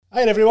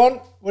Hi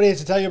everyone, we're here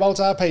to tell you about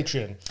our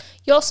Patreon.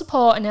 Your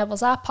support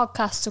enables our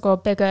podcast to grow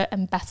bigger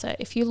and better.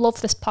 If you love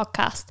this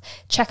podcast,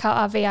 check out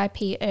our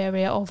VIP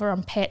area over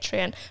on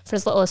Patreon. For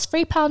as little as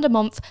 £3 a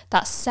month,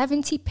 that's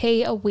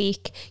 70p a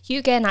week,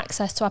 you gain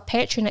access to our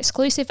Patreon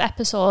exclusive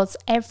episodes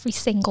every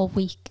single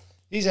week.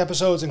 These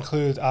episodes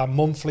include our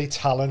monthly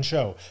talent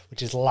show,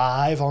 which is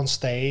live on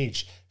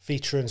stage,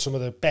 featuring some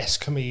of the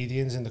best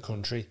comedians in the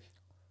country.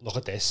 Look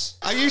at this.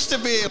 I used to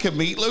be like a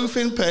Meatloaf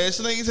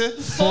impersonator.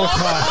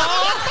 Fuck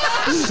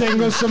off.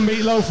 Sing us some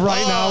Meatloaf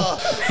right now.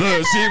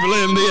 There's evil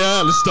in the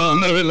air, there's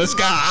thunder in the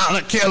sky, and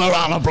a killer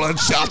on a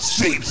bloodshot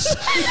streets.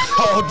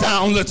 Hold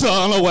down the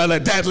tunnel where the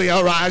deadly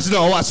horizon.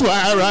 Oh, I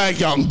swear a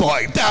young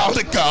boy down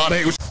to God.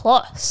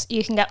 Plus,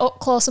 you can get up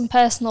close and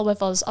personal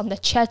with us on the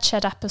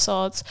Shed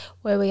episodes,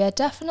 where we are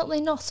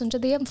definitely not under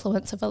the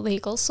influence of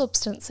illegal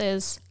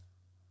substances.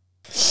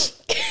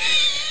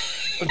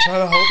 I'm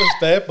trying to hold this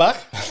bear back.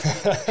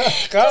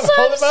 Can't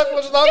hold it back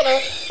much longer.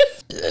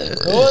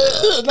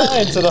 Not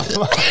into the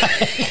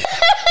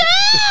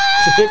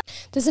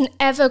There's an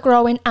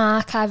ever-growing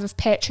archive of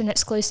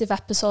Patreon-exclusive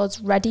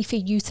episodes ready for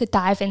you to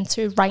dive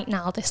into right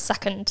now this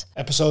second.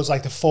 Episodes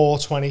like the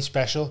 420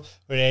 special,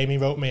 where Amy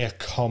wrote me a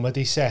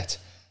comedy set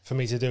for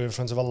me to do in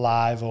front of a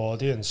live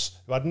audience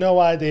who had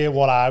no idea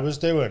what I was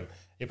doing.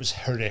 It was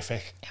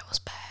horrific. It was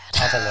bad.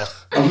 Have a look.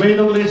 I've made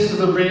a list of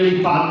the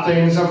really bad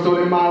things I've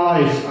done in my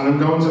life, and I'm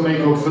going to make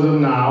up for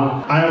them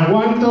now. I have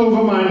wanked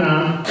over my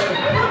nan.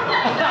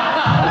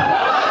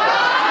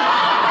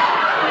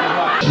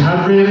 She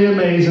had really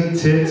amazing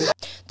tits.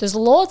 There's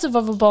loads of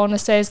other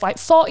bonuses like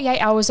 48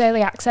 hours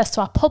early access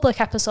to our public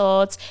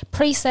episodes,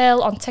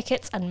 pre-sale on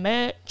tickets and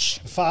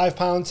merch.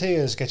 £5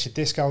 tiers get you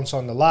discounts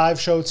on the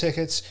live show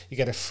tickets. You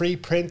get a free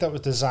print that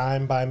was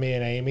designed by me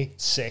and Amy.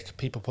 Sick.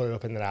 People put it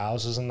up in their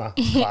houses and that.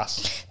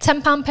 Class.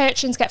 £10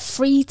 patrons get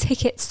free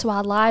tickets to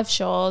our live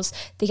shows.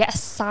 They get a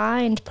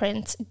signed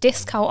print,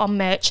 discount on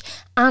merch,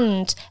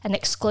 and an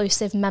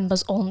exclusive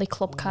members only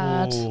club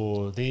card.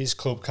 Ooh, these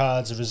club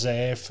cards are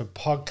reserved for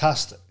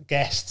podcast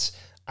guests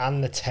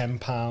and the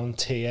 £10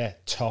 tier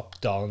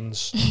top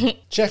dons.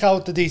 Check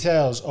out the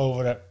details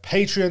over at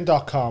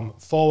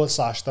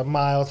patreon.com/the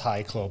Mild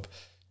High Club.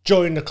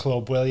 Join the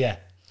club, will ya?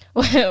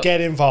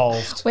 Get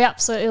involved. We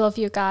absolutely love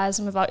you guys,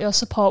 and without your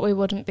support we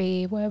wouldn't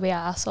be where we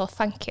are, so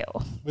thank you.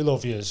 We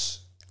love yous.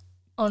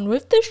 On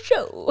with the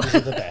show.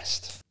 You're the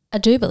best. I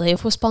do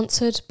believe we're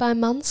sponsored by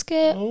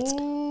Manscaped.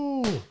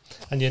 Ooh.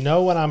 And you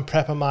know, when I'm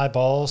prepping my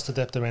balls to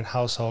dip them in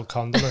household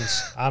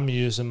condiments, I'm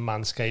using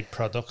Manscaped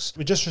products.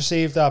 We just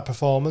received our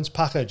performance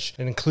package,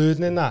 and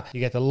including in that, you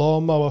get the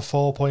Lawnmower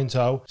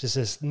 4.0, which is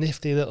this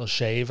nifty little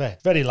shaver.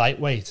 Very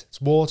lightweight. It's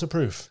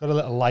waterproof. Got a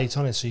little light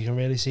on it so you can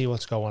really see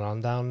what's going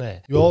on down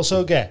there. You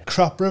also get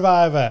Crop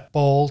Reviver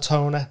Ball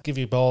Toner. Give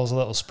your balls a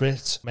little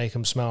spritz, make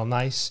them smell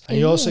nice. And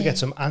you also get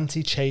some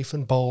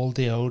anti-chafing ball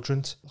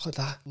deodorant. Look at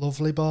that.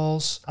 Lovely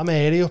balls. I'm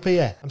hairy up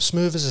here. I'm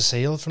smooth as a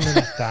seal from the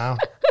neck down.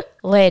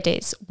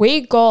 Ladies,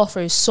 we go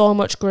through so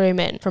much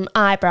grooming, from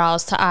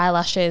eyebrows to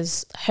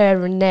eyelashes,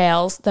 hair and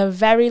nails. The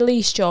very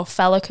least your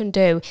fella can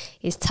do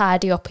is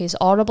tidy up his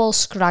horrible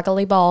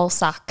scraggly ball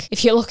sack.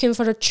 If you're looking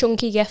for a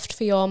chunky gift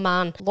for your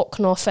man, look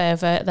no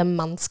further than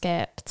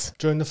Manscaped.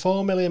 During the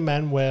 4 million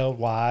men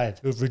worldwide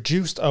who have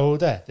reduced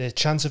odour, the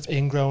chance of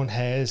ingrown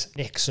hairs,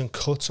 nicks and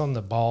cuts on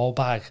the ball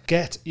bag,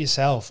 get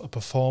yourself a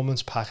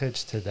performance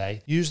package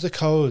today. Use the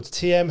code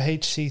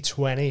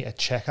TMHC20 at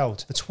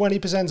checkout for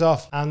 20%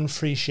 off and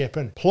free shipping.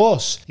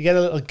 Plus, you get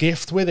a little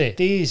gift with it.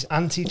 These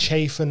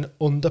anti-chafing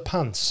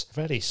underpants.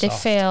 Very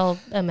soft. They feel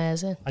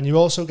amazing. And you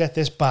also get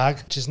this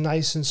bag, which is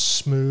nice and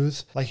smooth,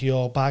 like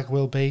your bag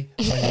will be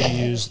when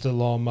you use the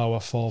Lawnmower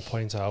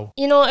 4.0.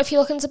 You know, if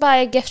you're looking to buy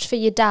a gift for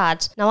your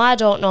dad, now I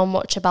don't know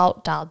much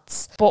about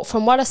dads, but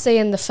from what I see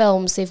in the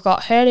films, they've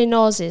got hairy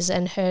noses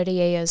and hairy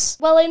ears.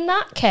 Well, in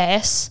that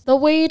case, the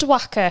Weed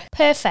Whacker.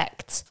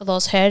 Perfect for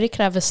those hairy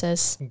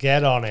crevices.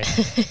 Get on it.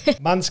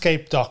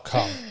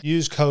 Manscaped.com.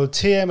 Use code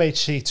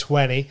TMHC20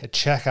 at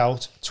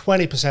checkout.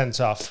 20%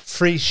 off.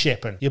 Free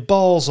shipping. Your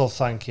balls will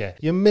thank you.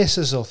 Your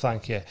missus will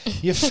thank you.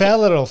 Your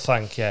fella will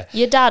thank you.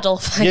 Your dad'll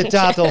thank you. Your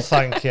dad'll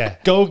thank you.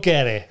 Go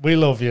get it. We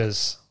love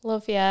yous.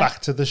 Love you.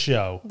 Back to the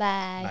show.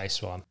 Bye.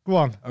 Nice one. Go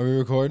on. Are we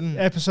recording?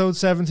 Episode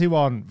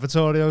 71.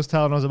 Vittorio's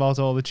telling us about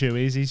all the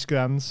chewies he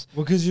scrans.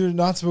 Well, because you're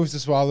not supposed to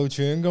swallow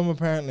chewing gum,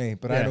 apparently.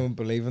 But I Yeah. don't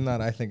believe in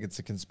that. I think it's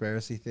a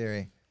conspiracy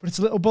theory. But it's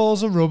little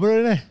balls of rubber,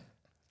 innit?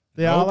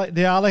 They are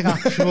like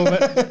actual.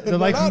 They're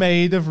like not.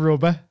 made of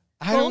rubber.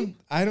 I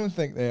don't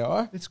think they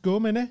are. It's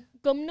gum, innit?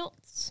 Gum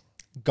nuts.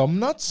 Gum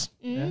nuts?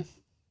 Yeah. Do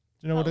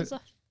you know What what was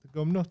that? the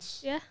gum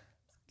nuts? Yeah.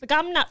 The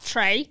gum nut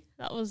tray.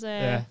 That was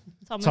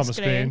Thomas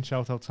Green.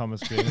 Shout out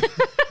Thomas Green.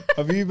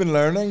 Have you been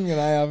learning and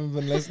I haven't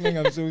been listening?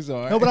 I'm so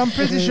sorry. No, but I'm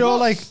pretty sure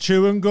like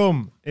chewing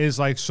gum is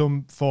like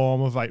some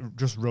form of like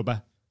just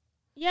rubber.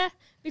 Yeah,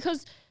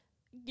 because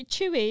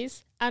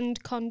chewies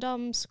and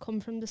condoms come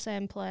from the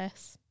same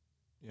place.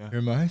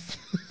 Your mouth?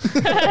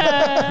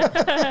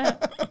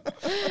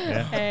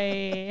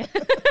 Hey.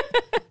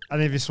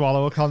 And if you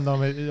swallow a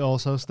condom, it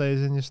also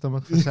stays in your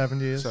stomach for 7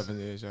 years. 7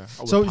 years, yeah.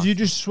 So you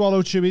just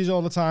swallow chewies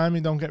all the time?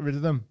 You don't get rid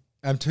of them?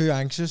 I'm too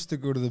anxious to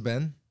go to the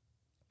bin.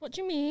 What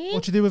do you mean?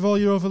 What do you do with all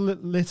your other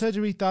litter? Do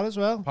you eat that as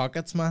well?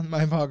 Pockets, man.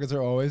 My pockets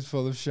are always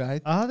full of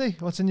shite. Are they?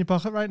 What's in your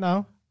pocket right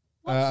now?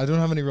 I don't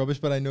have any rubbish,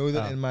 but I know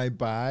that in my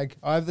bag,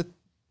 I have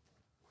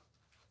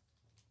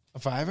a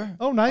fiver.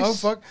 Oh, nice. Oh,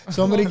 fuck.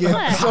 Somebody gave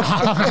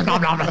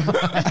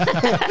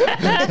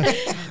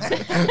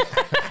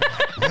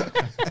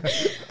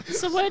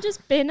So where does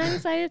bin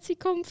anxiety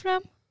come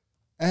from?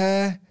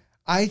 I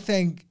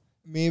think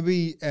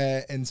maybe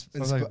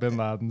Sounds like Bin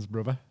Laden's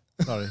brother.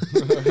 Sorry.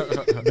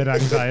 A bit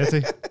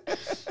anxiety.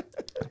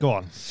 Go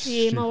on. The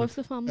emo of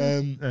the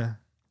family.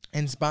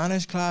 in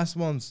Spanish class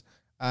once,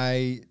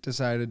 I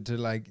decided to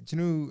do you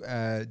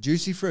know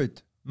juicy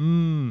fruit?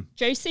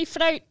 Juicy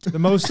fruit. The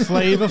most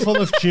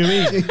flavourful of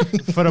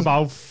chewy for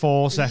about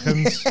 4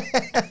 seconds.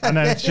 And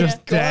then it's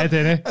just dead,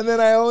 innit? And then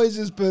I always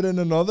just put in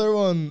another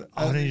one.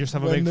 Oh, and then you just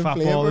have a when big the fat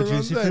ball of flavour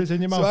juicy runs out. fruit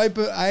in your mouth.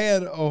 So I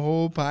had a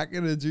whole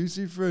packet of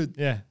juicy fruit.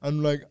 Yeah.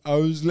 And I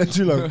was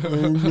literally like,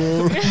 oh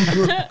no,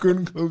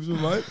 couldn't close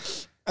my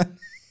mouth.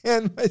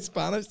 And my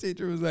Spanish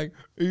teacher was like,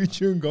 are you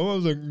chewing gum? I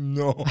was like,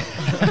 no.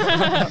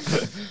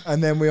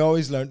 And then we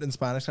always learned in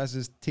Spanish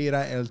classes,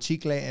 tira el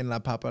chicle en la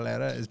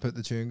papelera, is put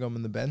the chewing gum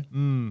in the bin.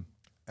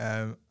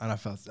 And I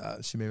felt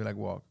she made me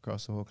walk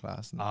across the whole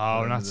class. And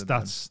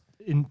that's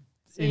So you got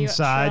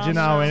inside you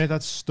now, trauma. innit?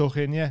 That's stuck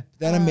in you.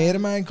 Then a mate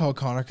of mine called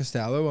Connor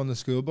Costello on the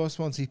school bus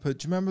once, he put,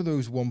 do you remember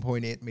those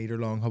 1.8 metre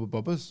long Hubba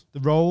Bubbas? The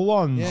roll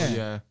ones. Yeah.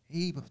 Yeah.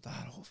 He put that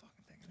whole fucking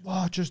thing in his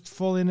What, just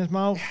full in his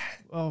mouth?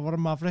 Oh, what a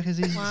maverick. Is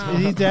he? Wow.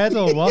 Is he dead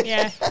or what?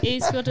 Yeah,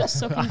 he's good at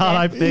sucking dick. I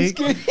like big.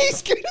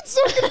 He's good at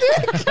sucking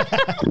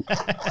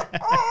dick.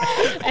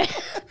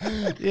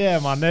 Yeah,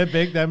 man, they're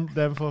big. Them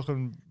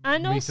fucking. I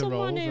know meter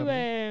someone rolls, who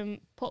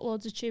haven't put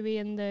loads of chewy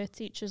in the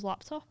teacher's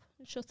laptop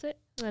and shut it,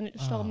 and then it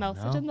just all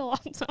melted no. in the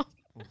laptop.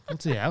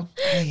 Bloody hell.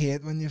 I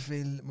hate when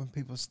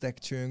people stick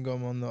chewing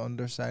gum on the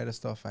underside of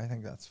stuff. I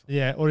think that's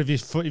Yeah, or if you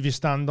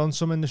stand on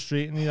some in the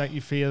street and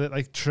you feel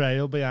it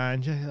trail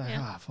behind you, you're like,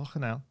 Yeah.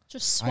 fucking hell.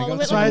 Just I swallow got it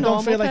That's like why a I don't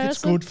normal feel like it's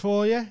person. good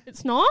for you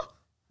It's not?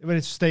 when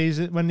it stays.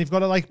 When you've got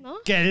to No.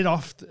 get it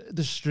off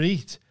the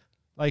street,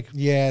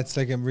 it's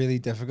really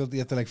difficult. You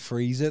have to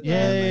freeze it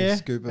yeah, and yeah,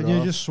 scoop it and off.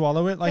 you just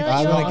swallow it like.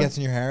 Yeah, When sure. it gets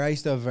in your hair, I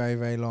used to have very,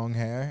 very long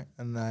hair,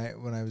 and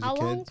when I was How a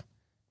kid, long?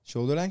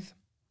 shoulder length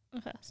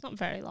Okay, it's not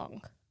very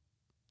long.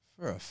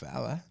 for a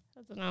fella.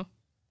 I don't know.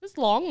 It's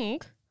long.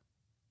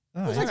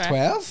 Oh, It's yeah. like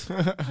Alright.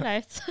 12.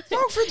 Right.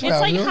 Long for 12.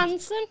 It's like you know?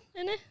 Hanson,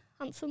 innit?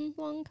 Hanson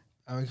long.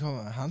 And we call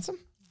it handsome.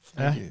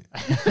 Yeah.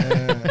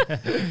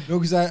 Thank you. No,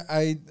 because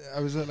I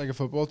was at a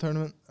football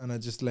tournament and I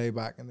just lay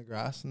back in the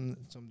grass and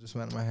something just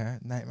went in my hair.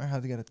 Nightmare.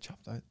 Had to get it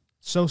chopped out.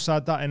 So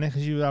sad that, innit?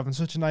 Because you were having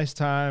such a nice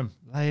time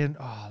laying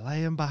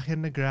back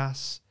in the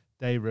grass.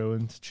 They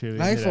ruined chewing.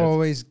 Life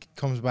always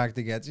comes back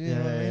to get you. You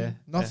know what I mean? Yeah.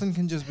 Nothing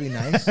can just be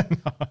nice.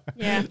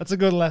 Yeah. That's a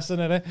good lesson,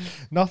 innit?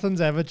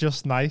 Nothing's ever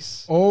just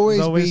nice. Always,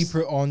 There's always- be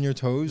on your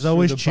toes. there's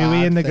always for the chewy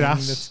bad in the thing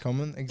grass. That's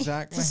coming.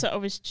 Exactly. It's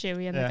always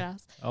chewy in the Yeah,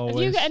 grass. always.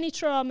 Have you got any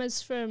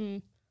traumas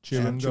from...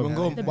 chewing Chewing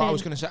gum? gum. The What I bin.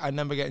 was going to say, I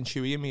remember getting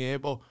chewy in my ear,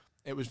 but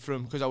it was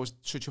because I was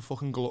such a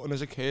fucking glutton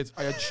as a kid.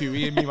 I had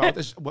chewy in my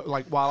mouth,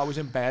 while I was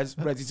in bed,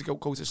 ready to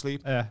go to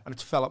sleep, Yeah. and it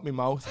fell up my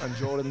mouth, and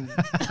during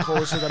the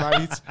course of the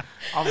night,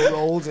 I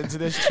rolled into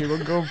this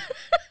chewing gum.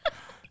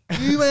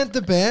 You went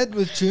to bed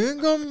with chewing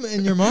gum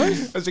in your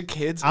mouth? As a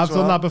kid, I've as well.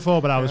 done that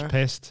before, but I was Yeah.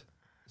 pissed.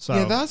 So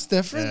Yeah, that's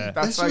different. Yeah.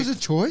 That's This was like- a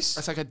choice.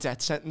 That's like a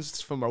death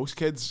sentence for most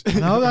kids.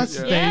 no, that's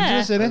Yeah. dangerous, Yeah. I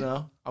isn't it?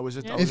 know. I was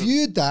a, Yeah. I was If a-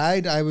 you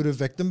died, I would have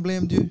victim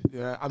blamed you.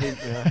 yeah, I mean,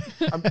 yeah.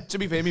 To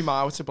be fair, my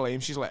mum was to blame.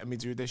 She's letting me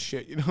do this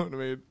shit. You know what I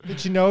mean?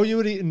 Did you know you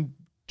were eating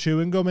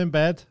chewing gum in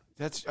bed,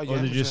 That's or yeah,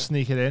 did it you just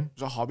sneak it in?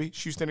 was a hobby.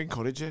 She used to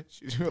encourage it.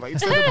 She was like,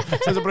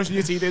 instead of brushing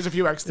your teeth, there's a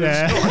few extras.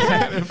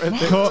 Yeah.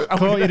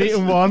 Caught you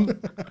eating one.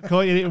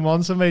 Caught you eating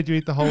one, so made you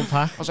eat the whole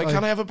pack. I was like,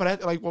 can I have a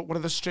bread? Like one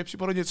of the strips you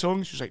put on your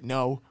tongue? She was like,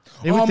 no.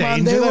 They were Oh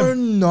man, danger they were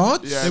them.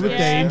 nuts. Yeah. They were Yeah.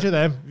 danger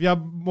them. If you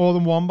had more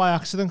than one by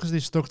accident because they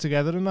stuck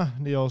together and that,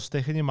 and they all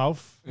stick in your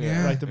mouth. Yeah.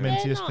 You're like the They're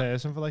mintiest not-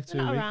 person for like 2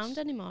 They're not weeks. around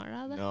anymore,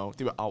 are they? No,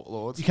 they were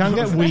outlawed. You can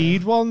get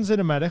weed ones in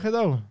America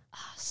though,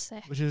 Oh,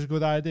 sick. which is a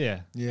good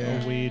idea.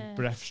 Yeah. Or weed Yeah.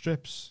 breath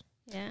strips.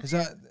 Yeah. Is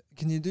that?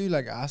 Can you do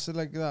acid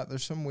like that?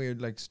 There's some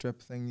weird strip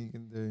thing you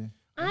can do.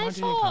 I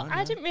Imagine you thought can, I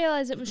yeah. didn't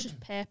realise it was just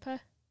paper.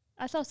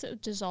 I thought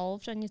it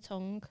dissolved on your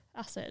tongue,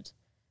 acid,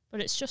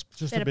 but it's just,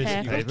 Just bit a bit of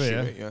of You paper. gotta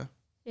Paper, chew it, yeah.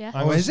 Yeah,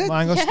 Mine Oh, got, is it?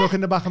 Mine got Yeah. stuck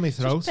in the back of my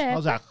throat. I was paper.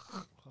 like,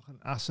 fucking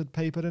acid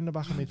paper in the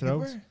back of my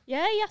throat. Paper?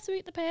 yeah, you have to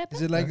eat the paper.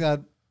 Is it like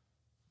that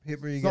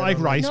paper you It's get? not like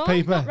on rice No,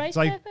 paper. not rice It's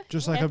like paper.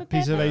 just like Paper a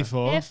piece paper. of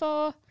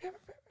A4.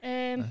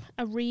 A4,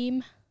 a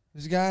ream.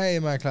 There's a guy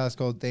in my class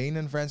called Dean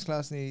in French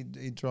class, and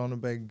he'd drawn a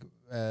big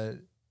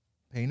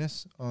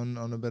penis on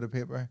a bit of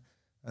paper.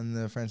 And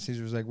the French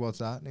teacher was like, "What's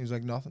that?" And he was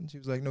like, "Nothing." She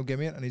was like, "No, give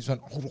me it." And he just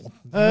went.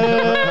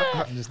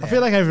 And just I feel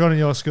like everyone in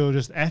your school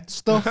just ate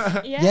stuff.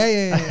 Yeah.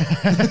 yeah.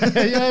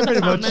 Yeah, pretty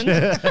much.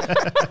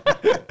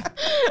 Salmon.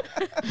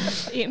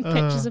 Eating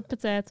pictures of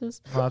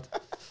potatoes. Mad.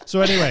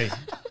 So anyway,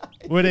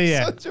 we're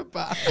here. Such a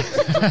bad.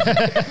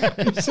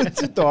 You're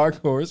such a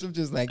dark horse of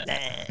just like.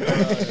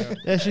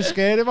 Yeah, she's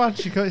scary, man.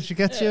 She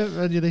gets you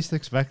when you least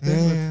expect it.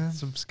 Yeah. With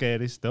some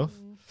scary stuff.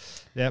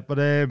 Yeah, but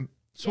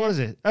so what is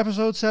it?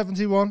 Episode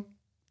 71.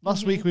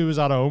 Last week we was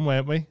at home,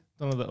 weren't we?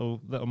 Done a little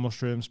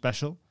mushroom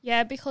special.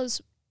 Yeah,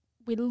 because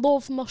we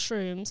love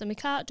mushrooms and we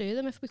can't do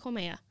them if we come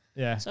here.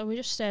 Yeah. So we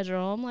just stayed at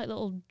home like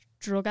little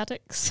drug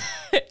addicts.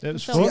 It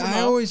was Filmed fun. them I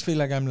up. always feel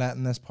like I'm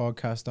letting this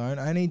podcast down.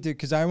 I need to,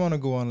 because I want to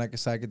go on like a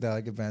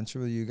psychedelic adventure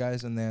with you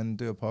guys and then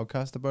do a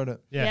podcast about it.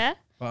 Yeah.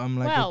 But I'm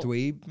like Well, a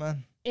dweeb,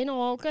 man. In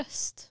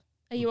August.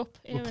 Are you up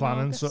here We're in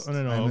planning August? something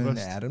in I'm in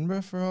August.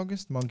 Edinburgh for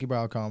August. Monkey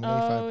Brow Comedy,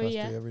 Oh, 5 +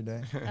 yeah. 2 every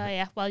day. Oh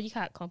yeah, well you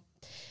can't come.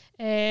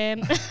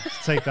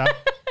 Take that.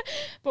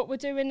 But we're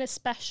doing a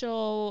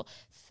special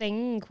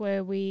thing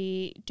where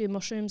we do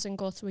mushrooms and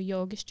go to a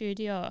yoga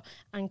studio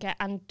and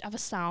have a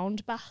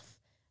sound bath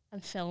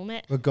and film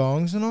it. With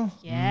gongs and all.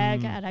 Yeah,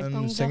 get an egg And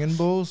gongs singing off.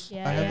 bowls.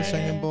 Yeah, I have a yeah,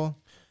 singing yeah. bowl.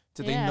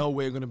 Do they Yeah. know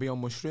we're going to be on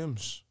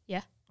mushrooms?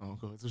 Yeah. Oh,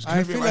 God. There's I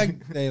gonna be feel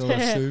like they'll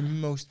assume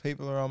most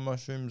people are on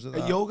mushrooms. At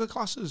that. yoga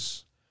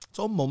classes. It's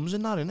all mums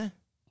and that, isn't it?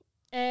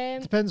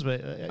 Depends, mate.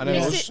 And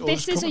then This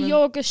us is a coming in.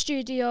 yoga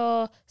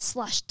studio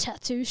 /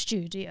 tattoo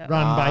studio.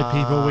 Ran by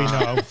people we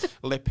know.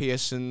 Lip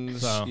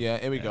piercings. So, yeah,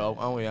 here we go.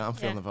 Oh, yeah, I'm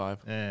feeling Yeah. the vibe.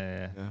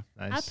 Yeah.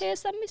 I Nice.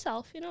 pierced them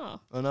myself, you know.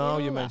 I know,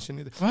 You you know that. mentioned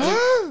it.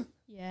 What?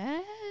 Yeah.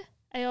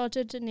 I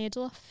ordered a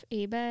needle off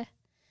eBay.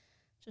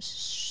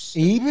 Just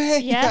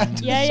eBay? Yeah, I'm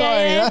yeah,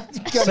 sorry, yeah. that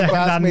kind of Second-hand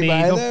passed me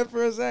by needle. there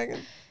for a second.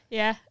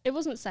 yeah, it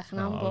wasn't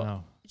secondhand, but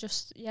No.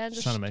 just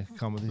Just trying to make a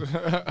comedy.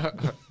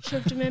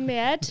 shoved them in my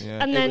head,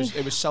 Yeah, and then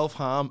it was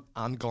self-harm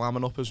and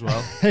glamming up as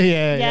well.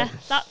 yeah.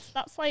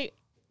 that's like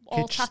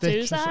all Kitsch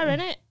tattoos stitch or are, something.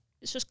 innit?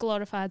 It's just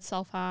glorified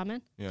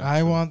self-harming. Yeah,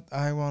 I want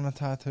a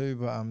tattoo,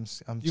 but I'm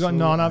You got so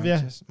none, have you?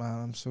 anxious,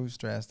 man. I'm so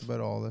stressed about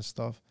all this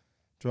stuff.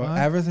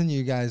 Why? Everything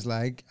you guys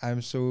like, I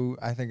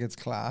think it's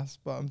class,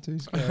 but I'm too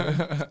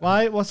scared.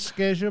 Why? What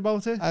scares you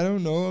about it? I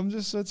don't know. I'm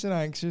just such an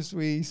anxious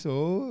wee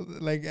soul.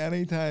 Like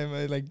anytime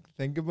I like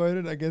think about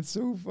it, I get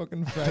so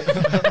fucking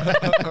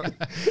frightened.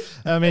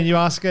 I mean, you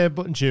are scared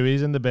putting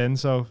chewies in the bin,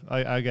 so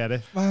I get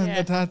it. Man, Yeah.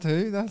 a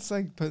tattoo, that's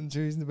like putting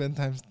trees in the bin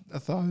times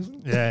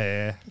 1,000.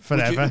 Yeah.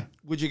 Forever.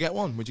 Would you get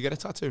one? Would you get a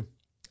tattoo?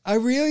 I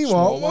really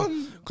Small want one.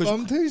 one, 'Cause- but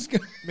I'm too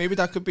scared. Maybe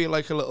that could be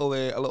like a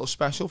little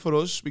special for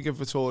us. We give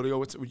Vittorio.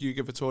 Would you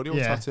give Vittorio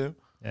Yeah. a tattoo?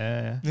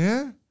 Yeah.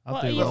 Yeah. I'll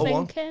What do are you that. little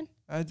one.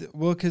 thinking?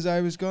 Well, because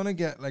I was going to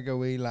get like a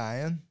wee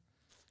lion.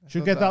 I Should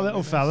thought get that would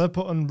little be fella nice.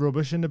 putting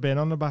rubbish in the bin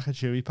on the back of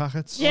chewy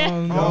packets. Yeah. Oh,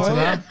 Onto no.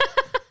 that.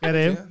 Get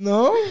him.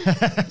 No.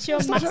 It's your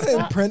I'm trying to mascot.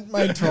 imprint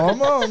my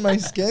trauma on my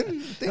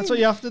skin. That's what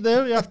you have to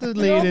do. You have to You're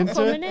lead into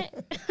overcoming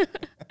it.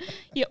 it.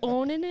 You're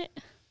owning it.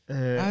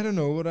 I don't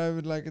know what I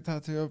would like a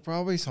tattoo of.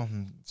 Probably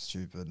something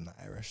stupid and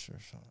Irish or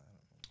something.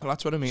 Well,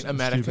 that's what I mean. Something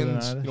stupid and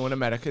Americans, Irish. you know, when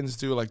Americans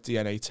do like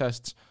DNA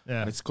tests,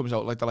 Yeah. and it comes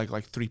out like they're like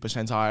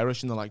 3%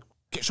 Irish, and they're like,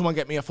 someone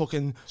get me a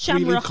fucking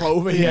Shamrock. 3-leaf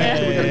clover. Yeah,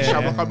 Can we get a yeah,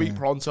 shamrock yeah, on me yeah.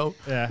 pronto?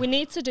 Yeah. We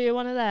need to do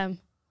one of them,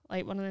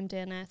 like one of them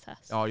DNA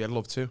tests. Oh, yeah, I'd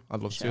love to.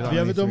 I'd love to do Have you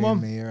that. ever done one?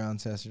 Me or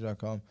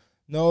Ancestry.com.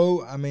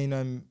 No, I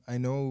mean I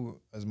know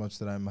as much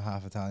that I'm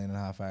half Italian and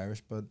half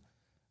Irish, but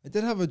I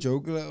did have a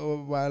joke a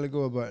little while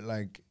ago about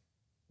like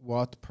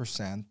what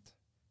percent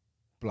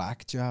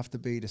black do you have to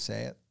be to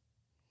say it?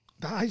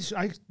 I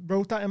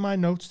wrote that in my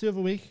notes the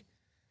other week.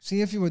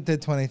 See if you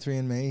did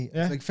 23andMe,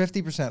 Yeah. it's like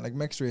 50%, like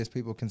mixed race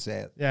people can say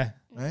it, Yeah.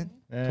 right?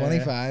 Yeah.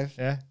 25.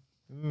 Yeah.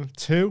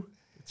 2%.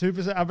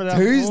 I bet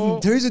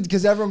Two's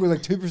because everyone goes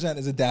like 2%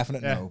 is a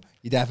definite Yeah. no.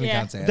 You definitely Yeah.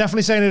 can't say it.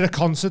 Definitely saying it at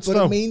concerts But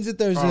though. it means that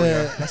there's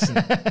listen,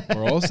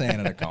 we're all saying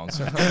it at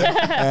concert.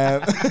 I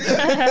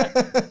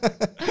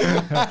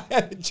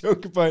had a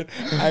joke about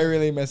I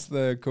really miss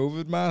the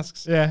COVID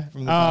masks Yeah.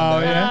 from the Oh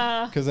pandemic.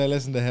 yeah. Because I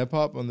listen to hip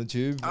hop on the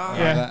tube.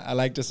 Yeah. I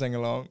like to sing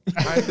along.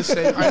 I had the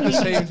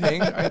same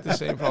thing. I had the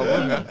same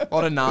problem. Yeah.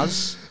 Or a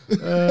Nas.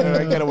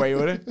 I get away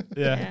with it.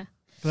 Yeah.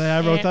 But I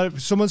wrote Yeah.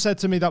 that. Someone said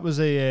to me that was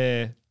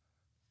a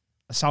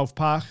South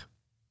Park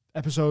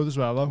episode as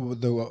well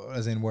though.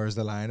 As in, where's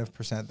the line of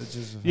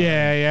percentages? Of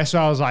Yeah. So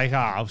I was like,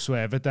 I'll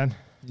swerve it then.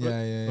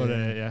 Yeah. But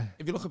yeah.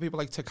 If you look at people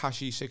like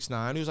Tekashi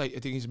 69, who's like, I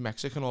think he's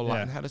Mexican or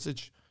Latin Yeah.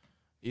 heritage,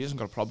 he hasn't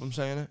got a problem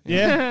saying it.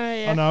 Yeah.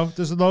 Yeah. I know.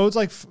 There's loads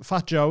like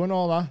Fat Joe and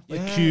all that.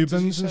 Like Yeah, Cubans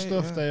does he and say it?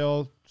 stuff. Yeah. They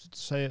all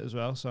say it as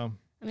well. So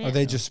I mean, Are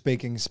they just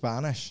speaking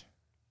Spanish?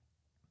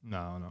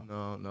 no.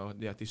 No,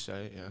 yeah, they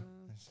say it, yeah.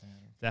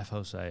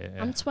 Defo say it.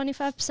 Yeah. I'm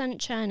 25%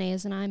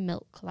 Chinese and I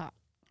milk that.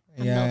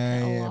 I milk it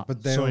a Yeah. lot.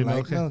 But they Soy don't like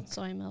milk it. milk.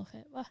 Soy milk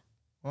it. What?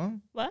 What?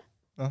 What?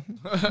 Nothing.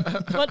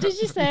 What did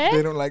you say?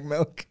 They don't like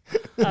milk.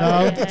 No,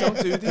 yeah. They don't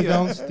do They the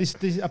don't.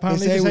 They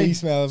apparently They say they we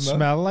smell of milk.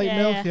 smell like Yeah,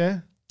 milk. yeah. Yeah.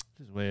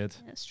 Which is weird.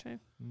 That's true.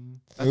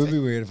 It would be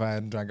weird if I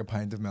hadn't drank a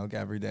pint of milk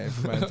every day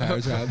for my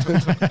entire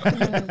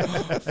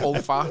childhood. full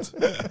fat.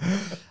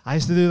 I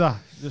used to do that.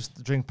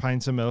 Just drink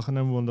pints of milk and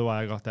then wonder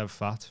why I got dead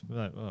fat.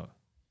 Like, oh,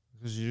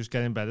 because you just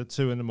get in bed at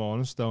 2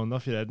 a.m, stoned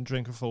off your head and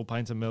drink a full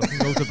pint of milk and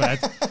go to bed.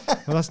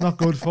 Well, that's not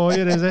good for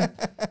you, is it?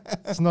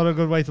 It's not a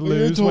good way to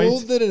lose You're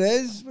told weight. that it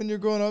is when you're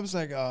growing up. It's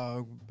like,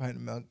 oh, a pint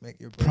of milk make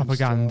your brain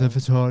Propaganda,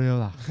 strong.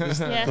 Vittorio. That.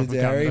 Yeah. The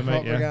dairy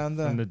mate, yeah,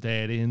 propaganda. from the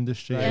dairy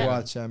industry. I Yeah.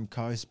 watch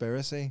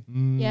Cowspiracy.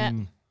 Yeah.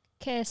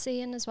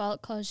 Casein as well.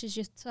 It causes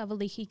you to have a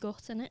leaky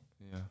gut in it.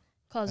 Yeah.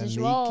 Causes A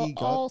you leaky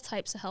gut? all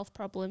types of health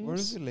problems. Where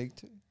does it leak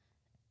to?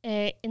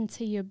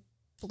 Into your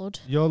blood.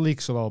 Your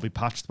leaks will all be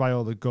patched by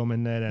all the gum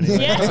in there anyway.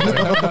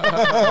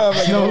 Yeah.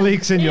 There's no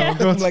leaks in your Yeah.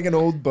 gut. Like an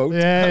old boat.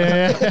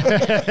 Yeah.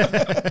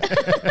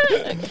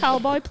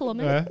 Cowboy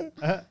plumbing.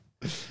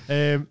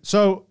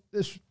 So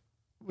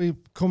we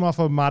come off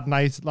a mad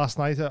night last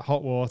night at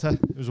Hot Water.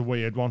 It was a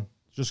weird one.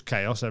 Just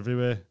chaos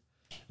everywhere.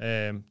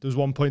 There was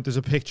one point, there's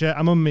a picture.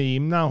 I'm a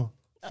meme now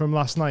from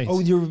last night. Oh,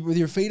 you're with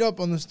your feet up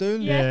on the stool?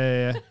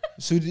 Yeah.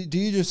 So do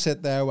you just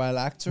sit there while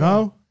acting?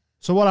 No.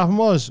 So what happened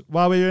was,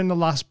 while we were in the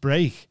last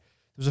break,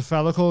 there was a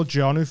fella called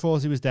John who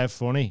thought he was dead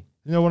funny.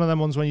 You know, one of them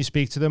ones when you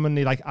speak to them and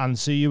they like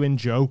answer you in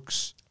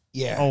jokes.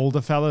 Yeah.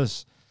 Older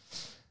fellas.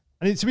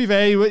 And to be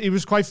fair, he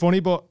was quite funny,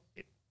 but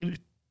it was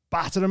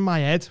battering my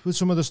head with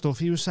some of the stuff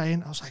he was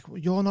saying. I was like, well,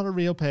 you're not a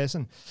real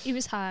person. He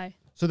was high.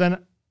 So then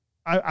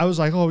I was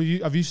like, oh,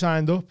 have you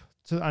signed up?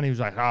 And he was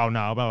like, oh,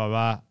 no, blah, blah,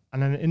 blah.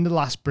 And then in the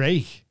last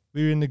break,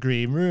 we were in the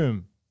green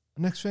room.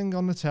 And next thing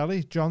on the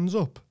telly, John's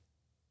up.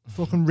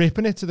 Fucking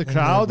ripping it to the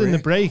crowd in the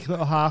break,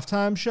 little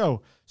halftime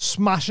show.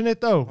 Smashing it,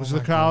 though, because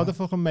the crowd are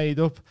fucking made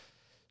up.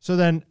 So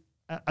then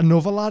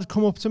another lad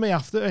come up to me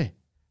after it,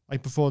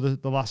 like before the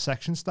last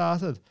section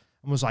started,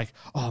 and was like,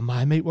 oh,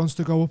 my mate wants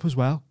to go up as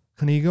well.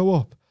 Can he go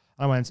up?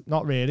 And I went,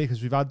 not really,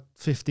 because we've had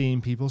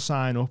 15 people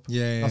sign up.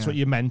 Yeah. That's what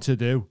you're meant to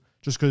do,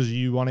 just because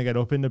you want to get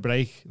up in the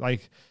break.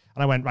 Like,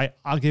 and I went, right,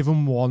 I'll give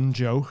him one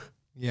joke.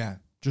 Yeah.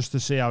 Just to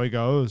see how he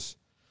goes.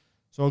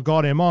 So I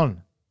got him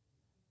on.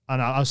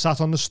 And I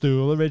sat on the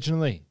stool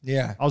originally.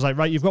 Yeah. I was like,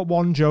 right, you've got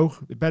one joke.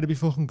 It better be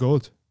fucking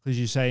good. Because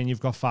you're saying you've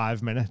got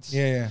 5 minutes.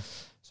 Yeah.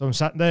 So I'm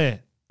sat there.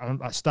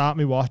 And I start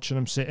my watch and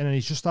I'm sitting. And he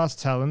just starts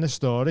telling this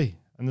story.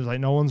 And there's like,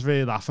 no one's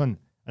really laughing.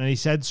 And he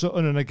said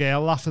something and a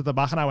girl laughed at the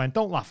back. And I went,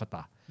 don't laugh at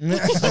that.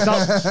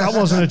 that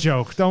wasn't a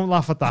joke. Don't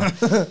laugh at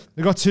that.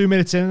 We got 2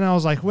 minutes in and I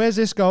was like, where's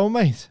this going,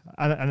 mate?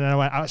 And then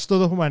I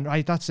stood up and went,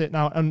 right, that's it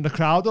now. And the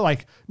crowd are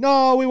like,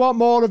 no, we want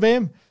more of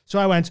him. So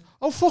I went,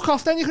 oh, fuck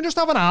off then. You can just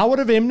have an hour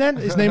of him then.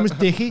 His name was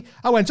Dickie.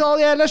 I went, oh,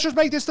 yeah, let's just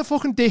make this the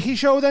fucking Dickie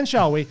show then,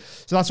 shall we?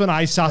 So that's when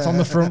I sat on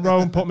the front row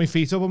and put my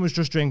feet up and was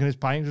just drinking his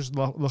pint, just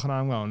looking at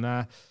him going,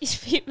 nah. His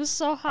feet was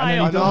so high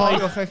And up. then I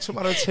look like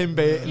something out of Tim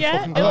Burton. Yeah,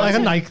 fucking it I looked like a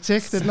was- Nike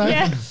tick, didn't I?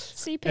 Yeah,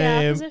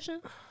 CPR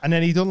position. And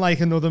then he done like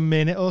another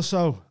minute or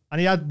so. And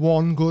he had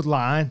one good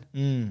line.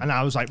 And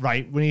I was like,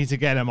 right, we need to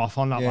get him off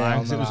on that Yeah, line on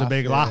because the it was a laugh,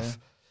 big yeah, laugh. yeah.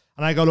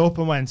 And I got up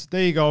and went,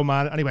 there you go,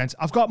 man. And he went,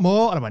 I've got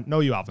more. And I went,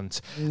 no, you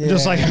haven't. And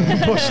just like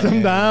pushed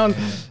him down.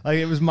 Like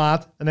it was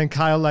mad. And then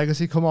Kyle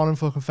Legacy come on and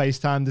fucking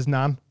FaceTimed his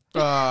nan.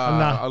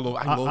 I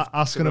love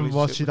asking the him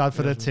what she'd had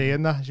for the relationship. tea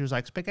and that. She was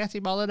like, spaghetti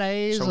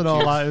bolognese So and all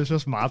cute. that. It was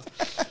just mad.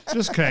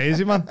 Just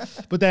crazy, man.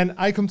 But then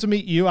I come to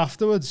meet you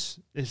afterwards.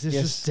 This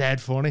is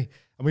dead funny.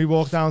 And we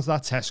walked down to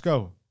that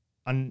Tesco.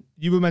 And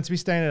you were meant to be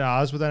staying at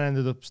ours, but then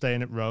ended up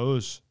staying at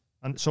Rose.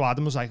 And so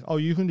Adam was like, oh,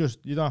 you don't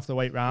have to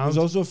wait It round. was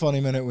also a funny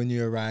minute when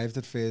you arrived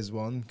at phase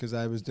 1 because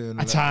I was doing.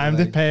 I timed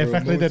it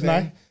perfectly, didn't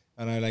I?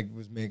 And I like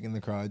was making the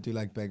crowd do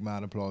like big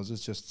mad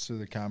applauses just so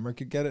the camera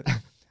could get it.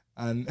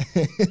 And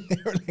they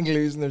were like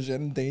losing their shit.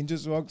 And Dean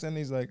just walks in.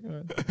 He's like,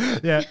 all right.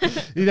 Yeah.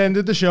 He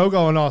ended the show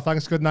going, oh,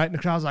 thanks, good night. And the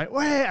crowd's like,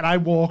 wait. And I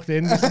walked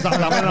in just as that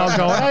happened. And I was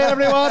going, hey,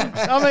 everyone,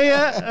 I'm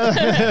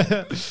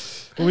here.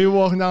 But we were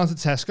walking down to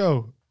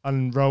Tesco.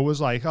 And Ro was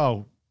like,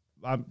 oh,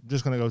 I'm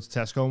just going to go to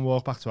Tesco and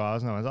walk back to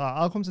ours. And I went,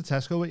 I'll come to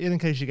Tesco with you in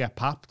case you get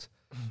papped.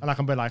 And I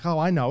can be like, oh,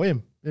 I know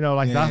him. You know,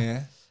 like that.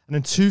 Yeah. And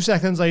then 2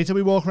 seconds later,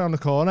 we walk around the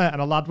corner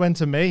and a lad went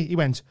to me. He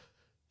went,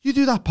 you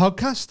do that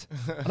podcast?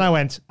 And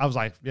I was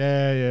like,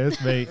 yeah,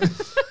 it's me.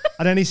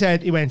 And then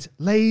he went,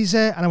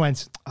 laser. And I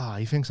went,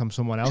 he thinks I'm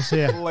someone else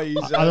here.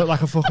 Laser. I look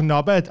like a fucking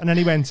knobhead. And then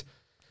he went,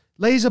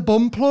 laser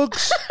bum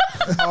plugs.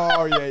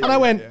 Oh, yeah. And I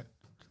went,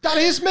 that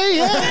is me,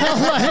 yeah. I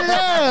was like,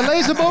 yeah,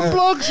 laser bum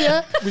plugs,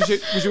 yeah.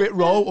 Was you with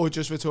Ro or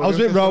just Vittorio? I was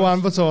with Ro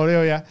and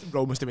Vittorio, yeah.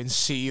 Ro must have been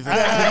seething.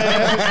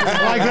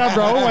 I grabbed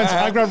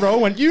Ro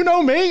and went, you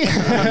know me.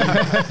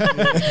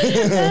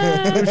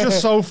 It was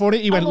just so funny.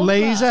 He went, love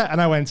laser. that.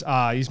 And I went,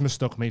 he's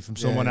mistook me from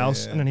someone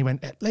else. yeah. And then he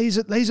went,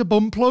 laser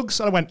bum plugs.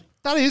 And I went,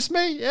 that is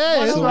me, yeah.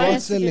 What it's So a right.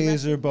 what's the together.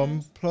 laser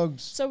bum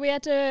plugs? So we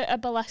had a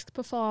burlesque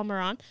performer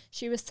on.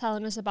 She was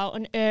telling us about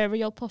an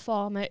aerial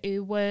performer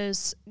who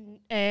was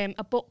a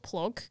butt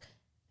plug,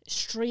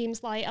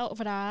 streams light out of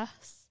her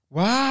ass.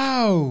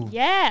 Wow.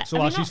 Yeah. So have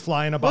while you she's not-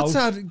 flying about. What's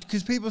that?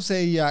 Because people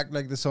say you act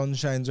like the sun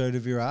shines out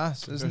of your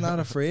ass. Isn't that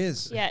a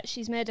phrase? Yeah,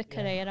 she's made a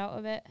career out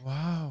of it.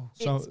 Wow.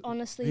 So It's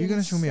honestly Are you going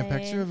to show me a insane.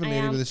 picture of a I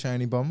lady am. with a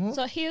shiny bumhole?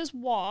 So here's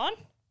one.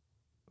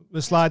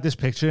 We'll slide this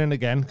picture in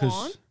again One.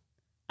 because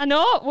I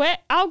know. Wait,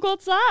 how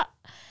good's that?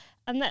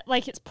 And that,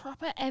 like, it's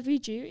proper heavy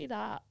duty,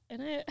 that,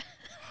 innit?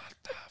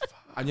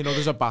 And you know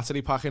there's a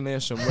battery pack in there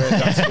somewhere.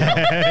 That's, you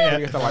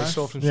get the light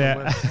source from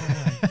somewhere.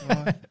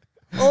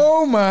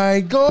 Oh my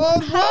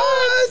God! How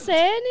What?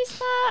 insane is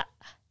that?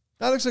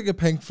 That looks like a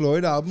Pink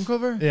Floyd album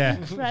cover. Yeah.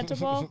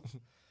 Incredible.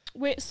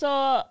 Wait,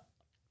 so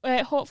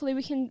hopefully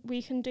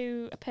we can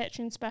do a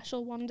Patreon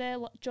special one day,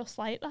 just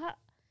like that,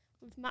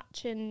 with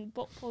matching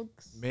butt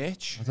plugs.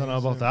 Merch. I don't know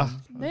about that.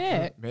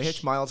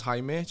 Merch. Mild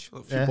high merch.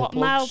 Yeah. What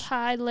mild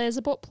high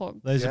laser butt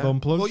plug? Laser bum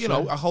plugs. Well, you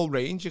know, a whole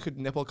range. You could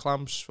nipple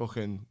clamps,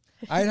 fucking.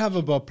 I'd have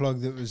a butt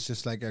plug that was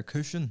just like a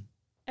cushion.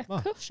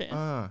 A cushion.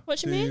 Ah. What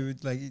do you mean?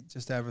 Like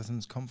just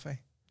everything's comfy.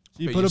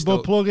 You But put you a still-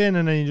 butt plug in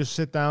and then you just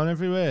sit down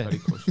everywhere. Very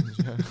cushions,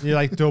 yeah. You're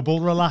like double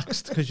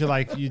relaxed because you're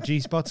like your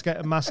G-spot's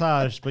getting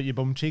massaged, but your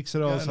bum cheeks are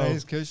Got also. a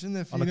nice cushion.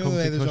 If on you a know the way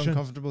comfy there's cushion.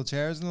 uncomfortable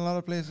chairs in a lot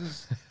of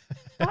places.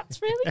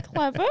 That's really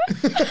clever.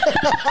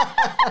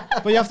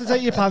 But you have to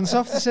take your pants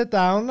off to sit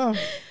down, though.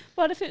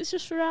 What if it's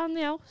just around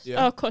the house?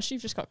 Yeah. Oh, cushion.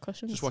 You've just got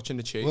cushions. Just watching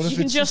the chase. What if You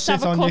can it's just sit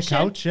have a on your cushion.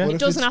 couch, yeah? What It if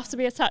doesn't it's have to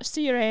be attached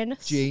to your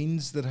anus.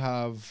 jeans that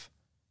have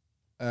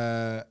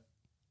a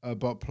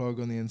butt plug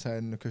on the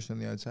inside and a cushion on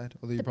the outside.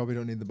 Although you probably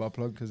don't need the butt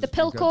plug because The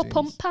Pilco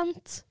pump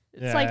pant.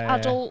 It's Yeah, like yeah,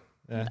 adult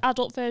yeah.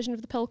 adult version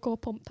of the Pilco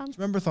pump pant.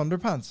 Remember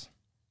Thunderpants?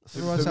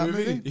 You watch that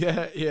movie?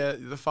 Yeah,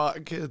 the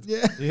farting kid.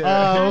 Yeah. Oh,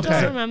 I don't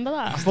okay. remember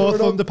that. I thought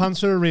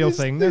Thunderpants were a real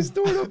thing They then.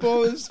 stored up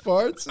all his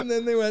farts and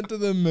then they went to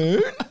the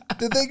moon.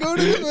 Did they go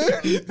to the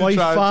moon? Well, he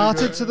Tried to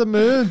farted go- to the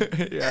moon.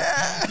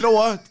 Yeah. You know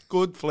what?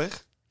 Good flick.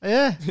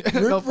 Yeah.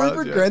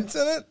 Rupert Grint's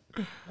in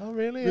it. Oh,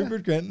 really? Yeah.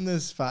 Rupert Grint and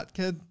this fat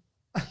kid.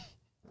 The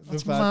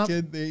That's fat mad.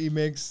 kid, he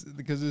makes,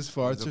 because his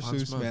farts are so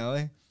Thunderpants, man.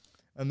 smelly.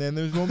 And then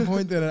there's one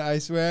point that I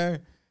swear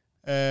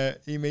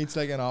he meets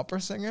like an opera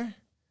singer.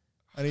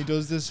 And he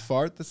does this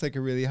fart that's like a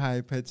really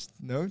high pitched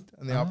note,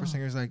 and the opera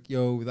singer's like,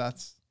 "Yo,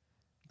 that's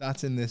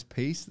in this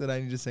piece that I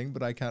need to sing,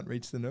 but I can't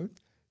reach the note."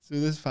 So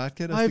this fat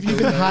kid has Have to you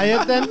go been down-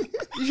 hired then?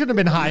 You shouldn't have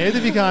been hired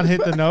if you can't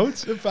hit the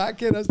notes. The fat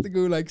kid has to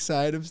go like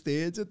side of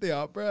stage at the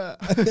opera,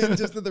 and then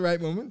just at the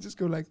right moment, just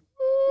go like,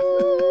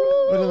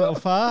 With a little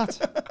fart.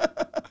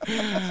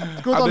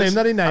 It's good on him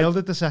that he nailed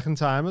it the second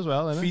time as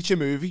well, isn't it? Feature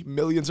movie,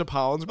 millions of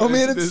pounds. "Oh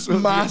man, into it's this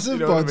one, massive you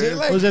know what I budget." mean?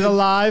 Like, Was it a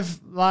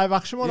live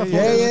action one? I thought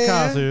it was a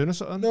cartoon or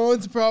something. No,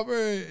 it's proper.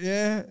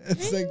 Yeah,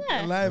 it's like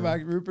Yeah. a live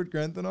act. Rupert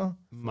Grint and all.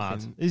 Mad.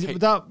 Fucking Is it Kate-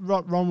 with that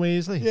Ron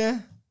Weasley? Yeah,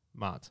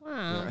 Mad. Wow.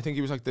 Yeah, I think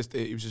he was like this.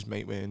 He was just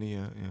mate weren't he?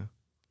 Yeah.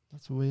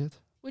 That's weird.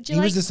 Would you he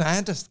like? was a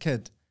scientist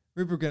kid.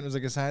 Rupert Grint was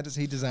like a scientist.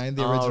 He designed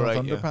the Oh, original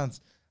right, yeah.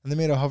 Thunderpants, and they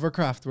made a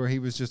hovercraft where he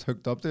was just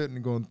hooked up to it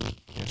and going.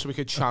 Yeah, so we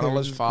could channel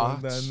his Just going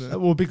farts. down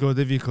It would be good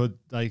if you could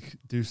like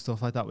do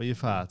stuff like that with your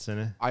farts,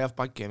 innit? I have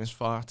bad Guinness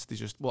farts. They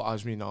just, well,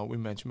 as we know, we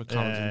mentioned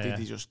McCallum, Yeah.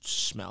 they just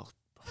smell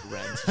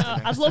horrendous.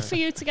 I'd love for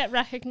you to get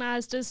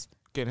recognised as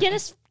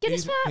Guinness Are you,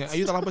 farts. are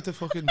you the lad with the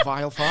fucking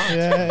vile fart?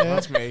 Yeah.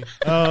 That's me.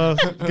 Oh,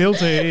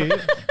 guilty.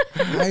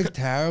 I have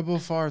terrible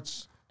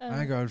farts. Um,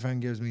 My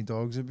girlfriend gives me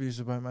dog's abuse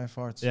about my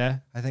farts. Yeah.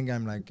 I think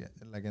I'm like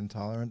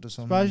intolerant or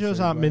something. Surprised yours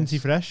aren't food-wise. minty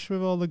fresh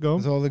with all the gum.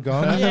 With all the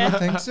gum. Yeah. I don't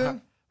think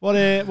so.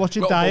 What's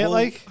your Little diet bubble.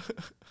 like?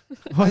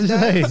 What is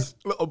it?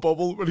 Little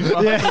bubble when he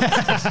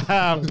farts.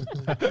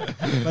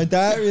 Yeah. My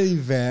diet really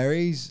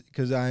varies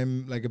because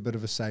I'm like a bit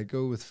of a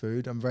psycho with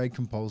food. I'm very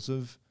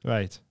compulsive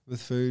Right.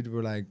 with food.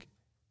 We're like,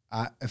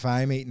 if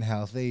I'm eating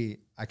healthy,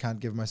 I can't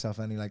give myself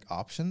any like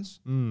options.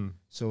 Mm.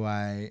 So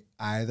I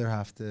either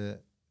have to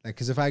like,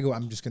 because if I go,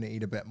 I'm just going to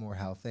eat a bit more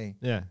healthy.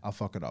 Yeah. I'll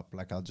fuck it up.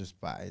 Like I'll just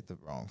buy the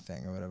wrong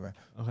thing or whatever.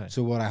 Okay.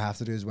 So what I have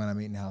to do is when I'm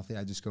eating healthy,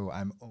 I just go,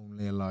 I'm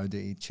only allowed to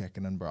eat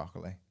chicken and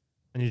broccoli.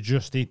 And you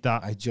just eat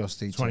that. I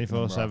just eat chicken and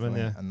 24/7, broccoli,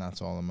 yeah. and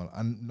that's all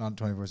and not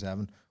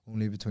 24/7.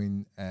 Only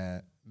between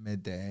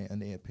midday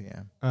and 8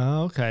 p.m.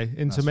 Oh, okay.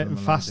 Intermittent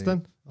I'm allowed to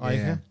fasting. eat. Like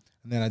yeah, it.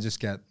 and then I just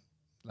get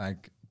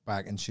like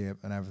back in shape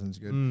and everything's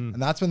good. Mm.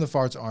 And that's when the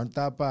farts aren't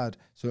that bad.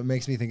 So it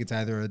makes me think it's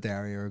either a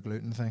dairy or a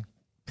gluten thing.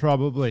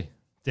 Probably.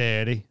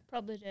 Dairy.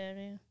 Probably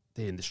dairy.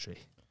 The industry.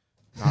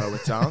 Narrow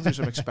it down. Do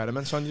some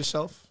experiments on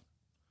yourself.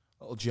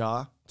 Little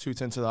jar.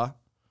 Toot into that.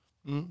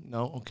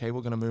 No, okay,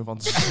 we're gonna move on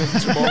to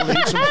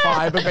some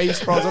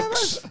fiber-based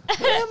products.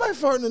 Why am I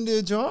farting into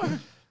a jar?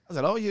 I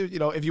don't know. You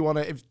know, if you want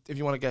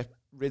to get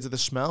rid of the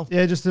smell.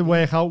 Yeah, just to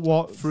work out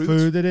what Fruit.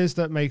 food it is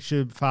that makes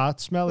your fart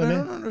smell, I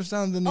innit? don't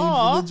understand the need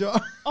Or- for the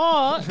jar.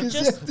 Or Because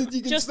just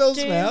you can just still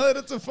do- smell it.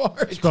 It's a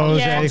fart. Suppose,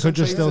 Yeah. yeah, you could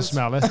just still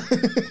Concentrated.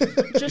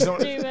 smell it. just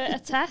do a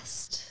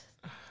test.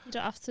 You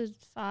don't have to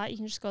fart. You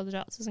can just go to the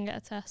doctors and get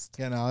a test.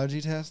 Get an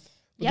allergy test.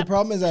 But Yep. the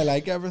problem is I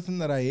like everything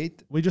that I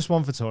eat. We just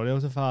want Vittorio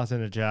to fart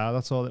in a jar.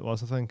 That's all it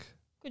was, I think.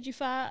 Could you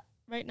fart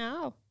right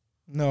now?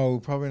 No,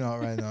 probably not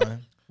right now.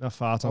 Not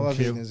fart All on I've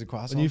eaten cue. is a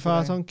croissant. When you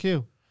fart today. on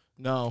cue.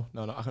 No,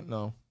 I can't.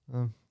 No.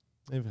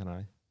 Maybe can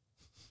I.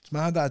 It's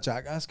mad that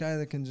jackass guy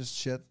that can just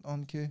shit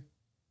on cue.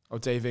 Oh,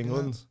 Dave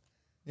England.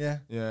 Yeah.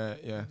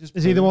 Yeah. Just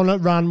Is he the put- one that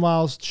ran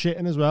whilst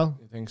shitting as well?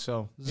 You think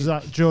so? Is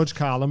that George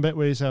Carlin bit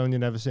where he's saying you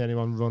never see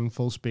anyone run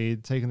full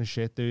speed taking a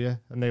shit, do you?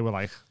 And they were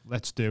like,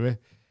 let's do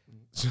it.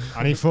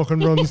 And he fucking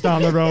runs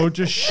down the road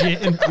just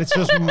shitting. And it's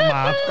just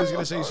mad. I was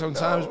gonna say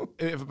sometimes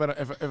if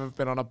I've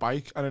been on a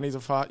bike and I need a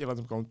fart, you'll end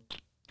up going.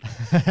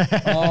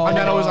 And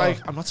then I was like,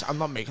 I'm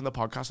not making the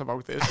podcast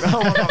about this. No,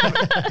 I'm not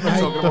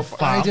talking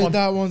about I did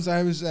that once.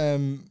 I was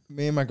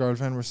me and my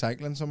girlfriend were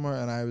cycling somewhere,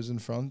 and I was in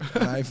front,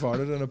 and I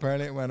farted, and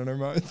apparently it went in her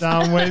mouth.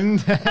 Downwind.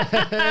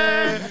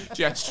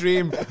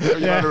 Jetstream.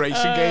 You're on a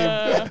racing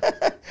game.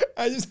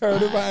 I just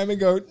heard it behind me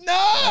go,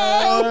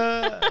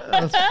 no.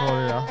 That's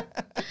funny.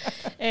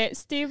 Yeah.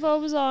 Steve-O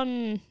was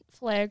on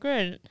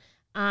Flagrant,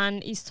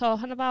 and he's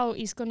talking about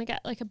he's going to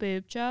get like a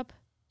boob job.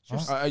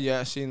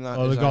 Yeah, I seen that.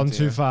 Oh, they've gone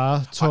too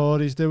far. Tour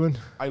he's doing.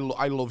 I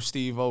love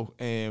Steve-O,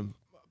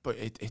 but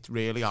it's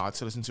really hard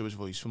to listen to his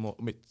voice from what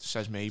it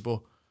says me,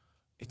 but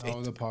the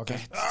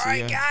podcast.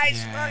 Alright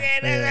guys,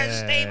 Fucking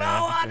Steve-O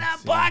on the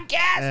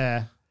podcast.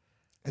 Yeah.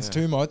 It's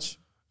too much.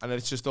 And then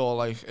it's just all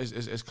like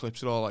his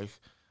clips are all like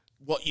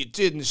what you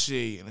didn't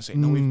see, and I say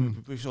no,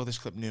 we saw this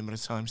clip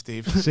numerous times,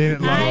 Steve. Seen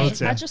it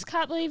loads. I just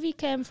can't believe he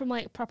came from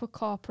like proper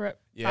corporate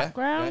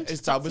background.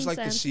 His dad was like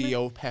the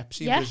CEO of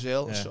Pepsi in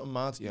Brazil or something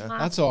mad. Yeah,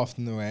 that's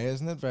often the way,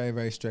 isn't it? Very,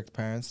 very strict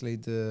parents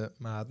lead to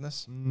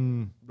madness.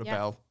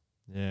 Rebel.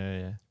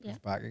 Yeah.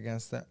 Back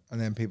against it,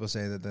 and then people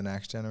say that the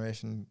next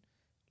generation,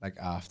 like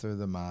after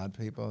the mad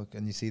people,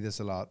 and you see this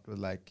a lot with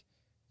like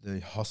the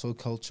hustle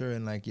culture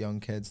and like young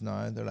kids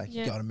now. They're like,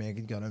 you gotta make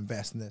it, you gotta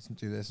invest in this and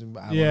do this, and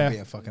I want to be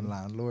a fucking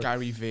landlord.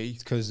 Gary V.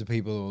 It's because the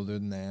people older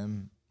than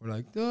them were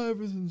like, no,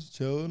 everything's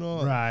chill and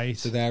all. Right.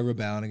 So they're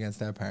rebelling against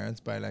their parents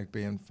by like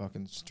being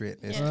fucking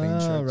straight-laced clean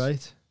shirts.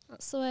 Right.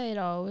 That's the way it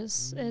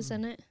always is,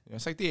 isn't it? Yeah,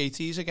 it's like the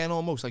 80s again,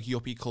 almost like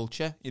yuppie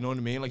culture. You know what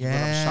I mean? Like you got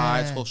a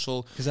side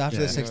hustle. Because after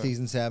the 60s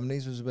and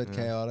 70s was a bit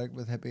chaotic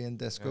with hippie and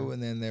disco,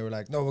 and then they were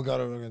like, no, we're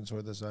gonna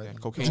sort this out.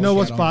 Cocaine. Do you know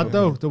what's bad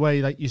though? The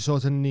way like you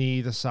sort of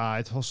need a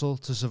side hustle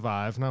to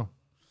survive now.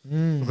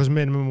 Because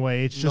minimum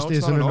wage just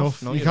isn't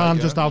enough. No, you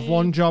can't just have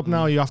one job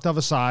now. You have to have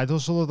a side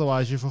hustle,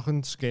 otherwise you're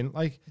fucking skint.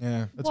 Like,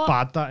 it's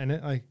bad that,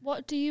 innit? Like,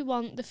 what do you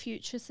want the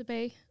future to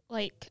be?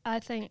 Like,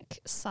 I think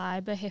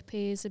cyber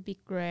hippies would be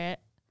great.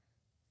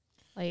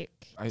 Like,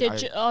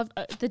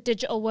 the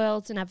digital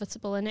world's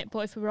inevitable in it,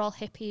 but if we were all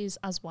hippies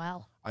as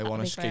well, I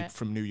want to escape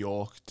from New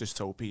York,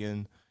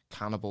 dystopian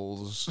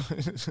cannibals.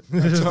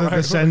 the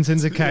descent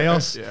into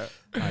chaos. Yeah,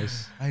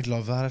 nice. I'd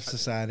love that if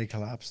society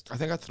collapsed. I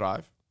think I'd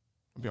thrive.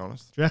 I'll be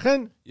honest. Do you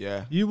reckon?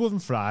 Yeah. You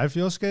wouldn't thrive.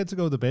 You're scared to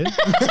go to the bin. You'd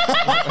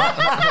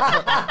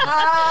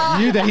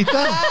hate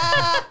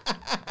that.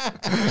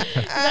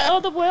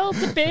 The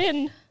world's a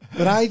bin.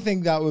 But I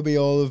think that would be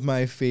all of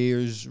my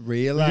fears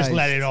realized. You just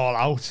let it all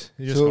out.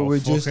 You just so go, it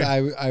would fuck just,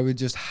 it. I would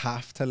just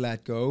have to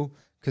let go.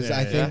 Because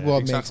I think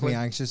what makes me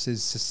anxious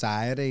is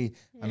society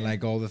and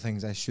like all the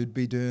things I should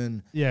be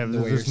doing. Yeah,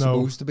 the way you're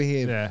supposed to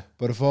behave. Yeah.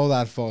 But if all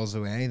that falls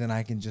away, then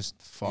I can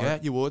just fart. Yeah,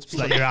 you would. Just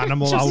let your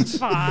animal out.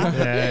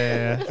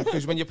 Yeah.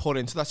 Because when you're put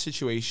into that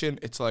situation,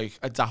 it's like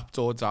adapt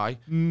or die.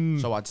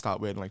 So I'd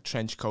start wearing like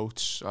trench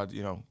coats.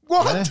 You know.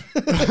 What?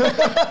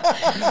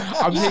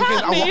 I'm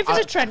thinking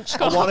a trench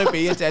coat. I want to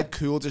be a dead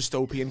cool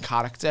dystopian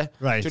character.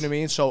 Right. Do you know what I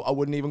mean? So I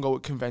wouldn't even go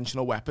with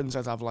conventional weapons.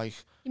 I'd have like.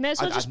 You may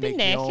as well just be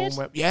naked.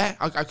 Yeah,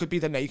 I could be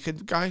the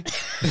naked guy.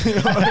 You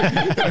know,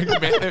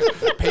 I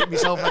could paint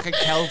myself like a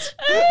Celt.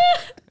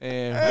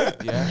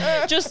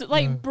 Yeah. Just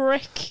like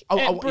brick paint.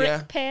 I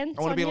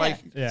want to be like.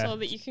 So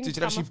that you can. Did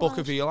you ever see Book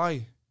of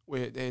Eli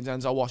with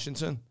Denzel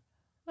Washington?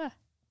 Where?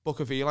 Book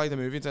of Eli, the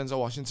movie, Denzel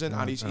Washington,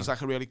 and he's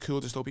like a really cool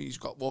dystopian. He's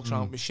walks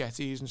around with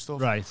machetes and stuff.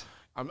 Right.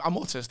 I'm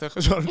autistic.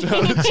 That's what I'm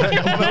trying to say.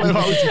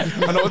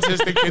 An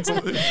autistic kid's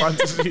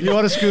fantasy. You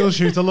want a school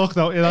shooter look,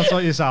 though? That's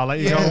what you sound like.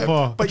 You're going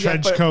for a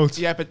trench coat.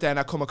 Yeah, but then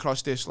I come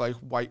across this like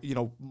white, you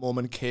know, mum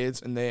and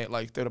kids, and they're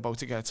about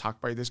to get attacked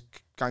by this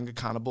gang of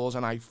cannibals,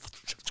 and I.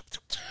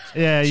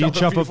 Yeah, you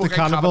chop up the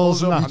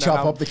cannibals and that. You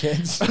chop up the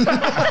kids.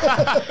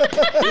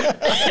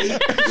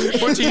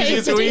 Much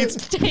easier to eat.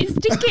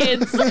 Tasty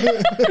kids.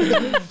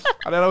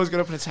 And then I was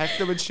going to protect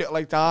them and shit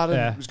like that,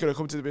 and it was going to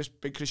come to this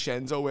big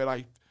crescendo where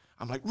I'm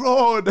like,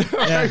 run!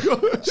 Yeah.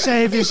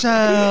 Save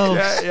yourself!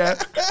 Yeah.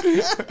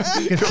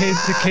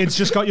 The kids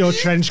just got your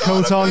trench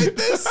coat on. I like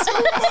this so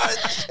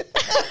much.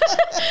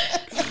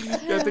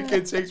 Yeah, the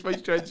kid takes my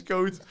trench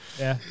coat.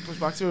 Yeah. Goes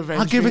back to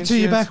Avengers. I'll give it to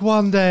you back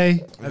one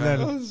day. And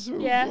then,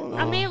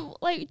 I mean,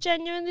 like,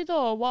 genuinely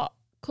though,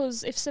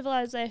 because if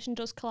civilization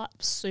does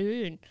collapse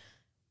soon,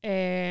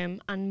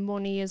 and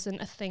money isn't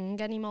a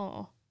thing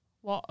anymore,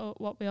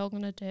 what we all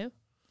gonna do?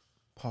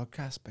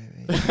 Podcast,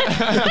 baby.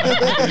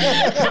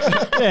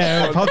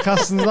 Yeah,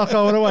 podcasting's not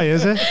going away,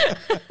 is it?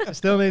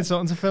 Still need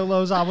something to fill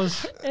those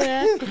hours.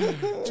 Yeah.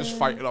 Just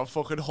fighting off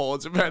fucking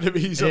hordes of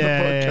enemies on the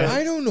podcast. Yeah.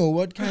 I don't know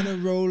what kind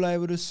of role I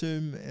would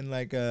assume in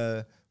like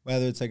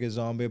whether it's like a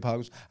zombie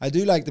apocalypse. I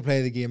do like to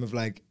play the game of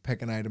like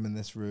pick an item in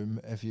this room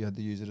if you had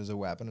to use it as a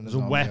weapon in a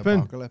zombie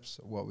apocalypse.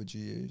 What would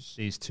you use?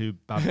 These two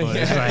bad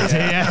boys right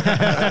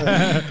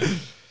here.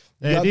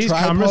 These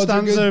camera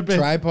stands are a bit.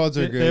 Tripods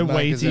are good. They're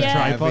weighty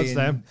tripods,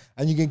 them.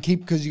 And you can keep,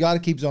 because you got to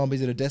keep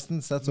zombies at a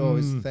distance. That's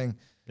always the thing.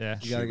 Yeah.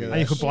 And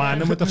you could blind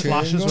them with the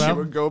flash as well.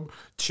 Chewing gum,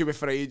 chew it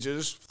for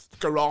ages,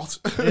 garrot.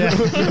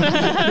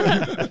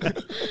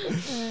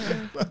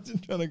 Yeah. Imagine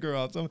trying to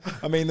garrote someone.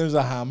 I mean, there's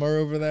a hammer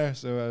over there,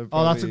 so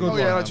that's a good Oh one.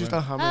 yeah, that's just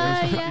a hammer.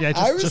 Yeah. Yeah,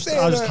 I was just staying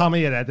I'll just at- hammer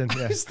your head in. I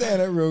Yeah. was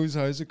staying at Rose's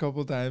house a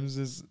couple times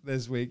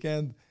this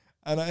weekend,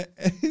 and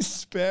in his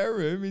spare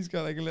room, he's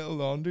got like a little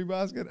laundry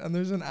basket, and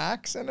there's an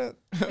axe in it.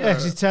 Yeah,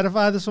 'cause he's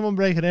terrified of someone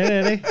breaking in,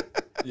 isn't he?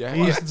 Yeah,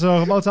 He used to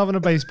talk about having a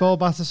baseball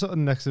bat or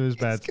something next to his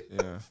bed.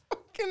 yeah.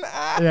 Fucking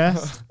axe.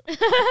 Yeah.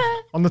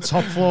 On the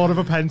top floor of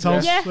a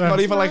penthouse. Yeah. Not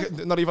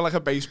even like a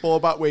baseball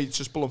bat where he's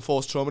just pulling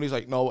force through him, and he's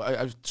like, no.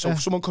 So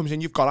if someone comes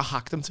in, you've got to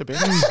hack them to bits.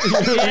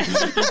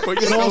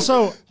 But you But know,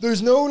 also,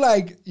 There's no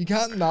like, you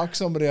can't knock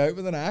somebody out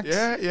with an axe.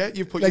 yeah,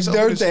 you put Like, yourself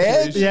they're in a dead?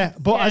 situation. yeah,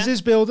 but Yeah. has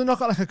his building not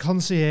got like a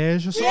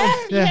concierge or something?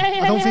 Yeah,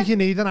 I don't yeah. think you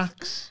need an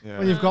axe Yeah.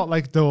 when you've got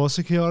like door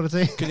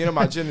security. Can you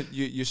imagine?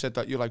 You said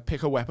that you like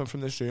pick a weapon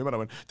from this room, and I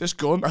went, this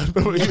gun.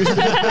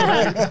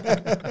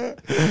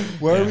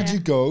 Where would you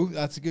go?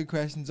 That's a good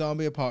question.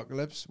 Zombie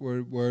apocalypse.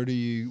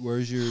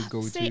 Where's your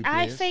go-to See, place?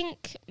 I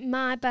think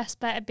my best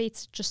bet would be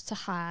just to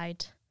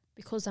hide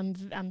because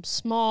I'm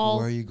small,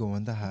 Where are you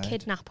going to hide?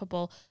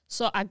 kidnappable.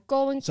 So I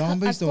go and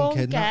Zombies I go don't and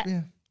kidnap get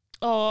you.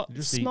 or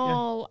Just eat you.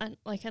 small and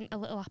like a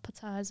little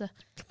appetizer.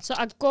 So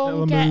I go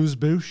Little and get. amuse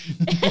bouche.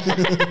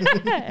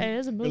 It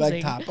is a They're like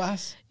moosey.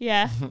 tapas.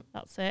 Yeah,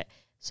 that's it.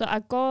 So I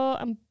go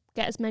and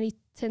get as many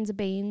tins of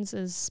beans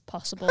as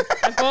possible.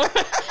 I go.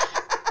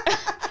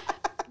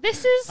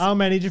 This is How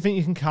many do you think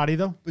you can carry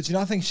though? But you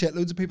not think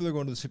shitloads of people are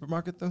going to the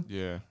supermarket though?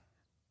 Yeah.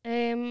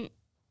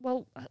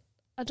 well,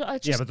 I don't. I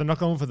just Yeah, but they're not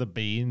going for the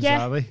beans,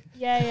 Yeah. are they?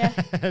 yeah.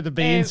 The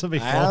beans will be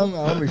fun.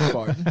 I'll be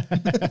farting.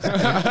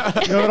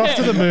 Going off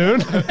to the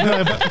moon.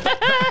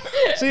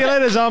 See you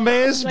later,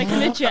 zombies. Like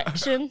an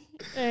ejection.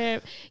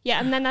 Yeah,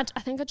 and then I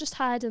think I just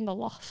hide in the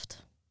loft.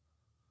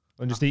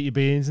 And just eat your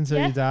beans until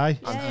Yeah. you die.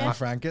 Yeah, And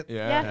Frank it.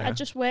 yeah. I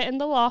just wait in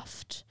the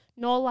loft.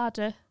 No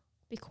ladder.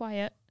 Be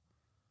quiet.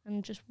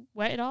 And just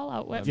wait it all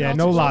out. Wait for it Yeah, all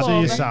no to blow ladder, you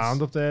over.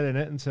 sound up there in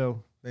it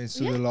until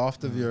So Yeah. the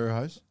loft of your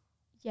house.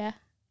 Yeah.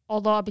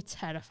 Although I'd be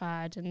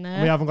terrified in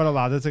there. we haven't got a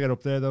ladder to get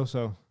up there though,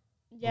 so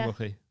we're Yeah.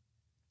 lucky.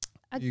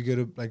 You go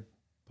to like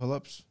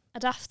pull-ups.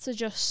 I'd have to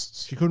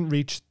just. She couldn't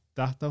reach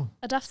that though.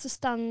 I'd have to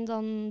stand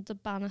on the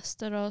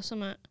banister or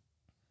something.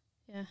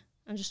 Yeah.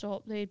 And just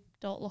hope they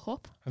don't look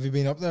up. Have you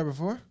been up there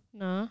before?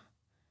 No.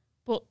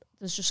 But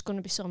there's just going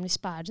to be so many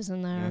spiders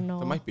in there. Yeah. I know.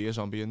 There might be a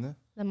zombie in there.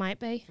 There might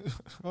be.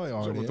 Oh, you So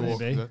already with the is.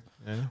 Walking Maybe. Dead.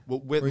 Yeah. Well,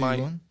 with Where are you my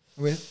going?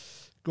 With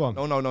Go on.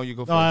 no, you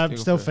go first. No, I'm you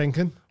go still first.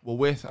 thinking.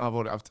 Well, I've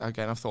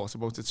thought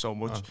about it so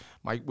much.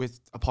 With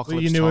But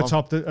Apocalypse you knew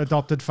Tom,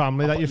 adopted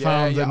family that you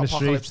found in the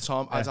Apocalypse street.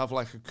 Tom, I'd have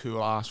like a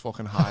cool ass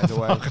fucking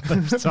hideaway.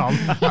 Tom.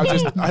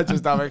 I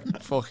just have a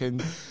fucking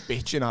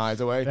bitchin'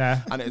 hideaway,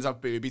 Yeah. and it'd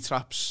have booby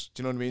traps.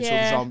 Do you know what I mean?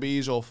 Yeah. So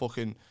zombies or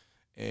fucking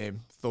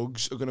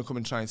thugs are gonna come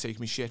and try and take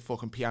me shit.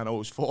 Fucking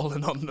pianos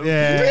falling on them.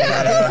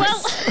 Yeah.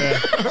 Well,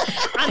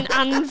 and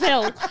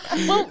anvil.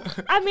 Well,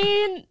 I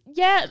mean,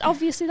 yeah,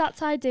 obviously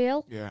that's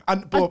ideal. Yeah,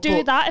 and I'd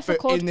do that if I but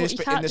could, In but this, you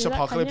in can't this do that,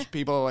 can apocalypse, you?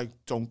 people are like,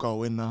 "Don't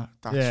go in that.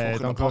 That's Yeah,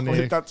 fucking don't go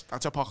near. apocalypse.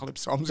 That's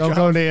apocalypse Tom's Don't job."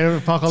 go near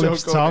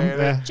Apocalypse Don't go Tom. near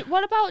it. Yeah.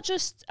 What about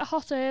just a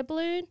hot air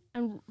balloon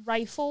and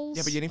rifles?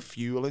 Yeah, but you need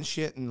fuel and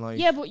shit, and like.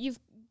 yeah, but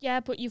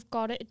you've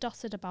got it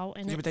dotted about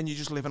in Yeah, it. but then you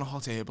just live in a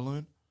hot air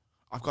balloon.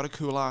 I've got a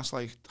cool ass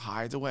like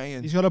hideaway,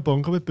 and He's got a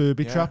bunker with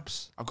booby Yeah.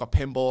 traps. I've got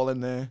pinball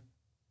in there.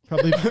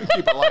 Probably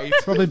Keep it light.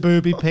 probably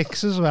booby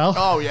picks as well.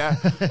 Oh yeah,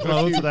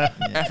 Loads of that.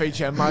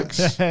 FHM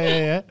mags.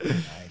 yeah.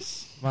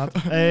 Nice. Mad.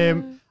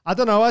 I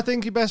don't know. I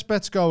think your best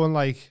bet's going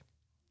like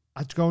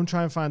I'd go and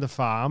try and find a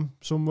farm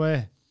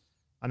somewhere,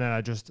 and then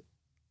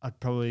I'd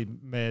probably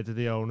murder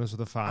the owners of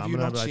the farm, you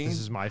and I'd not be like, seen "This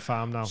is my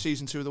farm now."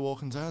 Season 2 of The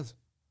Walking Dead.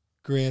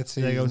 great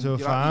They go season. to a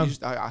You're farm.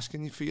 just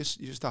asking for you're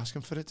just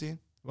asking for it, Dean.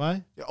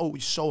 Why? Oh,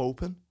 he's so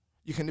open.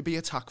 You can be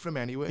attacked from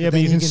anywhere. Yeah, but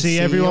Then you can see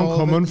everyone all of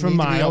coming it. from You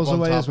need to be miles up on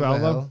away top as of well, the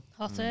though. hill.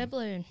 Hot air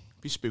balloon.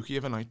 Be spooky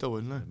of a night though,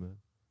 wouldn't it? On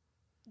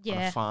a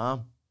Yeah.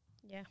 farm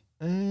Yeah.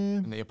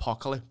 in the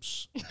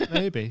apocalypse.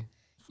 Maybe.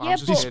 Yeah,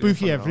 Farms are but- scary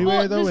Spooky enough, everywhere.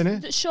 no? But though, there's-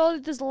 innit? surely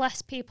there's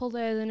less people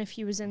there than if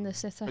you was in the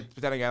city. But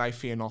then again, I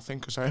fear nothing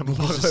because I am The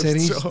apocalypse.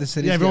 cities, so- the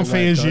cities Yeah, everyone get right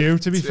fears dark you,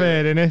 to be Yeah.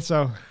 fair, innit?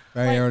 So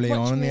very Like, early what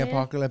on do in you the mean?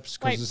 apocalypse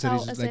because Like, the cities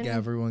felt is as like in-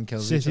 everyone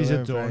kills Cities each are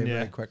other done, very, yeah.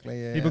 very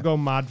quickly. Yeah. people go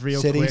mad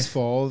real cities quick.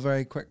 fall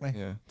very quickly.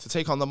 Yeah, to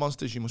take on the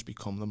monsters, you must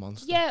become the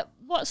monster. Yeah,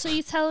 what? So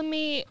you're telling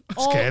me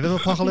Scared of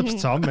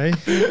Apocalypse Tom, me.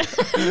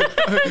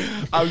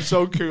 I'm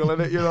so cool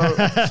in it, you know.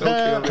 So cool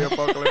in the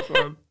apocalypse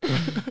one.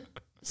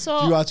 So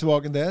Do you watch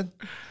Walking Dead?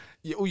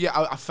 Yeah, oh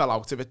yeah, I fell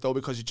out of it though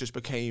because it just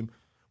became.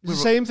 It's the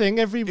same thing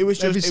every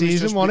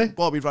season, wasn't it?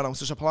 Well, we ran out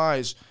of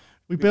supplies.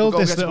 We build go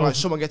this get little. supplies,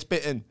 someone gets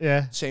bitten.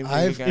 Yeah. Same thing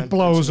I've- again. it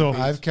blows Same up.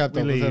 repeat. I've kept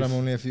We up with it. leave. I'm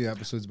only a few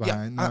episodes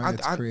behind now.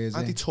 It's crazy.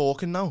 Are they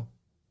talking now?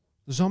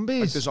 The Like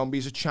zombies. the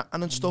zombies are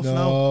chatting and stuff now.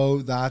 no,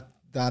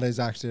 that is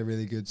actually a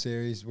really good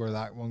series where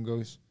that one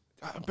goes.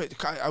 But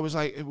I was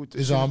like,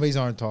 The zombies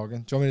aren't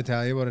talking. Do you want me to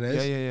tell you what it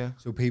is? Yeah.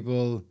 So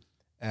people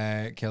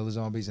kill the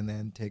zombies and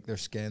then take their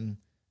skin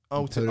Oh,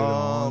 and put it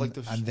on, like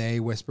the and they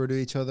whisper to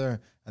each other,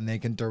 and they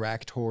can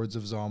direct hordes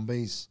of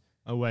zombies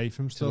Away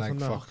from to stuff like and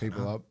that. fuck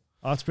people up.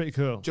 Oh, that's pretty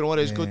cool. Do you know what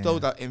is good Yeah. though?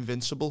 That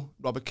Invincible,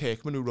 Robert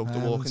Kirkman, who wrote The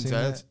Walking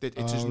Dead.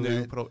 It's his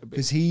new.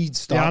 Because he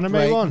stopped anime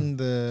writing one?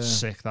 the.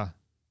 Sick, that.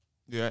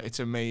 Yeah, it's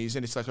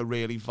amazing. It's like a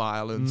really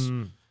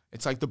violent.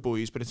 It's like The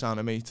Boys, but it's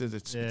animated.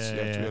 It's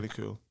really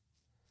cool.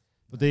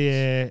 But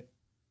the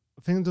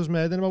thing that does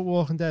mad about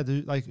Walking Dead,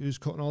 who's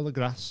cutting all the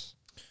grass?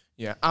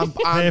 Yeah,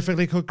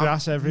 Perfectly cut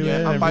grass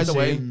everywhere. Yeah, and by every the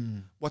way,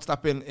 scene. what's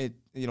that been?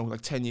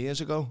 Like 10 years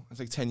ago. It's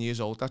like 10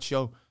 years old. That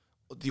show.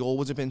 They all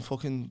would have been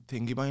fucking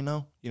thingy by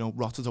now.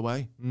 Rotted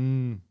away.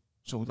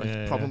 So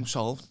problem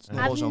solved. It's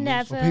not all I've zombies.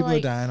 never Well, people are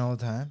dying all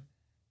the time.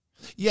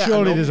 Yeah,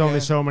 surely there's only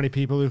so many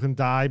people who can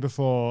die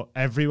before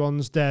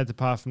everyone's dead,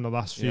 apart from the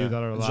last few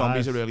that are alive.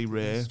 Zombies are really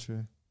rare. That's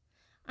true.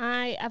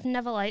 I've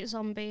never liked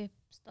zombie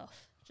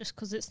stuff just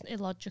because it's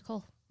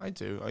illogical. I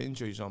do. I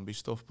enjoy zombie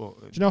stuff, but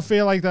Do you not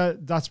feel like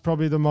that's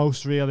probably the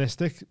most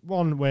realistic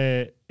one,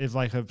 where if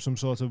like some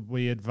sort of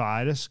weird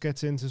virus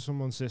gets into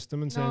someone's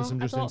system and turns them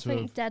just I don't into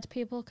think dead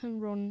people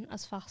can run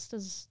as fast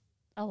as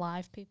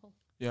alive people.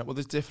 yeah, well,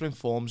 there's different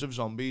forms of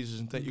zombies,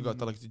 isn't it? You got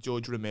the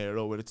George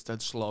Romero where it's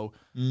dead slow.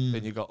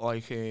 Then you got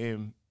World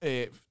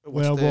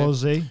War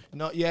Z,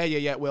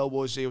 World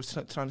War Z. I was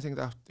trying to think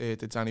of that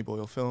the Danny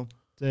Boyle film.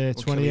 the Or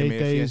 28 Cillian Murphy.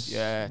 days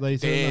Yeah,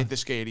 later. they're the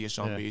scariest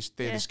zombies.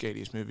 They're Yeah. the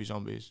scariest movie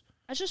zombies.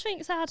 I just think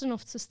it's hard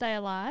enough to stay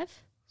alive.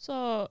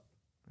 So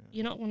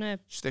you're not going to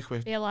Stick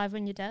with be alive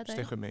when you're dead.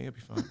 with me, it'll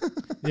be fine.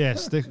 Yeah,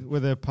 stick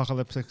with the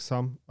apocalyptic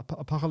Tom.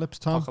 Apocalypse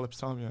Tom. Apocalypse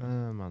Tom, yeah.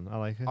 Man, I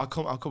like it. I'll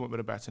come up with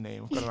a better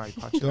name. I've got an eye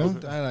patch.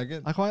 Don't I like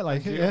it? I quite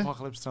like Thank it. you, Yeah.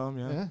 Apocalypse Tom,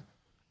 yeah.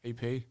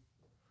 AP.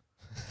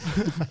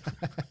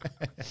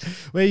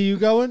 Where are you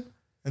going?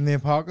 In the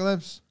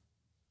apocalypse,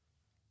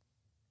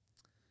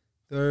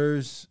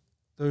 there's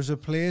a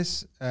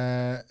place.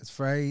 It's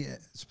very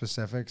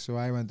specific. So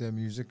I went to a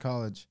music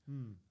college,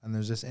 and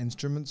there's this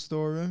instrument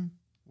storeroom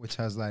which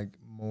has like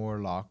more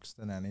locks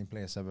than any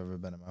place I've ever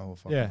been in my whole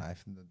fucking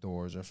life, and the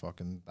doors are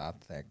fucking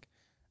that thick,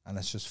 and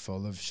it's just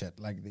full of shit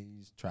like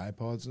these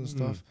tripods and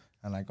stuff,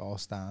 and like all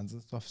stands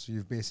and stuff. So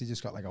you've basically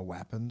just got like a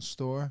weapons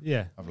store,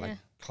 of like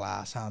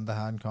class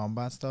hand-to-hand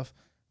combat stuff.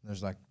 And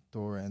there's like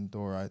door in,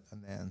 door out,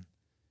 and then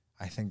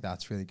I think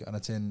that's really good. And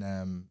it's in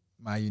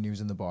my uni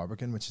was in the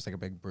Barbican, which is like a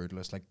big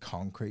brutalist like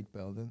concrete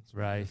building. So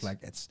Right. like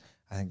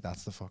I think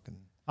that's the fucking.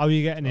 How are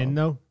you getting in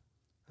though?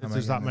 How If am I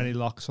there's that getting many in?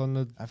 locks on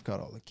the. I've got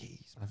all the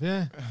keys. Have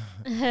you?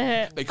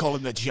 They call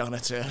him the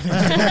janitor. You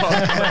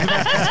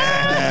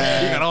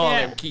got all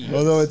them keys.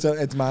 Although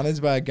it's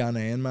managed by a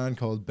Ghanaian man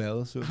called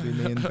Bill, so it'd be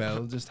me and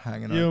Bill just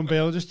hanging You out. and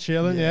Bill just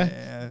chilling,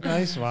 yeah.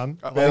 Nice one.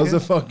 Bill's a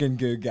fucking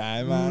good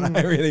guy, man.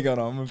 I really got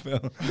on with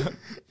Bill.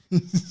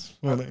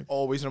 It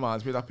always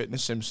reminds me of that bit in The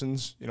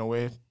Simpsons,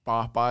 where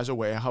Bart buys a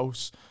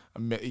warehouse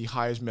and he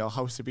hires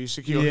Milhouse to be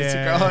security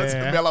guard.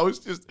 Yeah. And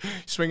Milhouse just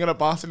swinging a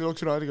bat and he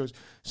looks around and he goes,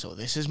 "So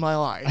this is my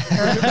life."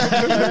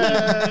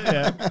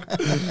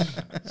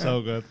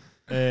 So good.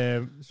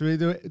 Should we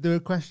do a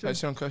question?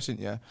 That's one question,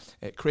 yeah.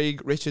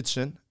 Craig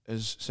Richardson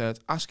has said,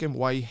 ask him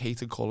why he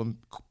hated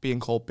being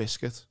called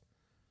Biscuit.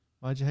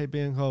 Why'd you hate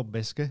being called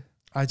Biscuit?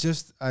 I've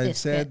Biscuit.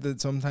 said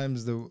that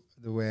sometimes the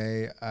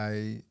way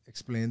I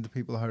explain to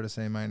people how to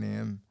say my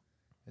name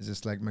is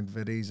just like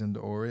McVitie's and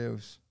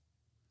Oreos.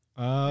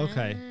 Oh,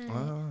 okay.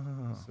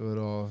 So it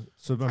all.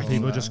 So when Oh,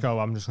 people wow. just go,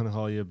 I'm just going to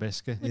call you a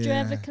biscuit. Would you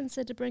ever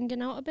consider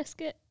bringing out a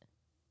biscuit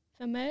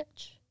for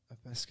merch? A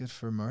biscuit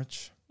for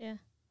merch. Yeah.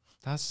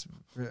 That's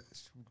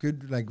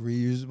good, like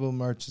reusable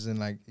merch, as in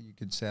like you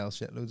could sell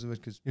shitloads of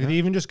it. Because You could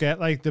even just get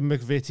like the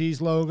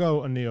McVitie's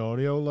logo and the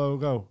Oreo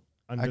logo.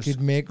 And I just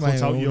could make my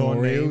cut out own your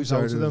Oreos names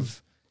out out of them.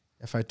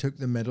 if I took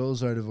the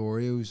middles out of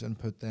Oreos and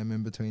put them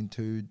in between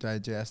two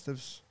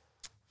digestives.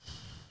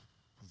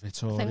 I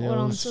think we're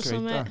on to Straight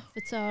something. there.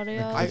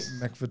 Vittorio.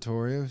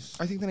 McVittorios.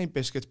 I think the name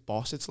Biscuit's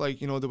boss. It's like,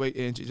 the way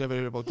you ever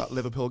heard about that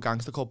Liverpool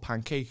gangster called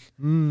Pancake?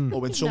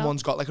 Or when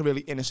someone's got like a really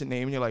innocent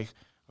name and you're like,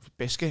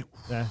 Biscuit?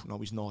 Yeah. No,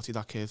 he's naughty,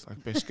 that kid.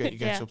 Like Biscuit, he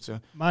gets up to.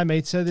 My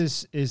mate said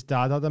his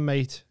dad had a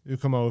mate who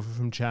come over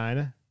from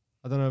China.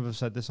 I don't know if I've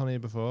said this on here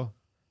before.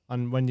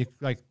 And when you,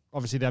 like,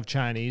 obviously they have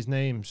Chinese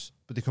names,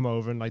 but they come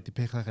over and like they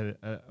pick like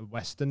a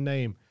Western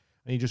name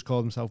and he just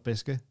called himself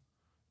Biscuit.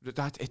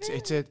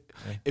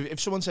 If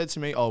someone said to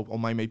me, "Oh,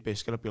 my mate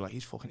Biscuit," I'd be like,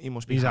 he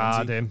must be He's handy.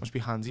 hard, him. Must be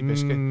handy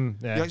Biscuit.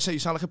 Yeah. You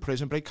sound like a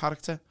Prison Break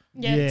character.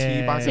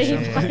 Yeah.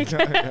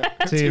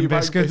 Team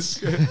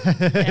Biscuits.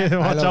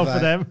 Watch out for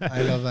them.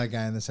 I love that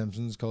guy in The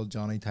Simpsons called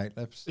Johnny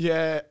Tightlips.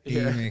 Yeah, He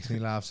makes me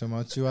laugh so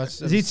much. You watch?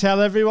 Does he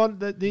tell everyone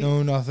that the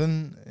No,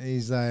 nothing.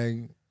 He's like,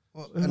 am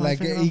I like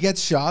thinking he of?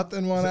 gets shot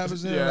in one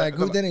episode. Yeah. Like,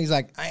 who did it? He's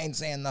like, I ain't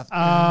saying nothing.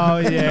 Oh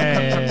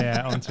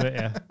yeah, onto it,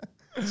 yeah.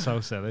 So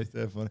silly.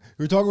 They're funny.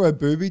 We were talking about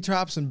booby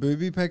traps and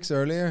booby pics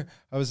earlier.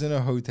 I was in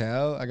a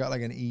hotel. I got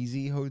like an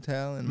easy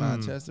hotel in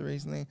Manchester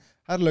recently.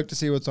 Had a look to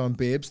see what's on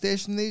Babe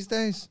Station these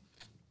days.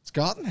 It's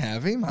gotten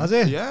heavy, man. Has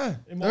it? Yeah.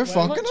 They're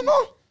fucking and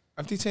all.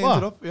 Have they turned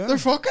it up? Yeah. They're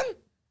fucking.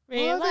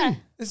 Really?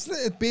 It's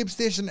like Babe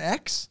Station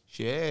X.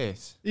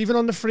 Shit. Even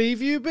on the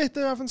Freeview bit,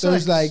 they're having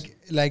There's sex.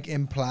 like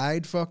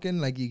implied fucking,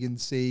 like you can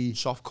see,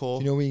 Soft core.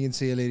 you know, when you can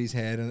see a lady's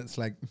head and it's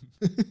like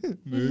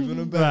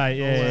moving a bit. Right,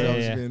 yeah, when yeah, I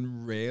was yeah.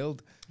 being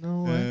railed.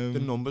 No way. The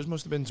numbers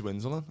must have been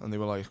dwindling, and they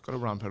were like, "Got to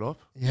ramp it up."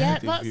 Yeah,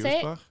 These that's views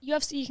it. back.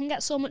 You can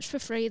get so much for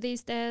free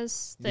these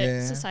days that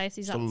Yeah. society's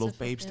Used to had love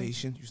Babe fucking-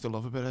 Station. Used to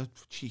love a bit of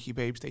cheeky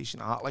Babe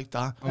Station art like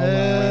that. Oh,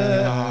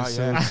 yeah,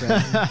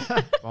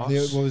 yeah.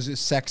 What was it?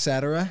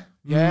 Sexetera?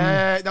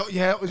 Yeah,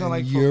 it was on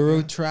like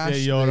Euro trash.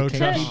 Yeah, Euro the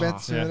trash. kinky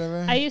bits or Yeah.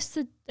 whatever. I used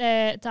to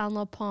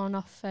download porn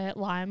off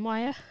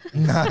LimeWire.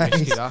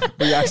 Nice. that.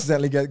 We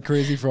accidentally get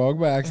Crazy Frog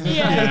by accident.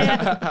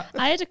 Yeah.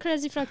 I had a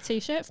Crazy Frog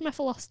t-shirt for my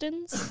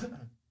Philostins.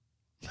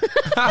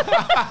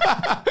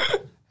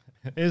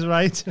 Is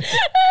right.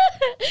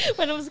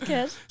 When I was a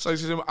kid. So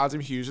it's just Adam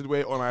Hughes would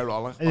wear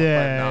unironic.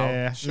 Yeah, now.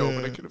 yeah. Show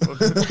me the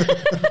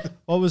fucking.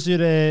 What was your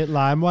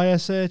LimeWire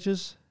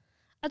searches?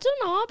 I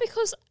don't know,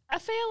 because I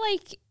feel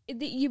like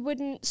that you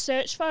wouldn't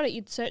search for it.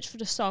 You'd search for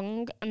the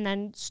song and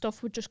then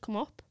stuff would just come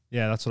up.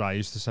 Yeah, that's what I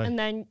used to say. And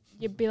then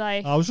you'd be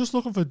like, I was just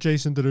looking for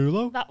Jason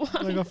Derulo. that one.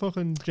 Like a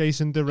fucking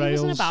Jason It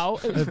wasn't Derails.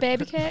 about. It was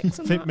baby cakes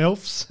and Fit that.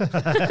 MILFs.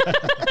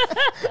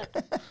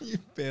 You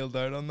bailed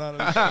out on that. It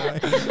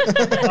was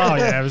fine. Oh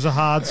yeah, it was a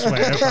hard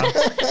swear.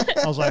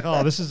 I was like,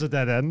 oh, this is a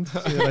dead end.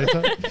 See you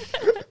later.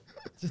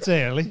 It's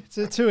early.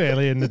 It's too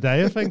early in the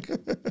day, I think.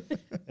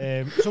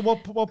 So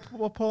what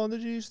porn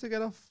did you used to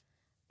get off?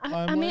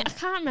 I mean, I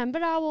can't remember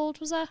how old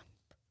was I.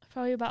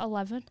 Probably about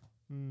 11.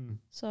 Hmm.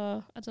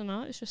 So I don't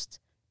know. It's just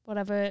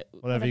whatever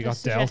you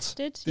got dealt.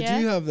 suggested. Did Yeah.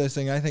 you have this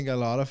thing? I think a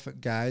lot of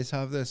guys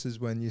have this, is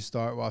when you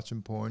start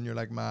watching porn, you're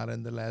like mad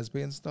into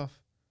lesbian stuff.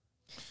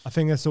 I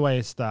think that's the way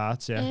it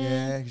starts. Yeah.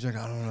 Yeah, because you're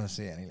like, I don't want to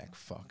see any like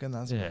fucking.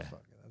 That's a bit Yeah.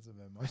 fucking. That's a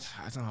bit much.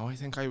 I don't know. I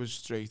think I was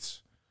straight.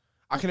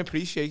 I can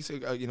appreciate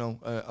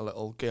a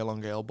little girl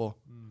on girl, but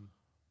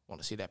want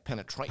to see that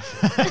penetration.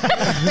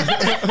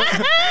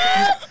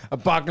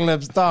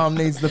 Apocalypse Tom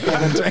needs the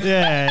penetration.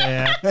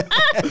 Yeah.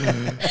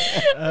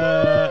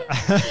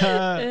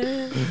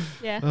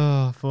 Yeah.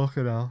 Oh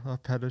fucking hell!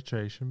 That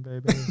penetration,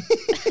 baby.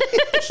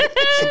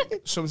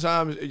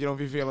 Sometimes, if you're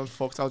feeling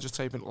fucked, I'll just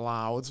type in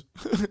loud.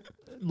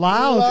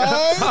 Loud.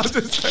 I'll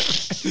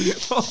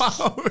just type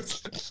loud.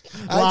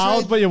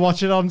 Loud, but you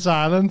watch it on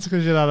silent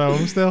because you're at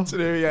home still. To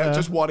do,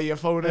 just one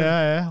earphone in.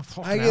 Yeah.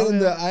 I get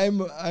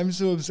into. I'm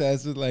so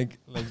obsessed with like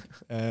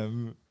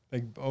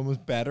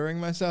almost bettering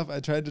myself. I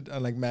tried to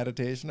like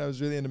meditation. I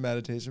was really into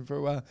meditation for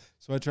a while,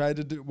 so I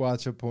tried to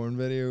watch a porn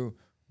video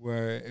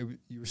where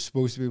you were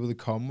supposed to be able to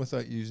come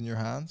without using your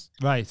hands.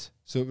 Right.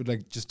 So it would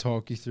like just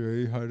talk you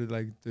through how to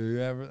like do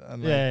everything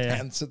and like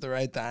tense at the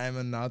right time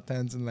and not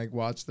tense and like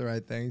watch the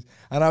right things.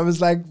 And I was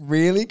like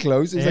really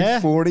close. It was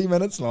like 40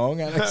 minutes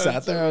long. And I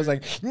sat there. I was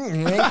like,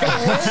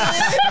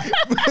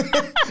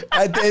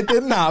 it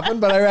didn't happen,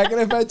 but I reckon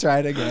if I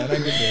tried again, I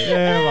could do it.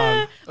 Yeah,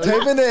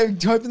 man.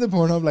 Type in the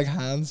Pornhub like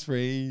hands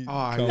free.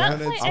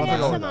 That's like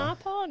ASMR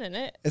porn, isn't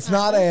it? It's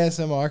not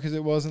ASMR because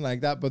it wasn't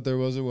like that, but there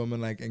was a woman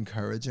like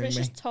encouraging It's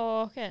me. just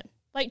talking.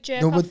 Like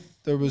jerk No, off but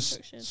there was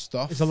instructions.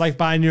 stuff. Is it like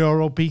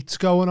binaural beats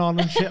going on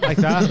and shit like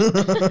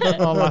that?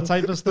 All that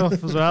type of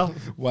stuff as well.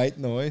 White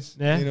noise.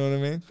 Yeah. You know what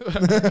I mean?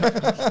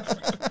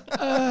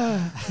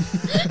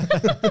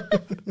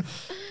 Do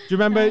you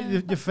remember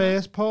your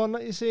first porn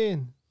that you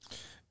seen?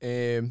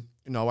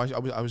 No,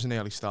 I was an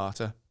early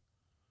starter.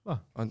 Oh.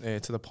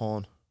 To the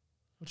porn.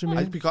 What do you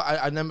mean? Because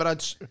I remember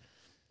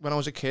when I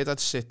was a kid, I'd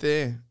sit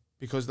there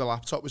because the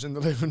laptop was in the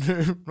living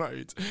room,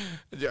 right?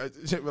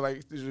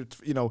 Like,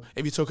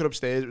 if you took it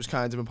upstairs, it was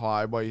kind of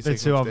implied why you take it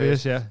It's too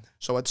upstairs. obvious, yeah.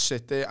 So I'd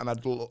sit there and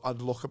I'd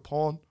look at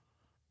porn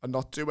and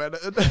not do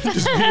anything.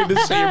 Just be in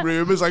the same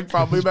room as like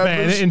family Burn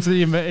members. it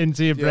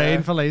into your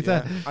brain for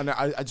later. Yeah. And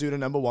I do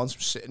remember once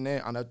sitting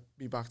there and I'd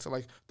be back to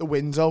like the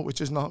window,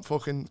 which is not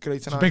fucking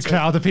great. There's a big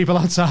crowd of people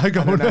outside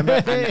going.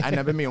 I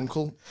remember my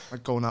uncle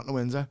like going out the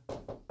window,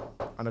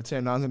 and I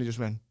turned around and he just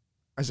went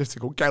as if to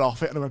go get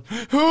off it, and I went.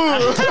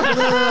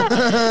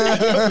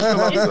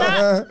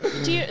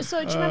 Do you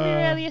remember your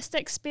earliest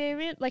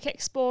experience, like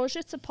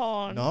exposure to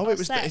porn? No, or it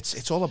was. sex?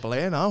 It's all a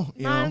blur now.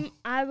 You know.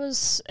 I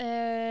was.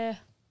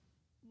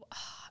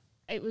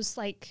 It was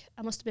like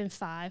I must have been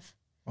 5.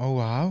 Oh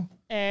wow!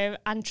 And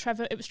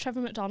it was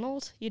Trevor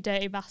McDonald, you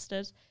dirty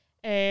bastard.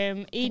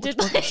 He did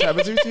What did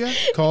Trevor do to you?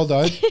 Called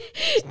out.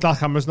 That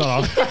camera's not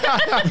on.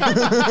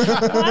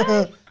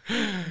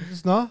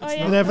 It's not. Oh,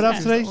 yeah. We never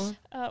have Okay. to.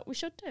 We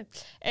should do.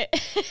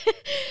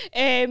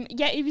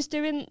 Yeah, he was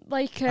doing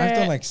like. I've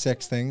done like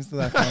 6 things to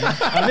that camera.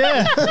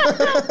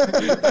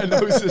 I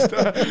know,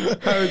 sister.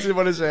 I was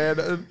what I said.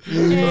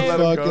 You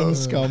fucking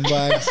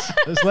scumbags.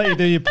 Let's let you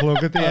do your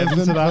plug at the I've end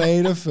been to that.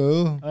 played a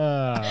fool.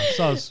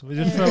 Soz, we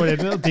just throw it in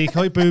a little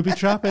decoy booby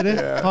trap in it.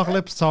 Yeah.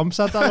 Apocalypse Tom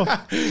set that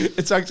up.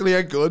 It's actually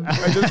a gun.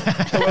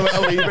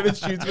 I'll leave it. It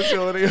shoots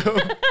facility.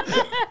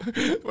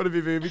 One of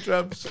your booby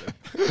traps.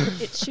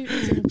 It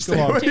shoots in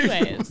Go on. 2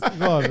 ways.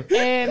 Go on.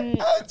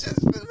 I've just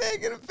been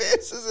making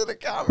faces at a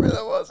camera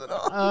that wasn't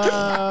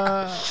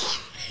on.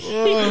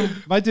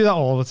 Might do that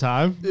all the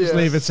time. Just Yeah.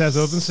 leave it set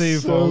up and see who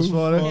falls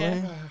for it.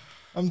 Yeah.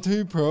 I'm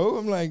too pro.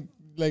 I'm like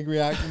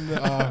reacting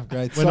to, oh,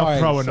 great. We're not Sorry,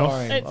 pro enough.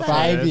 sorry. It's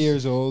 5 okay.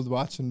 years old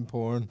watching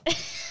porn.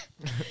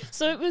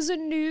 So it was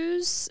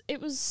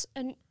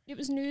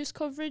news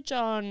coverage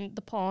on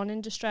the porn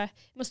industry. It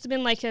must have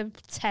been like a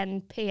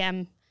 10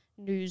 p.m.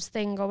 news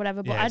thing or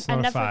whatever. But Yeah, it's I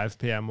not never. a 5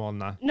 p.m. one,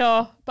 that.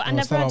 No, but I Oh,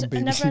 it's never not had. on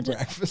I never BBC had.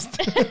 Breakfast.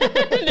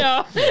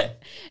 No,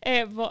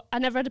 but I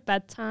never had a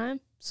bedtime,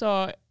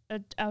 so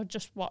I would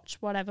just watch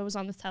whatever was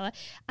on the telly.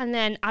 And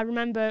then I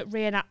remember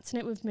reenacting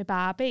it with my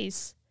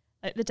Barbies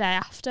like the day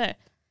after,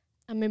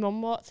 and my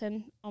mum walked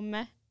in on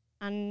me,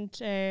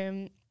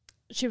 and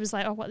she was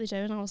like, "Oh, what are they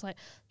doing?" I was like,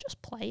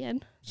 "Just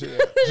playing."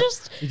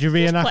 just Did you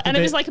reenact play. the And it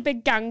bit? was like a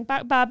big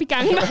Barbie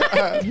gang.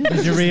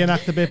 Did you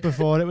reenact the bit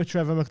before it with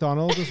Trevor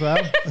McDonald as well?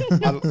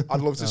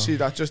 I'd love to see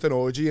that, just an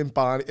orgy in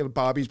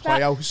Barbie's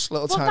playhouse,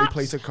 little well, tiny that's-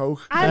 plate of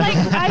coke.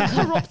 I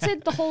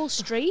corrupted the whole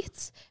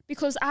street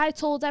because I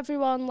told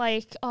everyone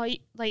like, oh,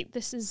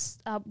 this is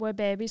where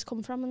babies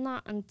come from and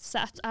that, and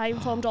I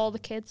informed all the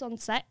kids on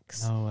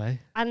sex. No way.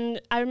 And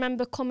I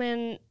remember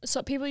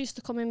so people used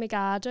to come in my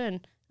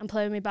garden and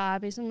play with my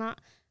Barbies and that.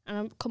 And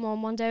I'd come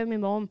home one day with my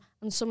mum,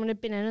 and someone had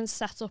been in and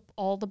set up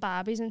all the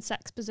Barbies in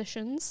sex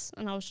positions,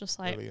 and I was just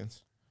like,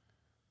 Brilliant.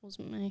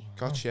 wasn't me.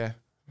 Gotcha.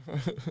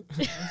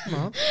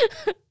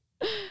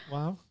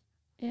 Wow.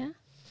 Yeah.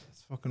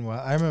 It's fucking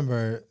wild. I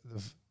remember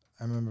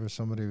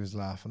somebody was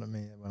laughing at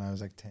me when I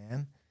was like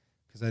 10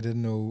 because I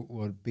didn't know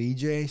what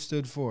BJ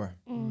stood for.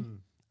 Mm.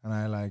 And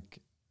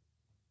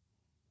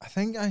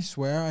I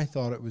swear I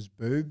thought it was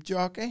boob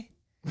jockey.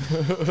 When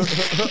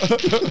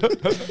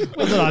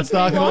did I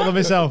start calling it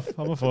myself?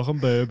 I'm a fucking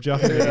boob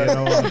jockey. You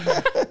know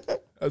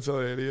what? That's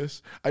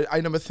hilarious. I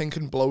never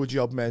thinking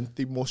blowjob meant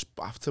they must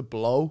have to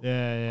blow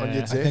Yeah, on your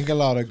yeah. dick. I think a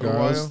lot of for a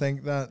girls while.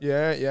 think that.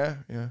 Yeah.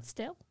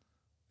 Still.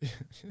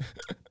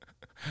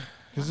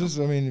 Because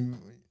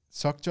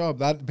suck job.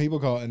 That people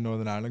call it in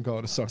Northern Ireland, call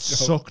it a suck job.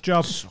 Suck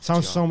job.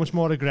 Sounds so much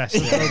more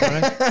aggressive,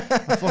 doesn't it?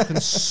 A fucking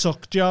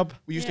suck job.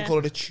 We used Yeah. to call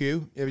it a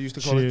chew. You ever used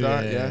to call Chew, it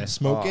that? yeah, Yeah. yeah.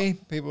 Smoky.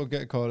 People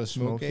get called a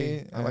smoky.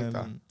 Smoky. I like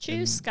that.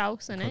 Choose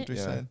Scouse, innit?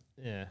 Countryside.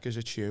 Yeah. Gives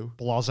a chew.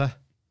 Blazer.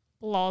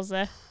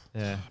 Blazer.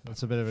 Yeah,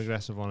 that's a bit of an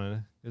aggressive one, isn't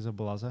it? Is a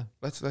blazer.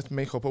 Let's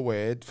make up a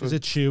word for Is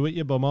it chew at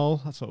your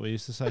bumhole? That's what we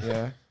used to say.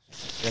 yeah.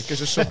 Yeah,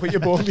 gives a suck with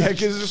your bum. Yeah,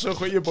 gives a suck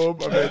with your bum.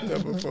 I read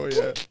that before.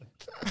 Yeah.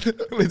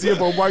 Lydia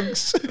bum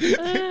wanks.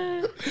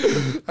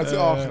 That's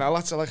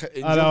that's like an I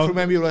Indian know. from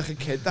when you were like a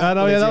kid. I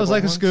know, yeah, that was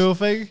like a Lydia school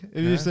thing.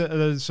 It Yeah.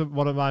 used to,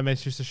 one of my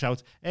mates used to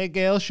shout, "Hey,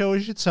 girl, show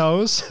us your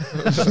toes."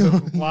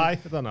 Why?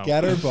 I don't know.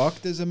 Get her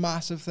bucked is a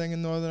massive thing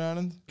in Northern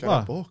Ireland. Get What?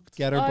 her booked.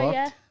 Get her Oh, bucked.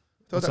 yeah.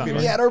 What's That'd that be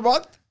mean? Get her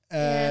bucked.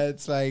 Yeah.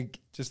 It's like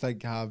just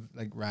like have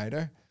like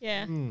rider.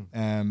 Yeah.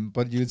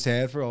 But you would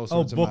say it for all Oh,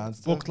 sorts of mad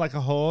stuff. booked like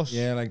a horse.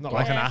 Yeah, like not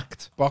buck- like an Yeah.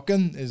 act.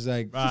 Bucking is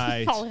like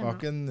Right. Oh, yeah.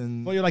 fucking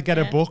and Well, you like get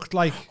her Yeah. booked,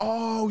 like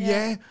Oh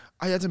yeah.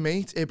 I had a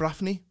mate,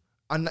 Braffney,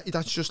 and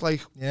that's just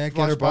like yeah,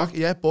 get her flashback. bucked.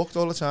 Yeah, booked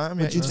all the time.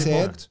 Yeah, But you'd easy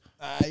say booked.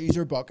 it. Use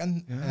her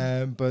bucking.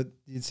 Yeah. But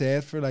you'd say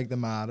it for like the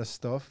maddest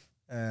stuff.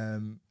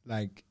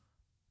 Like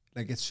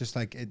it's just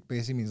like it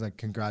basically means like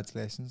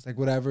congratulations, like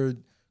whatever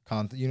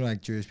content. You know,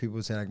 like Jewish people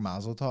would say like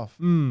Mazel Tov.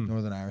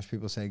 Northern Irish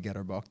people say get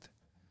her bucked.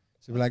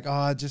 So we're like, oh,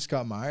 I just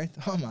got married.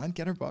 Oh man,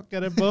 get her bucked.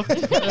 get it booked.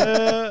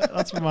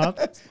 That's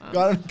mad.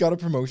 Got a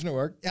promotion at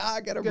work. Yeah,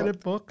 get her Get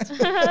bucked. it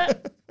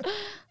booked.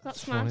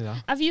 That's Funny mad.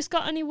 that. Have you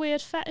got any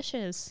weird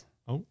fetishes?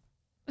 Oh.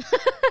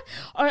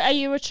 Or are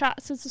you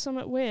attracted to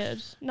something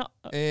weird? Not.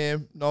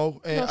 No,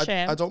 No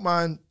shame. I don't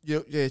mind.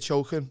 Yeah,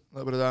 choking a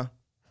little bit of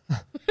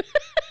that.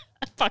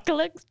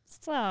 Apocalypse.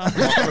 So.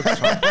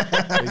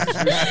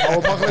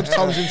 Apocalypse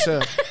turns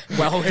into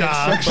well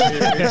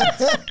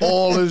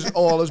all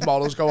his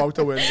models go out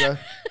the window.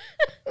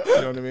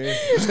 You know what I mean?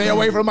 Stay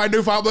away from my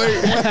new family.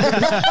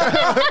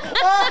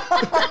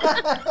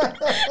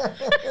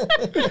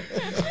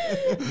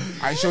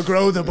 I shall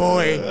grow the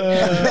boy.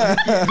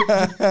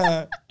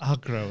 I'll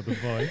grow the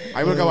boy.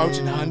 I will go out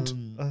in hand.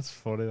 That's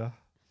funny, that.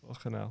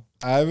 Fucking hell.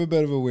 I have a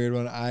bit of a weird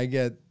one. I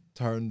get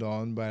turned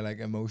on by like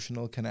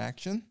emotional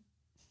connection.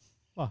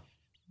 What?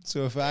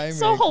 So if I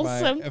So make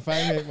wholesome.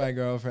 make my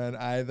girlfriend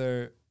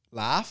either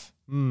laugh,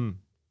 I'm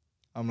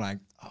like,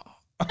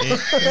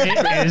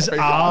 It is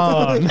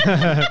on.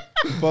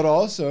 but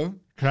also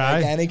Cry.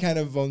 like any kind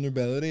of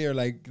vulnerability or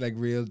like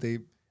real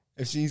deep.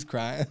 If she's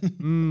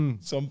crying,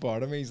 some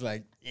part of me is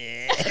like,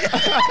 I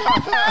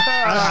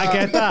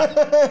get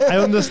that. I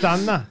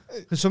understand that.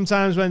 Because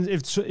sometimes when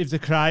if they're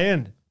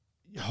crying,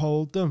 you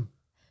hold them.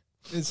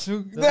 it's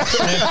so.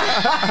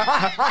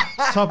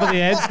 Top of the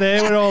heads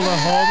there where all the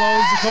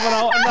hormones are coming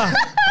out and that.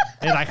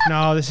 You're like,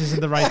 no, this isn't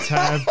the right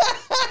time.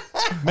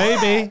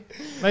 Maybe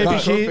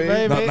That she, could be.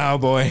 maybe. Not now,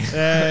 boy.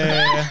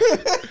 Yeah.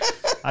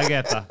 I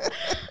get that.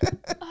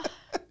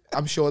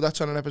 I'm sure that's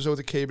on an episode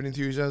of Cable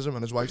Enthusiasm,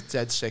 and his wife's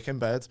dead sick in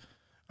bed.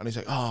 And he's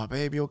like, oh,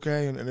 baby,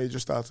 okay? And he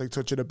just starts like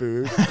touching a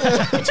boob.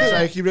 And she's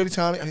like, you really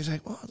tiny? And he's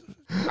like, what?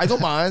 I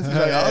don't mind. He's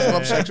like, I'll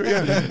have sex with you.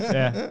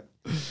 Yeah.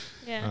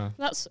 Yeah,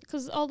 that's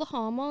because all the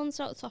hormones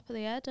are at the top of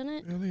the head, isn't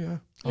it? Really, yeah.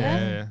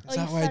 Yeah. Is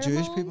that why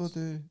Jewish people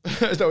do?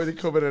 Is that why they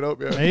covered it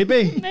up? Yeah.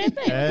 Maybe. Maybe.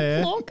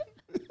 Yeah. Plug.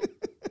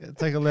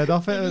 Take a lid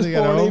off it as you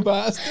get Horny home.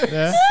 bastard.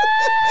 Yeah.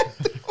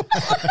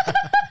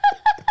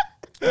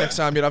 Next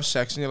time you have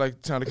sex and you're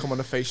like trying to come on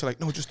the face, you're like,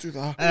 no, just do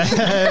that.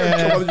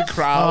 Come on, you Oh,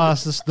 crowd.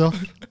 that's the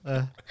stuff.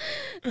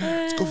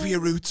 It's good for your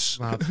roots.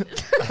 Mad.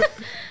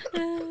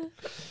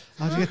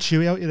 How'd you get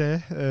chewy out your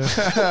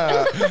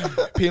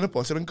hair? Peanut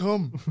butter and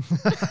cum.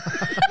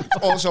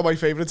 Also my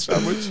favourite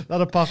sandwich.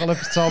 That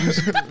Apocalypse Tom's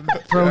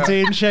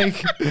protein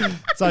shake.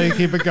 That's how you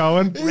keep it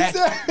going.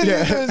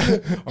 Yeah.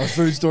 Our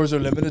food stores are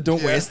limited.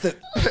 Don't waste it.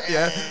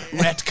 Yeah.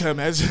 Red cum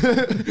has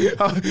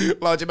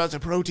large amounts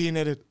of protein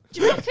in it.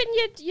 Do you reckon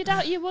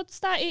you would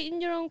start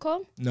eating your own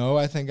cum? No,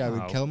 I think I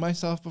would kill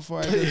myself before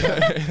I did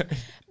that.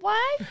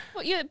 Why?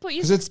 But you.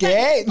 Because it's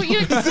gay. But you.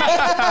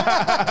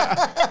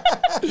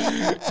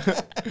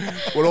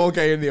 We're all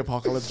gay in the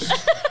apocalypse.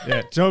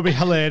 Yeah. Do you know it'd be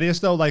hilarious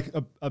though? Like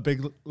a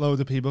big load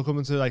of people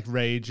coming to like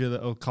raid your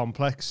little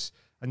complex,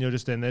 and you're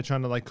just in there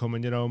trying to like come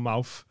in your own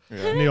mouth,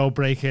 and they all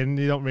break in.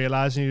 You don't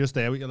realise, and you're just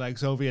there with your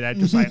legs over your head,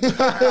 just like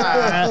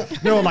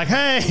they're all like,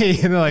 "Hey,"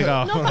 and they're like,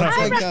 "Oh." No, but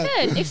I like that.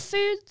 reckon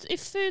if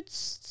food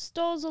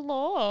stores are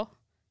law,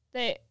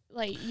 that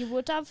like you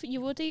would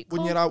eat. When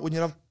cum.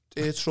 you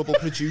have trouble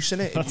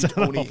producing it, if you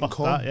only eat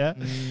cum, That,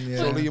 yeah.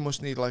 surely you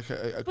must need like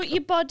a But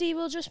your body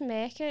will just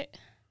make it.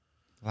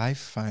 Life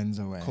finds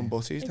a way. cum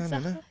butties then,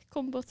 Exactly. innit?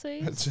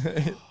 Kombucha. That's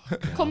it.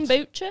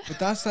 Kombucha. But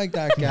that's like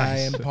that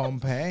guy in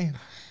Pompeii.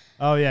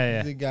 Oh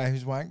yeah, The guy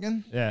who's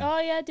wanking. yeah. Oh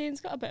yeah, Dean's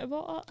got a bit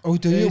about that. Oh,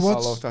 do you? I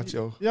What's... love that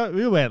joke. Yeah,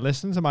 you weren't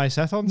listening to my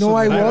set on. No,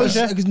 I Sunday night, was.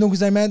 you?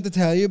 Because I meant to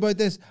tell you about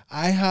this.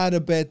 I had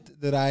a bit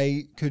that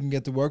I couldn't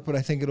get to work, but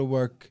I think it'll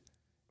work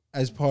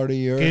as part of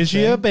your Gives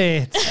you a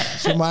thing. bit.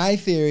 So my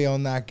theory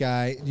on that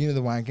guy, you know,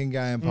 the wanking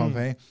guy in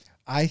Pompeii,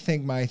 I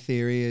think my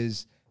theory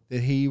is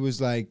that he was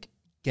like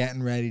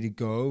getting ready to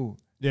go.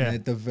 Yeah. And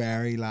at the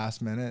very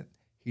last minute,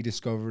 he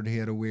discovered he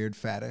had a weird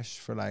fetish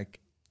for like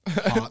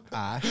hot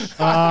ash.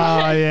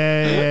 Oh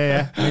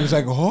yeah. And he was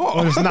like, Oh,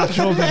 oh. there's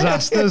natural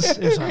disasters.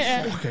 It's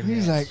like, fucking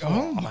He's like,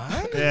 oh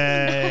man,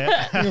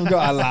 yeah. you've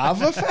got a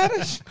lava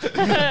fetish?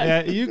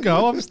 Yeah, you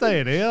go. I'm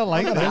staying here. I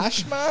like I'm an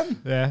this. ash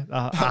man. Yeah,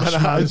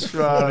 Ashman's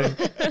funny.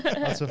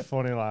 That's a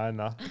funny line.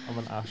 That I'm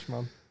an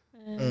Ashman.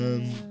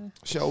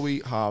 Shall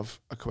we have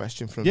a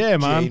question from Yeah,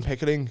 man. Jane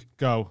Pickering?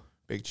 Go.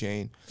 Big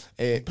Jane.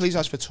 Please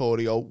ask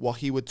Vittorio what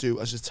he would do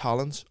as a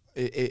talent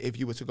if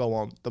you were to go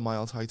on the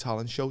Mild High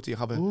Talent Show. Do you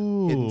have a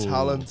hidden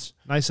talent?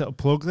 Nice little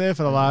plug there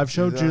for the live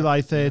show, do that.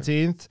 July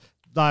 13th.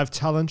 Live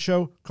talent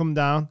show. Come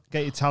down,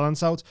 get your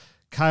talents out.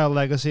 Kyle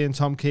Legacy and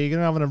Tom Keegan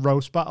are having a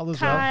roast battle as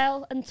well.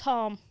 Kyle and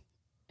Tom.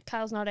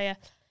 Kyle's not here.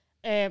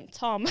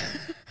 Tom.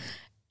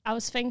 I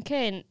was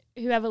thinking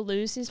whoever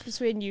loses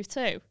between you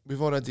two.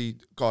 We've already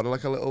got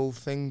like a little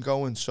thing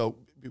going, so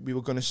we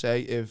were going to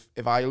say if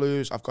I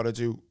lose, I've got to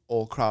do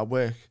all crowd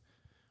work,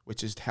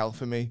 which is hell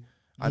for me.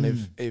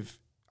 And if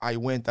I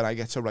win, then I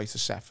get to write a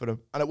set for him.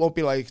 And it won't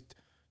be like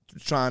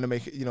trying to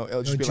make it,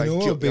 it'll just Do be you like... know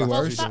what would be you'll have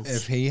to worse do something.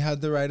 if he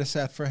had to write a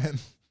set for him?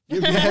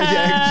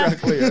 yeah,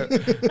 exactly.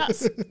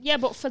 Yeah. Yeah,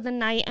 but for the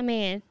night, I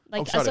mean,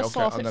 like sorry, as a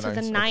okay, on forfeit the for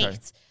the night, night. okay.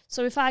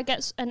 So if I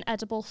get an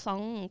edible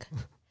thong,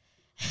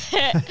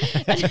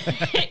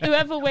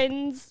 whoever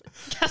wins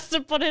has to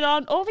put it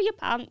on over your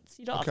pants.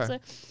 You don't have Okay.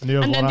 to. And the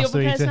other And then one the has to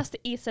other eat person it. has to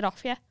eat it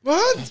off you.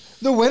 What?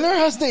 The winner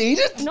has to eat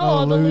it?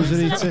 No, the loser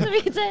loser eats has to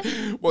eat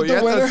it. Well, The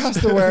winner that's-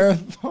 has to wear it.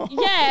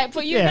 Yeah,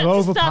 but you Yeah, get to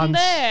over stand pants.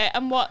 there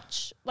and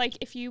watch. Like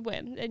if you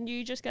win, and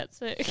you just get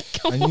to.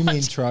 Go And you mean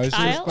watch trousers?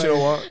 Kyle. Do you know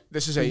what?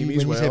 This is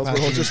Amy's When you say world. We're all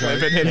pants, just you mean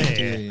living in it.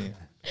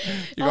 Yeah.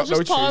 You I'll got no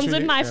just pawns choice,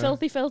 in you? my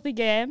Yeah. filthy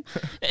game.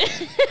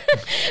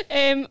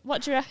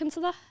 What do you reckon to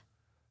that?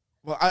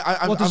 Well,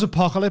 I What does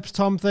Apocalypse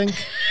Tom think?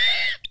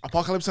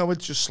 Apocalypse Now would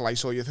just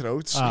slice all your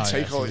throats. Oh, and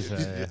take yeah, all to be fair,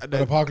 yeah. and But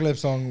then-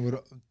 Apocalypse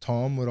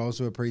Tom would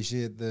also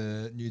appreciate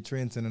the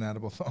nutrients in an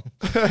edible thong.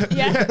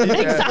 Yeah,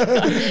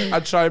 exactly.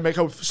 I'd try and make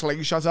a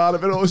slingshot out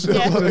of it also.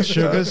 Yeah. The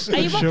sugars. Are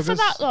you the up for sugars.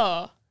 that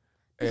though?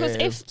 Because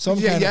if Some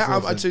yeah, kind yeah.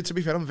 of forfeit. To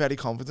be fair, I'm very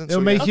confident.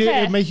 It'll so make yeah. you. Okay.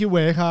 It'll make you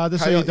work harder,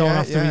 so you don't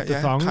have to eat the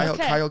thong. Okay.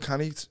 Kyle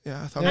can eat.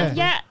 Yeah, I thought. Yeah.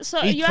 yeah, so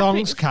are Eat you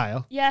thongs, happy?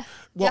 Kyle. Yeah,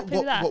 you happy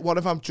with that? What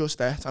if I'm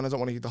just it and I don't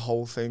want to eat the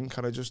whole thing?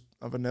 Can I just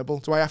have a nibble?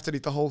 Do I have to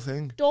eat the whole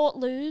thing? Don't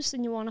lose,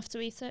 and you won't have to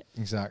eat it.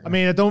 Exactly. I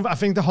mean, I don't. I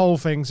think the whole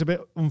thing's a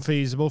bit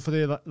unfeasible for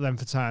the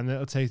length of time that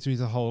it'll take to eat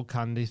the whole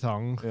candy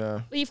thong. Yeah.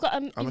 Well, you've got a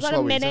I'm you've a got a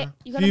slow minute. eater.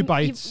 You've got Few a,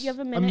 bites. You have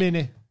a A minute.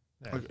 minute.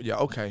 Yeah.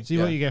 Okay. See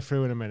yeah. what you get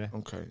through in a minute.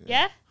 Okay.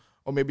 Yeah.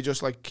 Or maybe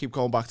just like keep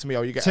going back to me.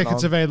 How you getting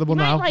Tickets on? available You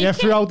might now. like Yeah, it.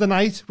 throughout the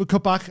night. We'll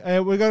cut back.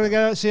 We're going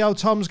to see how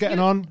Tom's getting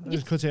You- on.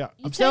 you- Cut it out.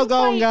 you I'm still turn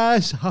going, quite-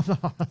 guys. I'm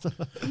not. You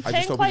I turn just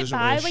hope he quite doesn't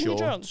bi wear when you're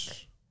drunk.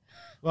 shorts.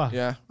 What?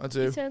 Yeah, I do.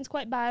 He turns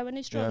quite bi when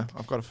he's Yeah, drunk.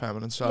 I've got a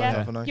feminine side, Yeah.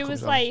 haven't I? You Comes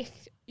was out. like,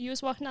 you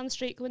was walking down the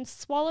street going,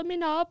 swallow me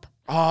knob.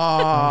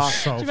 Ah,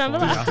 So Do you remember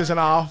funny. that? there's an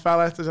half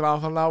fella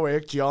on that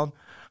work, John.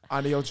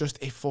 And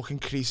it fucking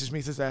creases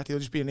me to death. He'll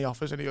just be in the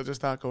office and he'll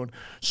just start going,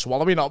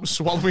 swallow me knob,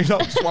 swallow me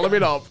knob, swallow me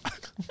knob.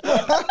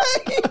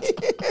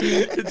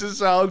 It just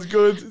sounds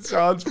good. It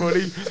sounds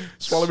funny.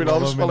 Swallow me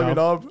knob, swallow me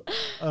knob.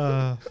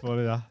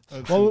 Funny that.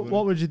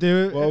 What would you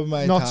do? What would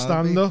my Not talent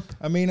stand be? up?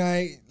 I mean,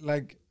 I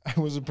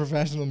was a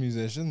professional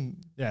musician.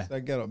 Yeah. So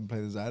I'd get up and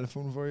play the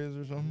xylophone for you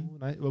or something.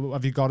 Right. Well,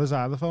 have you got a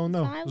xylophone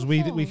though? Because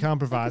we can't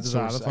provide a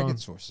I xylophone. could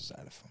source a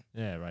xylophone.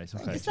 Yeah, right.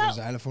 I Okay. could source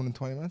a xylophone in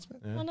 20 minutes,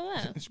 man. Yeah. One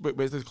of them.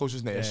 Where's the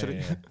closest nursery?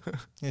 Yeah.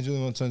 Yeah, do you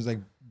know what sounds like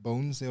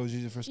bones? They always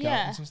use it for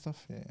skeletons and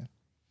stuff. Yeah.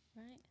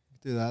 Right.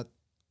 Do that.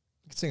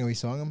 You could sing a wee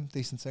song. I'm a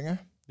decent singer.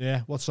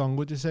 Yeah. What song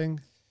would you sing?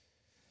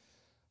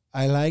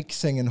 I like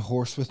singing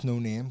Horse with No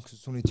Name because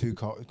it's only 2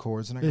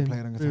 chords and I can play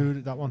it on guitar.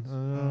 That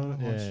one.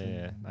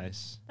 Yeah.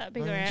 Nice. That'd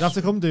be Nice. great. You have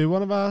to come do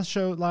one of our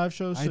live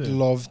shows I'd soon.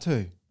 love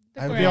to.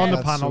 I would Be on love the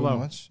that panel, so though.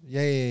 much.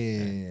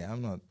 Yeah.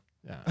 I'm not.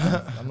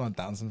 Yeah. I'm not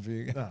dancing for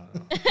you guys.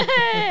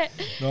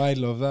 No. No, I'd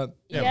love that.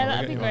 Yeah, we'll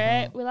that'd get be you on.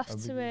 great. We'll have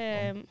That'd be to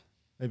good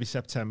Maybe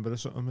September or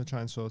something. We'll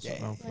try and sort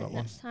something out for that one.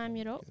 next time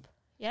you're up.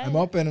 Yeah. I'm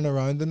up in and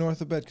around the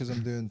north a bit because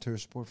I'm doing tour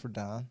support for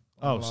Dan.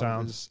 Oh,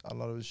 A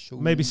lot of his shows.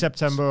 Maybe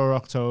September or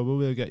October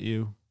we'll get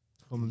you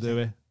to come and do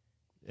it.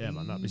 Yeah,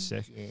 man, that'd be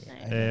sick.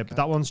 Yeah, But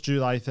that one's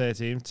July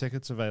 13th.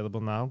 Tickets available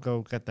now.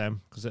 Go get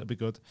them because it'll be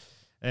good.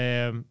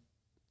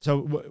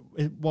 So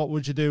what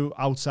would you do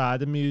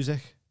outside of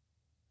music?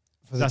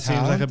 for the That seems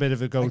like talent, a bit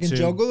of a I go-to. can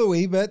juggle a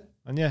wee bit.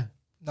 And yeah,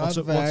 Not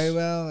very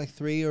well, like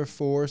 3 or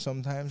 4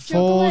 sometimes.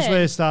 four's Juggling.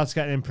 where it starts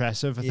getting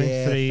impressive. I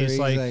think 3 is three's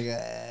like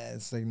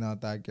it's like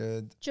not that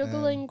good.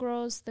 Juggling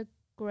grows the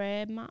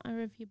grey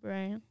matter of your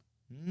brain.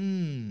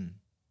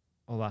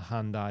 all that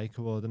hand-eye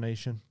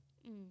coordination.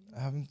 I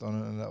haven't done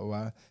it in a little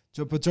while.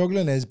 But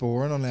juggling is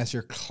boring unless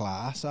you're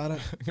class at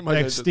it.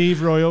 Like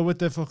Steve Royal with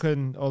the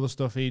fucking all the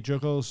stuff he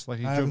juggles. Like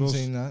he I haven't juggles.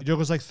 seen that. He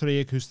juggles like 3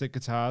 acoustic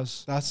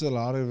guitars. That's a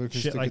lot of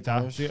acoustic Shit like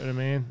guitars. that. Do you know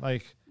what I mean?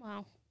 Like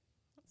Wow.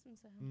 That's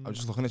insane. I'm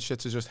just looking at shit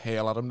to just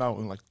hail at him now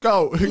and like,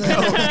 go, go,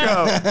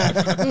 go.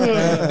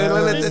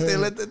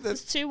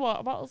 There's 2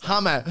 water bottles.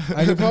 Hammer.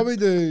 I could probably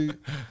do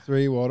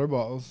 3 water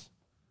bottles.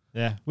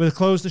 yeah, we'll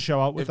close the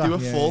show out with If they were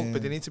that. Yeah, full, yeah.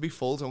 but they need to be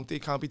full, don't they?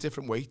 Can't be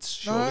different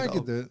weights. No, Surely I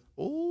could do it.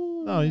 Oh.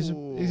 No, he's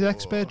an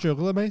expert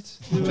juggler, mate.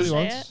 Do what he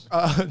Just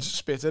wants. Just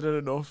spit it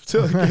enough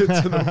to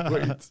get enough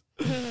weight.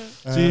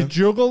 So you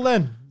juggle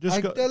then?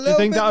 Just do you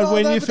think that would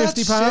win you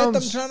 £50?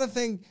 I'm trying to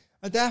think.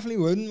 I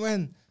definitely wouldn't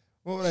win.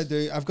 What would I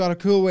do? I've got a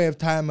cool way of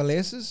tying my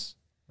laces.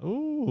 Ooh. Do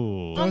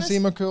you want to see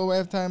my cool way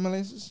of tying my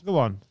laces? Go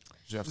on.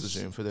 You have to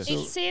zoom for this.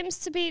 It seems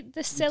to be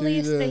the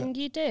silliest the- thing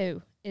you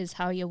do is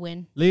how you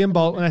win. Liam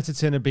Bolton ate a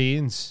tin of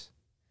beans,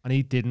 and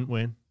he didn't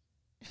win.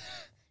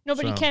 No,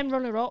 but he So- came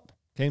runner up.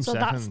 Came So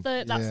second.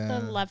 that's Yeah.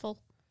 the level.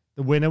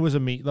 The winner was a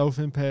meatloaf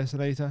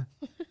impersonator.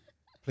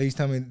 Please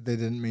tell me they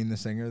didn't mean the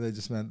singer. They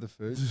just meant the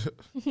food.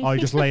 Oh, he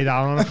just lay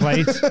down on a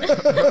plate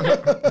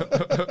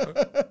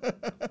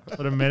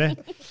for a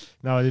minute.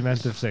 No, he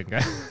meant the singer.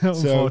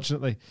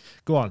 Unfortunately,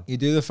 go on. You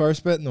do the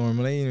first bit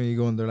normally. You know, you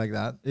go under like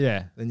that.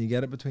 Yeah. Then you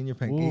get it between your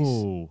pinkies,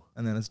 Ooh,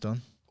 and then it's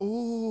done.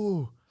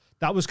 Ooh.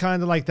 that was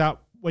kind of like that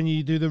when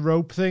you do the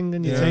rope thing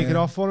and you Yeah. take it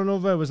off one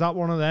another. Was that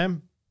one of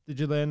them? Did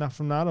you learn that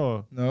from that,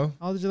 or No,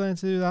 how did you learn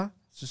to do that?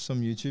 it's just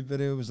some YouTube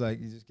video. It was like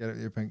you just get it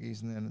with your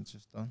pinkies, and then it's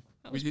just done.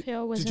 That was Did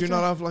pure you wizardry.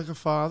 not have like a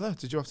father?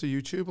 Did you have to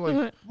YouTube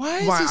like Why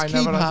does Why, this I keep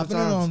never had the happening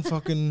time. on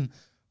fucking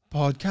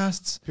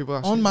podcasts? people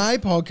ask On you- my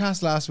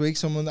podcast last week,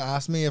 someone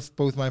asked me if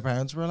both my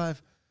parents were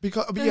alive.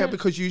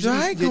 because usually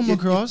I come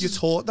across? you're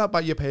taught that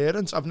by your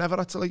parents. I've never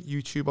had to like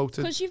YouTube out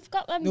to. Because you've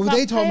got them. No,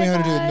 they taught me how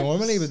to do it vampire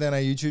normally, vibes. but then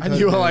I YouTube And how you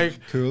to were do like, it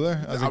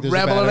cooler. I was like, I'm there's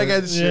a rebelling better-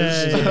 against you.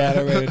 There's a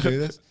better way to do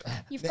this.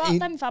 You've The got eight-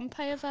 them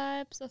vampire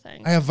vibes, I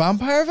think. I have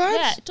vampire vibes?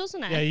 Yeah,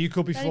 doesn't it? Yeah, you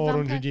could be Very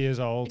 400 vampire. years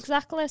old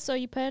Exactly. So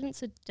your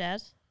parents are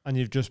dead. and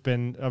you've just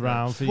been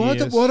around for What,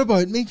 years. what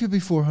about me? Could be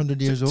 400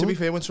 years To old. be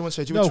fair, when someone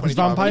said you No, were 'cause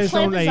 25, vampires You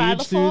play don't the age,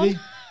 do xylophone? they?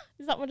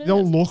 Is that what it They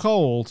don't is? look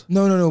old.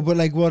 No, but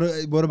like what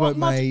about mod-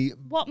 my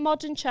What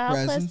modern child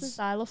plays the presents?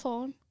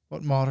 xylophone?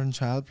 what modern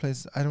child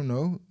plays? I don't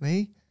know.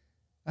 Me?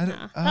 I don't,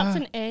 Nah, that's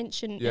an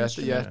ancient yeah,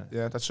 instrument.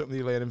 yeah, that's something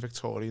you learn in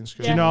Victorian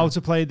school. Do you know how to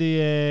play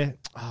the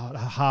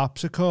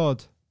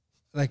harpsichord?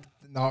 like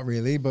not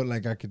really, but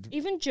like I could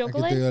Even do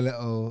juggling. a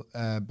little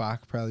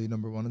Bach Prelude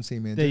number 1 and C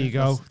major. There you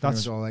go. That's pretty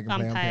That's much all I can play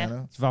on vampire.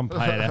 piano. It's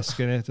vampire-esque,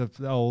 innit?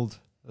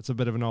 That's a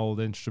bit of an old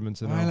instrument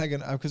to know. I like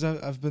because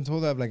I've been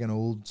told I have like an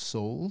old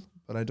soul,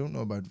 but I don't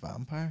know about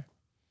vampire.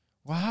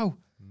 Wow,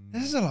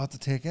 this is a lot to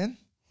take in.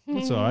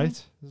 That's all right.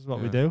 This is what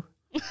we Yeah. do.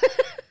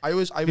 I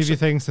was Give you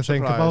things to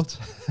think about.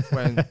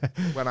 surprised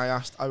when I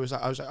asked. I was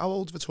like, how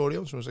old is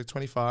Vittorio? So I was like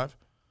 25.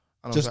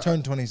 And I was Just like,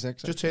 turned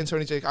 26. Just turned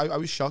 26. I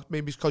was shocked,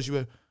 maybe because you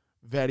were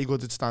very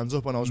good at stand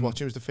up when I was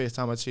watching. It was the first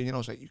time I'd seen you. And I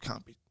was like, you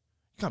can't be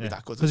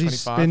that good at 25. Because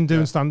he's been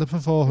doing stand-up for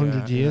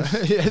 400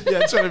 years. yeah,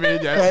 that's what I mean.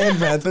 Yeah, I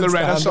invented the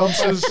stand-up.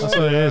 Renaissance. That's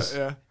what it is.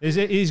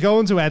 Yeah. He's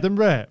going to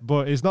Edinburgh,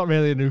 but he's not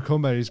really a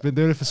newcomer. He's been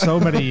doing it for so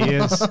many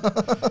years.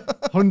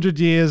 100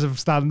 years of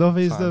stand-up.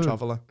 He's Time doing.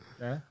 traveller.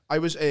 Yeah. I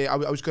was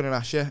going to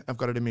ask you. I've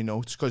got it in my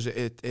notes because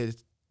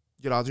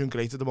you're doing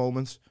great at the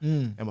moment.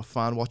 I'm a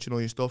fan watching all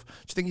your stuff. Do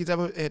you think you'd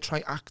ever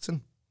try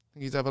acting?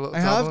 Think you'd have a little I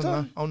have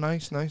done. that? Oh,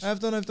 nice. I've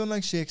done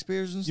like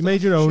Shakespeare's and stuff. You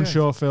made your own Shit.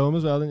 short film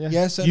as well, didn't you?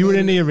 Yes, I you were made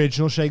in it. the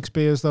original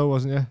Shakespeare's though,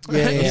 wasn't you?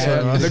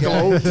 Yeah. The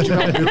Globe. Did you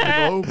have the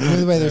Globe? You know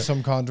the way there's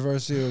some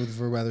controversy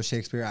over whether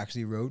Shakespeare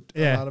actually wrote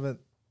a lot of it.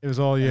 It was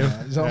all you.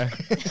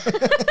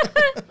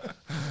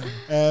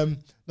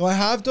 No, I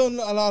have done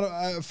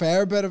a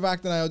fair bit of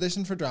acting. I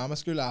auditioned for drama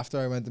school after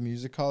I went to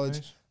music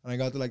college, and I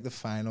got to like the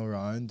final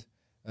round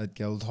at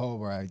Guildhall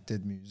where I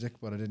did music,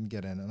 but I didn't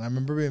get in. And I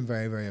remember being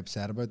very, very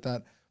upset about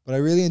that. But I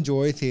really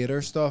enjoy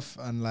theatre stuff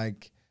and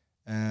like.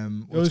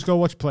 You always go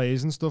watch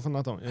plays and stuff and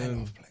that, don't you? I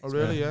love plays. Oh,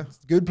 really? Yeah.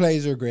 Good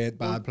plays are great.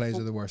 Bad plays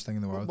are the worst thing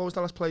in the world. What was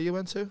the last play you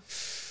went to?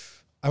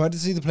 I went to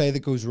see The Play That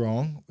Goes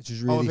Wrong, which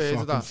is really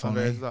fucking funny.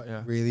 I've heard of that,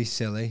 yeah. Really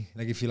silly.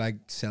 Like if you like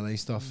silly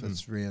stuff,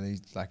 it's really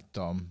like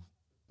dumb,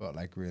 but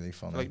like really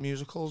funny. Like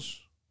musicals?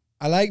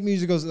 I like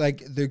musicals.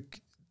 Like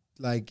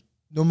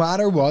no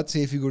matter what,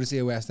 say if you go to see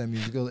a West End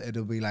musical,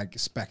 it'll be like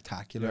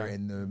spectacular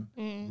in the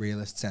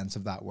realist sense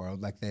of that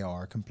world. Like they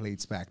are a complete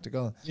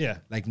spectacle. Yeah.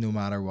 Like no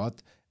matter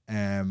what.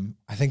 I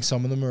think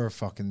some of them are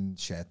fucking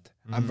shit.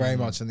 I'm very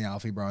much in the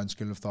Alfie Brown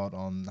school of thought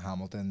on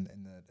Hamilton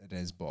in that it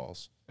is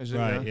balls. Is it?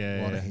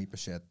 Right, What a heap of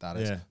shit that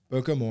is. Yeah.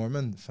 Book of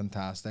Mormon,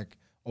 fantastic.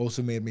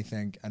 Also made me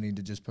think I need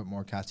to just put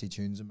more catchy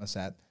tunes in my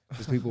set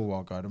because people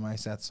walk out of my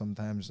set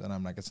sometimes and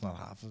I'm like, it's not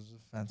half as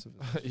offensive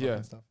as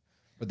fucking stuff.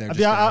 But they're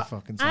just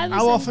fucking songs.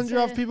 How often do you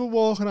have people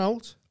walking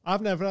out?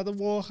 I've never had a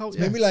walk out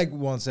yet. Maybe like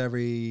once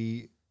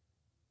every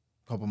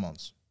couple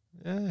months.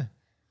 Yeah.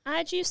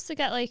 I used to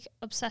get like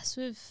obsessed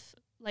with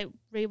like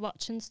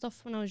rewatching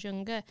stuff when I was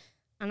younger,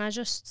 and I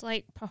just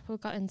like proper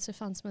got into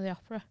Phantom of the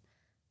Opera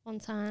one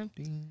time.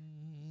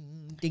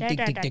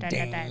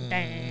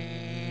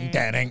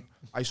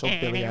 I saw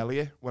Billy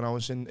Elliot when I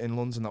was in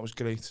London. That was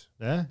great.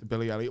 Yeah. The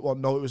Billy Elliot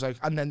one. No, it was like,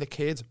 and then the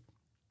kid.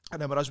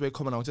 And then as we were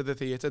coming out of the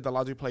theatre, the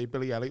lad who played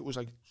Billy Elliot was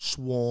like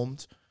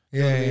swarmed.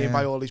 You know what I mean?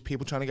 By all these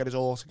people trying to get his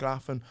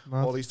autograph and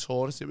all these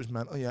tourists. It was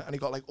mental, yeah. And he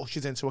got like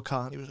ushered into a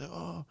car and he was like,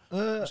 oh. I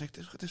was like,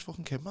 this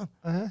fucking kid, man.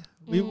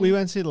 We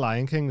went to see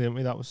Lion King, didn't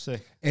we? That was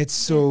sick. It's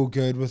so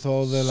good with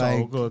all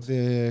the good.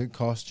 the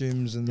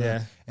costumes and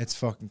it's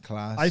fucking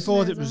class. I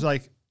thought it was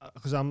like,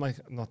 because I'm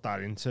like not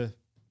that into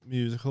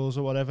musicals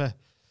or whatever,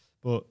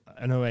 but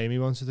I know Amy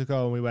wanted to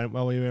go and we went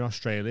while we were in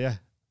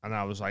Australia. And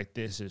I was like,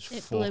 this is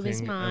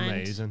fucking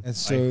amazing.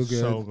 It's like, so good.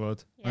 So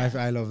good. Yeah.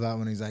 I love that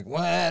when he's like,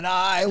 when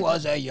I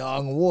was a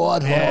young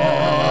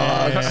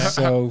warthog.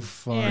 So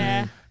funny.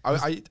 Yeah.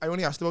 I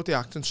only asked about the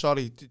acting,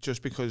 sorry,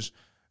 just because,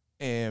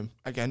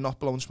 again, not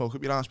blowing smoke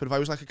up your ass, but if I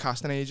was like a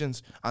casting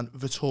agent and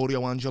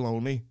Vittorio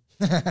Angelone,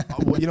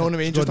 you know what I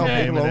mean? Just how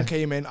Home Alone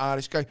came in,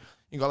 Irish guy,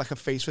 you got like a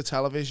face for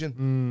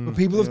television. But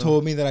people have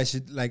told me that I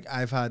should, like,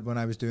 I've had, when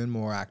I was doing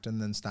more acting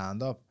than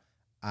stand-up,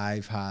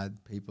 I've had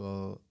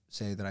people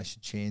say that I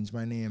should change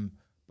my name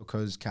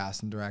because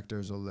casting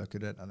directors will look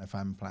at it, and if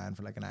I'm applying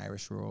for like an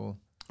Irish role,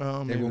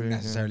 they won't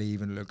necessarily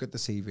even look at the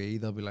CV.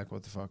 They'll be like,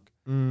 "What the fuck,"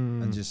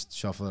 and just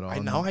shuffle it on. I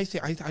know. I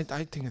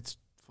think it's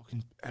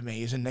fucking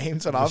amazing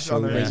names to have. So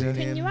amazing.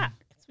 Can you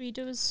act? Will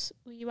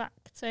you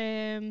act?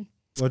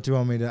 What do you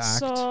want me to act?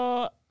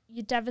 So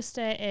you're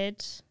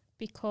devastated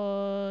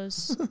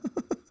because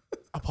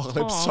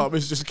Apocalypse Tom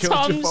has just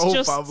killed your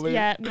whole family.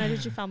 Yeah,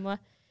 murdered your family.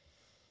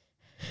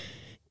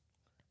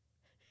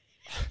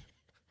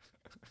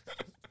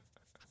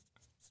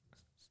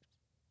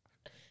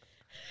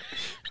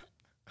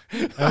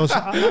 At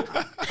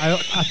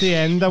the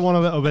end, I want a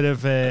little bit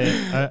of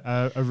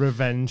a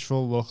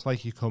revengeful look,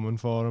 like you're coming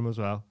for him as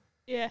well.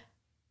 Yeah.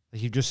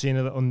 Like you've just seen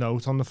a little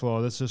note on the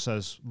floor that just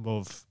says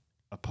 "Love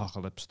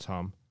Apocalypse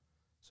Tom,"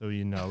 so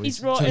you know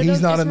he's not in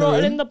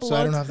the blood. So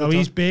I don't have to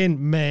he's been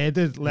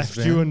murdered, left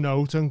you a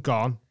note and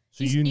gone.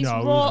 So he's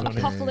know wrote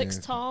Apocalypse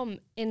Tom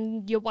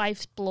in your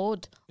wife's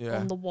blood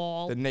on the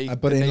wall.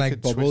 But in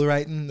like bubble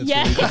writing.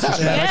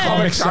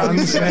 Comic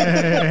Sans.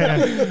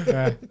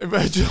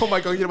 Imagine, oh my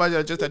god, you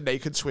imagine just a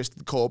naked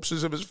twisted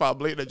corpses of his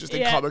family and just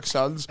in Comic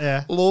Sans.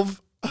 Yeah.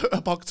 Love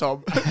Apoc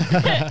Tom.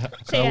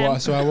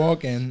 So I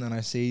walk in and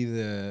I see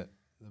the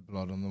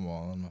blood on the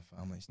wall and my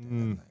family's dead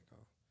and I go,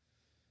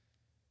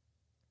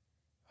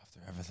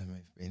 after everything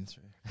we've been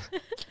through,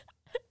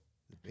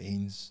 the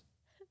beans.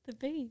 The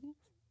beans.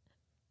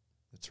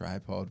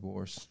 Tripod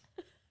wars.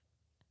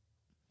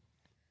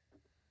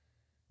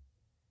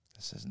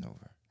 This isn't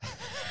over.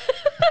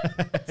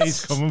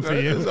 He's coming for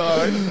you.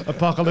 Right.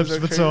 Apocalypse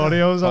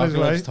Vittorio's on his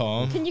way.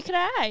 Tom. Can you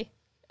cry?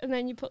 And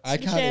then you put I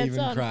some can't shades even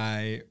on.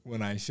 cry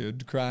when I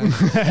should cry.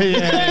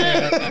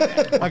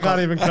 I can't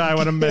even cry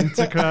when I'm meant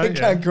to cry. I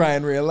can't cry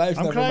in real life.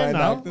 I'm never crying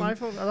mind now.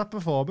 acting. That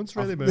performance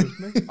really moved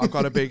me. I've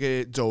got a big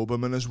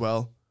Doberman as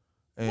well.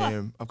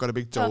 I've got a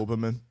big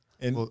Doberman.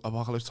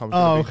 Apocalypse Tom's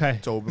got a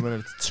big Doberman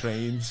and it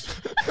trains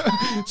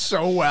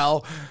so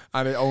well,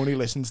 and it only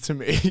listens to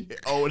me. It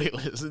only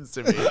listens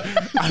to me,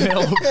 and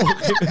it'll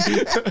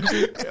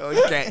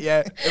get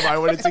you. If I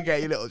wanted to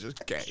get you, it'll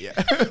just get you.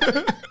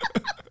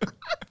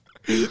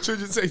 Should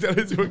you take that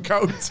into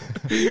account?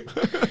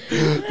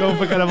 Don't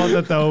forget about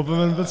the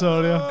Doberman,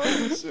 Vittorio.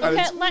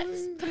 Okay,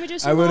 can we do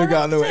some I would more have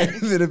gotten away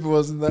acting? with it if it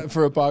wasn't that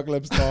for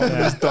Apocalypse Tom,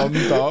 this dumb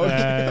dog.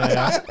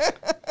 Yeah.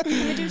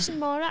 Can we do some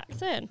more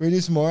acting? We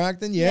do some more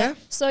acting, yeah?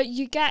 So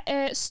you get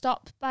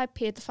stopped by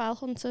paedophile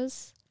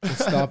hunters.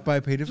 Stopped by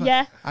paedophile.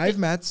 Yeah.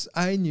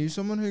 I knew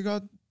someone who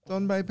got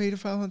done by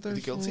paedophile hunters. Is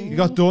he guilty? You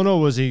got done, or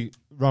was he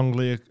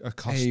wrongly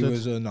accosted? He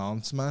was a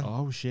nonce, man.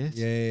 Oh shit!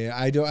 Yeah.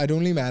 I'd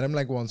only met him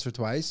like once or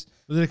twice.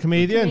 Was it a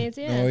comedian?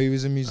 No, he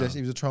was a musician.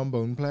 He was a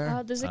trombone player.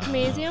 Oh, there's a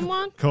comedian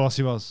one. Of course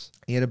he was.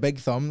 He had a big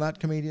thumb, that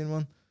comedian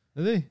one.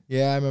 Did he?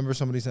 Yeah, I remember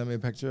somebody sent me a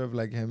picture of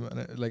like him,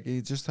 and like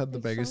he just had the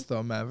Big biggest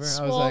thumb ever. I was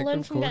Swollen like,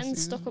 of from course. getting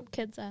he's- stuck up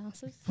kids'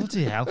 asses.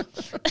 Bloody hell!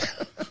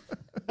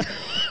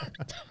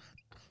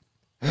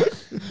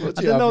 What'd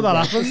I you didn't have know for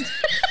that breakfast?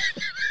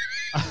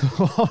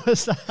 happened. What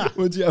was that?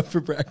 What'd you have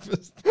for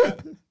breakfast?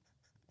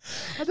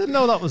 I didn't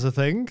know that was a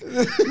thing.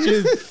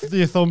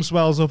 Your thumb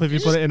swells up if you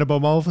put it in a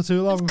bumhole for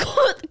too long.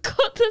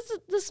 Cut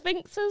the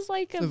sphincters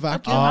like The a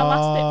vacuum.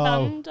 elastic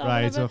band or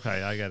right, whatever.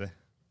 okay, I get it.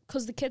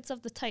 Because the kids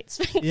have the tight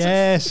sphincters.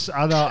 Yes,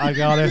 I know, I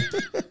got it.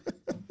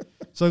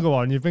 So go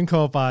on, you've been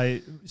caught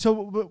by...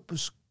 So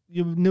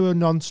you knew a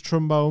nonce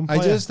trombone player?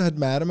 I just had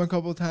met him a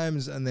couple of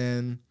times, and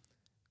then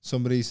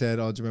somebody said,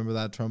 "Oh, do you remember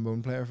that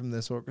trombone player from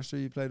this orchestra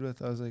you played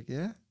with?" I was like,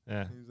 "Yeah."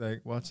 Yeah. He was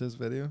like, "Watch this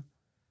video."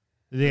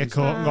 Did he get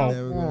caught and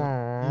There we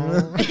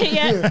go...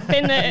 Yeah,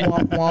 been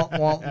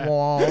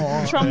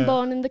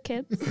tromboning the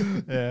kids.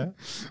 Yeah.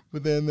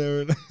 But then they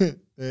were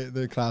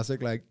the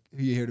classic, like,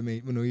 "Who you here to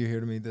meet? We know you're here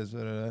to meet this."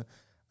 Blah, blah, blah.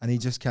 And he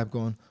just kept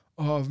going,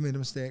 "Oh, I've made a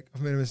mistake.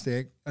 I've made a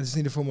mistake. I just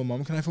need to phone my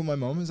mum. Can I phone my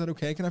mum? Is that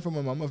okay? Can I phone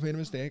my mum? I've made a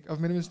mistake. I've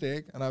made a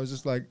mistake." And I was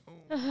just like,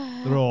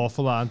 They're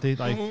awful, aren't they?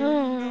 Like,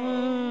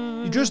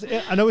 you just...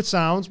 I know it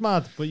sounds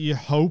mad, but you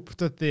hope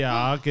that they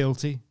are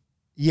guilty.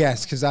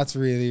 "Yes," because that's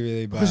really,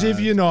 really bad. Because if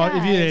you're not,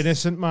 if you're Yes.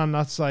 innocent, man,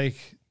 that's a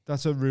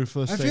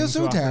ruthless I thing. feel so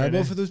to happen, terrible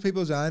innit? for those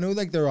people. I know,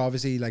 like, they're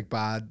obviously like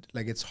bad.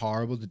 Like, it's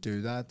horrible to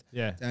do that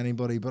Yeah. to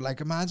anybody. But like,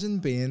 imagine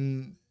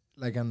being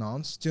like a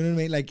nonce. Do you know what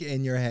I mean? Like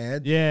in your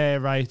head. Yeah,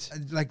 right.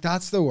 Like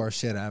that's the worst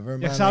shit ever,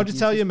 man. Yeah, 'cause how'd Like, you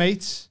tell just- your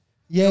mates?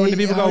 Yeah, When the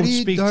people how go do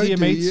you- speak how to your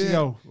do mates, you? you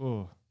go,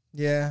 oh.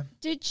 Yeah.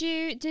 Did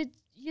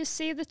you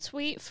see the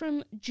tweet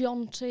from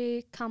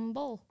Jonty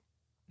Campbell,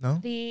 No.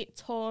 the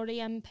Tory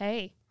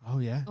MP? Oh,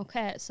 yeah.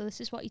 Okay, so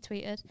this is what he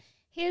tweeted.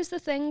 Here's the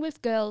thing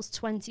with girls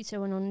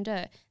 22 and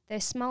under. They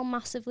smell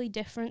massively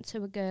different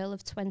to a girl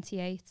of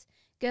 28.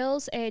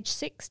 Girls aged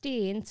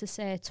 16 to,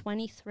 say,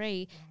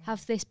 23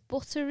 have this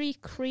buttery,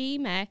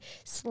 creamy,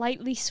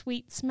 slightly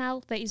sweet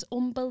smell that is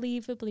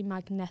unbelievably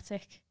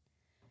magnetic.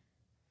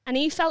 And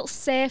he felt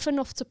safe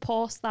enough to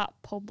post that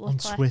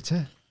publicly. On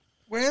Twitter.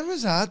 When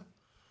was that?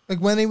 Like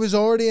when he was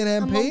already an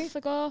A MP? month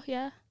ago,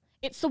 yeah.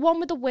 It's the one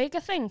with the wig, I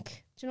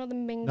think. Do you know the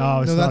Minging?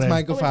 No, it's No, not that's him.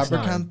 Michael Oh, it's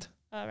not. Fabricant.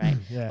 All right.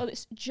 Yeah. Well,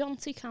 it's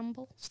Jonty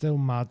Campbell. Still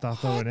mad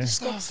that though, innit?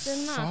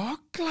 Disgusting, that.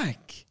 Fuck,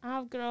 like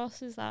How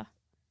gross is that?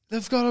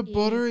 they've got a Yeah.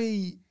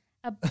 buttery,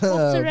 A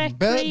buttery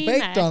creamy,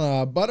 baked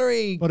on a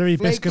buttery, Buttery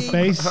biscuit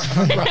flaky- base.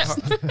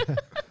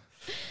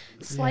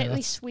 slightly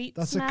that's- sweet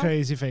That's smell. a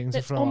crazy thing to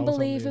That's throw out on the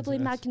unbelievably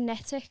internet.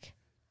 magnetic.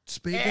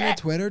 Speaking of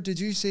Twitter, did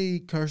you see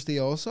Kirsty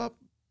Allsop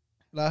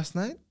last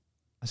night?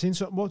 I seen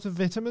something. What's the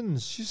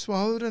vitamins? She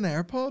swallowed an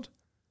AirPod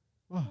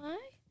Why?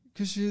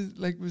 because she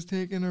like was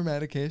taking her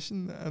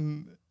medication,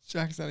 and she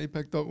accidentally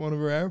picked up one of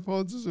her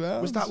AirPods as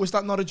well. Was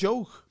that not a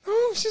joke?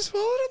 No, she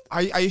swallowed it.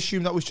 I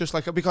assume that was just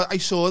like because I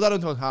saw that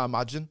and thought,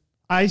 imagine.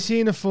 I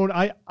seen a phone.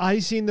 I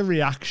seen the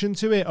reaction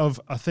to it of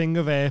a thing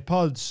of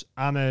AirPods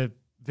and a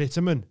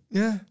vitamin,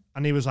 Yeah,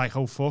 and he was like,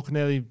 "Oh fuck!"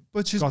 Nearly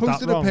but she's got that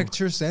posted a wrong.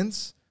 picture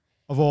since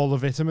of all the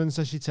vitamins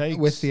that she takes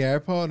with the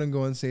AirPod and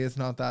go and say it's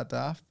not that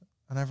daft,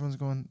 and everyone's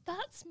going,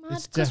 That's mad.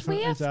 It's 'Cause we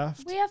definitely have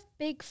daft. we have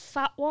big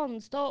fat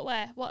ones, don't we?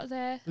 What are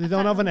they? They I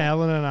don't can't have an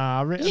remember. L and an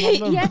R written on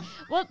them. Yeah.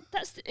 Well,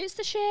 it's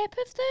the shape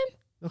of them.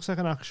 Looks like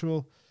an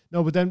actual.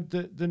 No, but then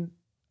the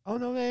oh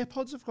no, the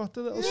AirPods have got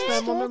the little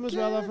stem on them as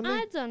well, haven't they?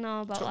 I don't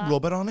know about It's got that.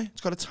 rubber on it.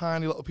 It's got a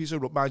tiny little piece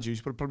of rubber. Mind you,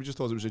 but probably just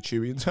thought it was a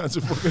chewy in terms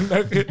of fucking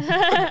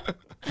neck.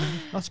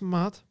 That's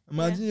mad.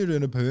 imagine you're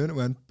doing a poo and it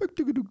went. "Book,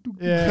 dook, dook, dook."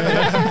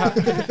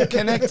 Yeah,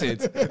 Connected.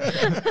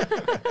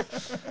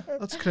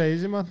 that's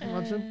crazy, man.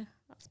 Imagine.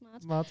 That's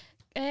mad. Mad.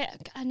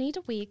 I need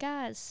a wee,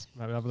 guys.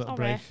 Right, we'll have a little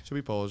Sorry. break. Should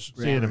we pause?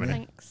 See you in a minute.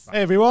 Thanks.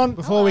 Hey everyone,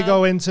 before we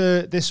Hello. go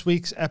into this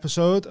week's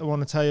episode, I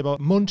want to tell you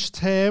about Munch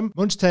Tame.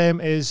 Munch Tame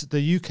is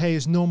the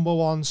UK's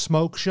 #1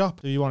 smoke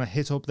shop. So you want to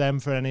hit up them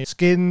for any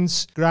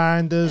skins,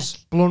 grinders,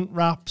 blunt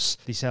wraps.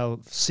 They sell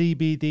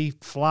CBD,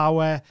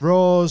 flour,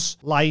 raws,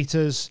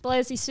 lighters.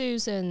 Blazy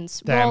Susans,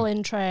 Them.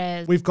 rolling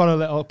trays. We've got a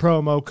little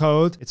promo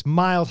code. It's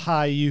Mild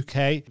High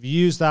UK. If you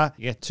use that,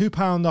 you get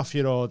 £2 off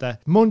your order.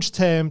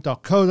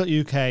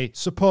 Munchtame.co.uk.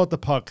 Support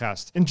the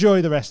podcast. Enjoy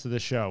the rest of the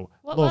show.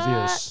 What Love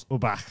that? yous. We're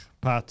back.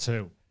 Part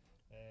 2.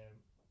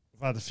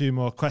 We've had a few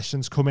more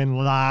questions come in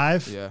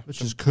live, Yeah. which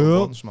some is good cool.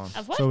 ones, man.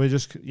 Have we? So we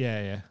just,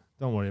 yeah.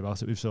 Don't worry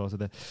about it. We've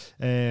sorted it.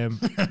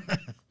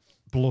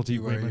 bloody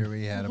You were women. your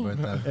wee head about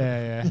that.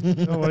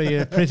 Yeah. Don't worry,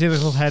 your pretty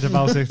little head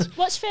about it.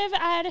 What's your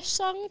favourite Irish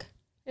song?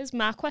 Is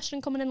my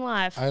question coming in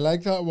live? I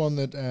like that one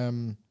that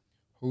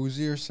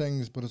Hosier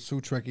sings, but it's so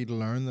tricky to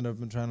learn that I've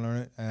been trying to learn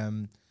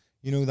it.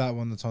 You know that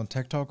one that's on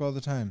TikTok all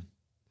the time?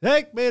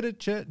 Take me to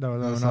church. No,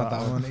 No, not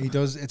that one. He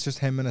does. It's just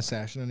him in a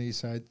session, and he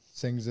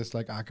sings this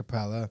like a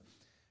cappella.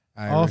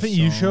 I think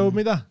you showed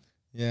me that.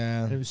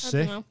 Yeah, It was I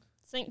sick. don't know.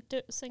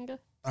 Singer.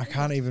 I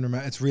can't even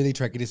remember. It's really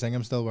tricky to sing.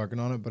 I'm still working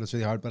on it, but it's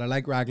really hard. But I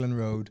like Raglan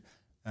Road,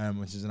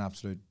 which is an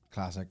absolute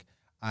classic.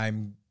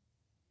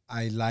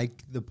 I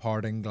like The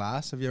Parting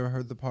Glass. Have you ever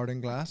heard The Parting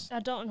Glass? I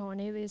don't know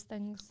any of these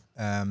things.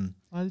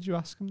 Why did you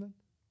ask him then?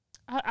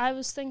 I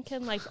was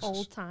thinking like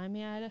old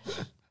timey Irish.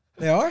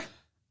 They are?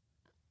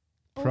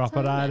 Proper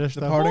Old-timey. Irish The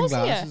stuff. Parting Hosier?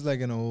 Glass is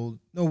like an old...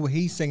 No,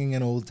 he's singing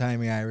an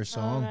old-timey Irish Oh,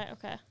 song. right,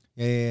 okay.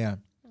 Yeah.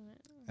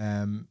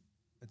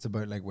 It's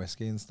about like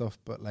whiskey and stuff,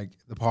 but like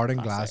The Parting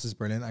Classic. Glass is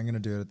brilliant. I'm gonna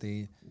do it at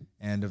the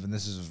end of, and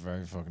this is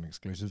very fucking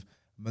exclusive.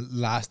 But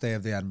last day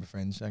of the Edinburgh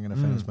Fringe, I'm gonna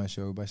finish my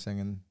show by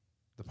singing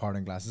The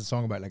Parting Glass. It's a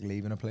song about like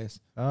leaving a place.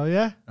 Oh,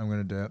 yeah? I'm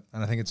gonna do it,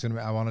 and I think it's gonna be.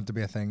 I want it to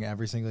be a thing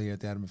every single year at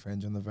the Edinburgh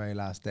Fringe on the very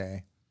last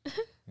day.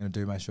 I'm gonna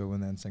do my show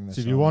and then sing this.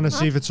 So if you want to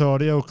see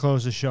Vittorio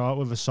close the show out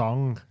with a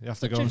song, you have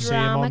to Such go a and see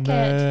him drama on kid.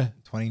 the...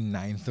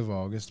 29th of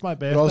August. It's my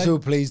birthday. But also,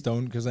 please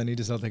don't, because I need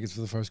to sell tickets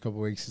for the first couple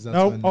of weeks. 'Cause that's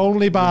No, when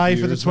only buy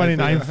for the viewers might be-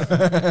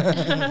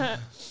 29th.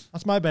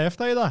 That's my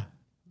birthday, that.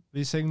 Will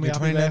you sing me Your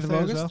happy 29th of birthday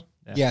as August? well?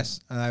 Yeah. Yes,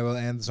 and I will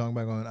end the song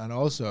by going, and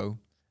also,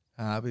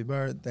 happy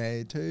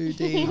birthday to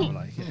Dean. Do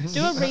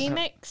a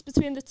remix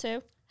between the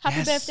two. Happy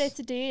Yes. birthday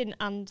to Dean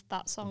and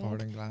that song.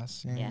 Parting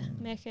Glass. Yeah,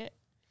 make it.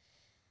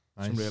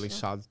 Some really Nice.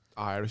 sad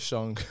Irish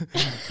song.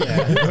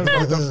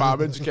 The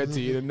famine to get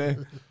Dean in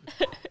there.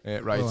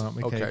 Right, Go on,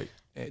 me okay.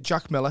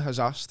 Jack Miller has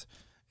asked,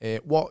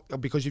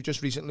 what, because you've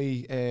just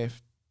recently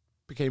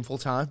became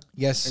full-time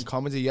Yes, in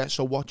comedy, yeah,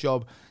 so what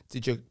job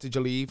did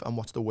you leave, and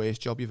what's the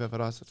worst job you've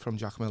ever had from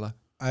Jack Miller?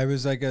 I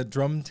was like a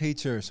drum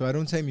teacher, so I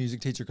don't say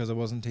music teacher because I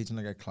wasn't teaching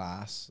like a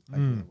class,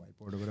 like with a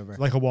whiteboard or whatever.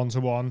 Like a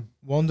one-to-one.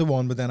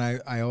 One-to-one, but then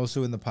I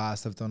also in the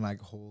past have done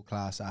like whole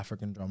class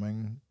African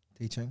drumming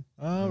teaching.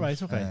 Oh, right,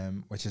 okay.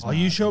 Which is Oh,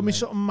 you mad, showed me like-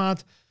 something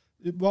mad.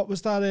 What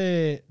was that,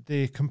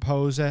 the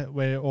composer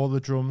where all the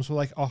drums were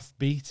like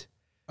offbeat,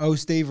 Oh,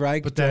 Steve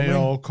Reich, but then drumming.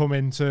 they all come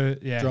into,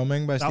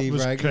 Drumming by That Steve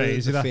was Reich,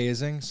 crazy, the that.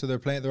 phasing. So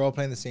they're all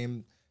playing the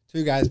same.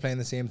 Two guys playing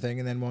the same thing,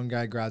 and then one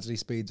guy gradually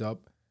speeds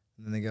up,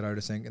 and then they get out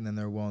of sync, and then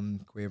they're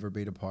one quaver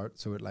beat apart,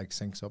 so it like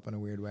syncs up in a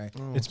weird way.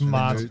 It's And then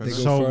mad. they go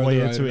It's so further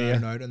weird out to and out hear.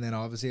 and out, and then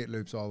obviously it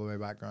loops all the way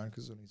back around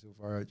because only so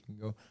far out you can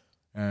go.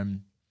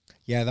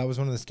 Yeah, that was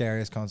one of the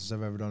scariest concerts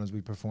I've ever done. Is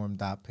we performed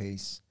that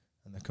piece,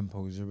 and the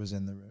composer was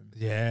in the room,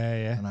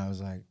 Yeah. and I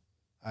was like,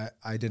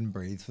 I didn't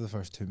breathe for the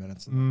first 2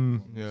 minutes.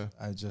 Yeah.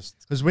 I just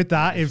Because with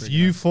that, if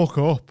you fuck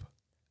up,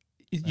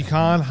 you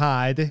can't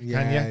hide it, can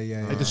you?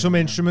 Yeah. Like there's some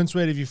instruments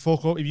where if you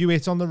fuck up, if you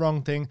hit on the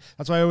wrong thing,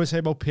 that's why I always say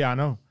about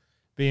piano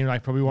being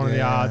like probably one of the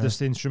Yeah.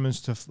 hardest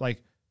instruments to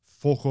like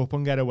fuck up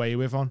and get away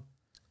with on.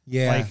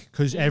 Yeah. Like,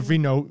 because every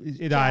note,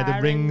 it either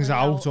Jarring rings the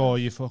out note. or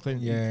you fucking,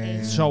 Yeah.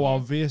 it's so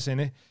obvious,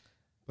 innit?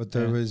 But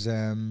there Yeah. was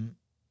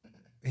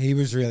he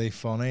was really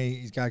funny.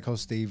 He's a guy called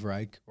Steve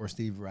Reich or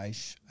Steve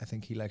Reich, I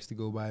think he likes to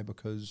go by,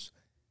 because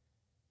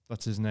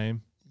That's his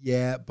name.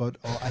 yeah, but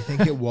I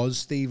think it was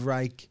Steve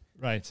Reich.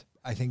 Right.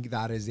 I think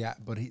that is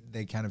but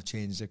they kind of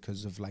changed it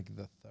because of like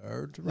the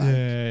third Yeah, Reich,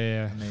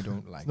 yeah. and they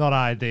don't like It's not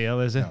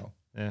ideal, is it? no,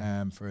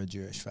 Yeah. for a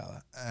Jewish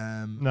fella.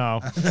 No.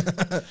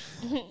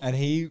 And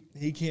he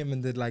came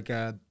and did like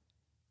a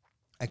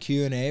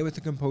Q&A with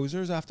the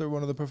composers after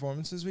one of the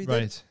performances we did.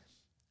 Right.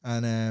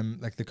 And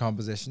like the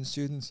composition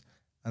students,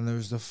 and there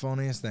was the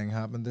funniest thing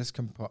happened. This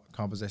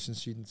composition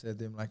student said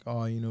to him like,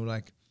 oh,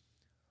 like,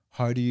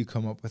 how do you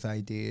come up with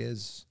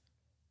ideas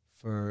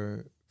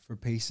for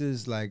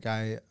pieces? Like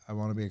I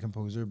want to be a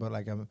composer, but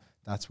like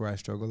that's where I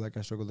struggle. Like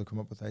I struggle to come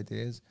up with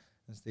ideas.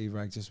 And Steve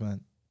Reich just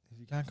went, if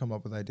you can't come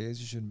up with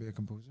ideas, you shouldn't be a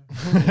composer.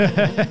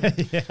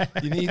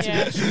 You need to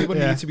Yeah. be, people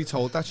Yeah. need to be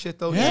told that shit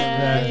though.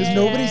 Yeah. Because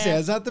nobody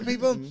says that to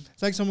people.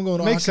 It's like someone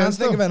going, oh, Makes I can't sense,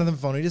 think though. of anything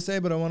funny to say,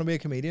 but I want to be a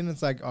comedian.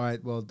 It's like, all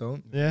right, well,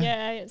 don't. Yeah.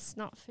 Yeah, it's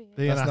not for you.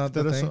 Being an That's not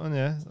actor the or thing. something,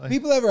 yeah. Like,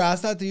 People ever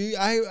ask that to you?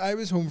 I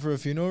was home for a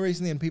funeral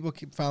recently, and people,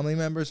 family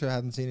members who I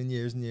hadn't seen in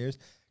years and years,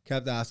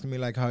 kept asking me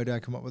like, how do I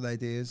come up with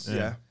ideas?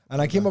 Yeah.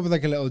 And I came up with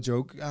like a little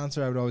joke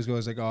answer. I would always go, I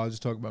was like, oh, I'll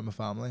just talk about my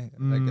family.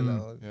 Like a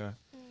little. Yeah.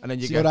 And then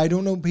you See, get but I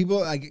don't know. People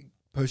like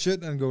push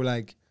it and go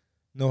like,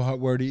 no,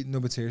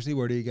 but seriously,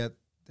 where do you get?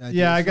 Ideas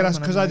yeah, I get from? asked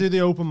And because I'm I do like,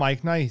 the open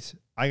mic night.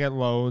 I get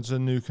loads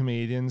of new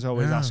comedians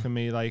always Yeah. asking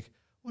me like,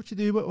 "What you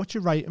do? What's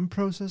your writing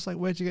process? Like,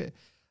 where'd you get?"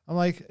 I'm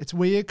like, it's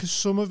weird because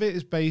some of it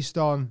is based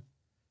on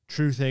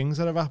true things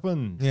that have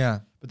happened, yeah.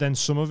 but then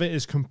some of it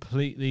is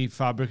completely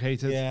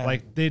fabricated. Yeah.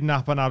 Like, didn't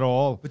happen at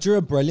all. But you're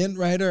a brilliant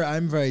writer.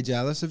 I'm very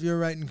jealous of your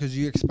writing because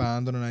you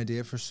expand on an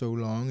idea for so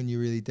long and you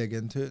really dig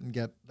into it and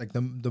get like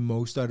the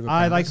most out of it.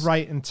 I like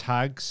writing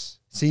tags.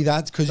 See,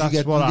 that's because you That's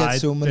get what I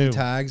so many do.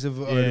 tags out of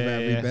Yeah,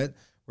 every yeah. bit.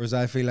 Whereas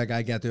I feel like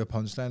I get to a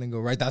punchline and go,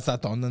 right, that's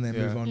that done, and then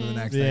Yeah. move on to the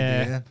next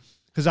Yeah. idea.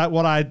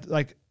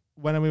 Because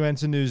when we went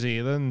to New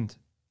Zealand,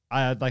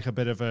 I had like a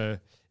bit of it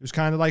was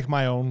kind of like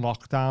my own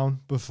lockdown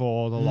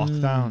before the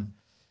lockdown.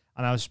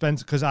 And I was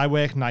because I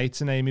work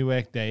nights and Amy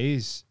worked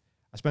days.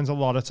 I spent a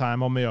lot of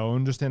time on my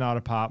own just in our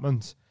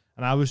apartment.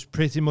 And I was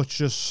pretty much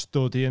just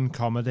studying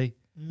comedy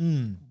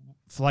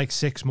for like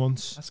 6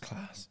 months. That's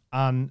class.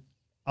 And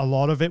a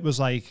lot of it was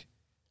like,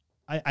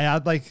 I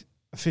had like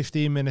a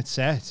 15-minute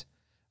set.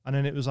 And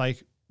then it was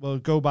like, well,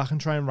 go back and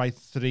try and write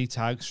 3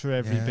 tags for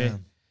every bit.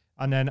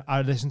 And then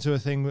I listened to a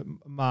thing with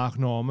Mark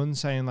Norman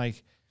saying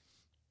like,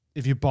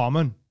 if you're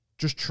bombing,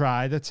 just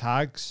try the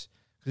tags.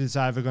 Because it's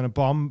either going to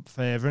bomb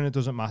further and it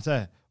doesn't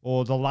matter.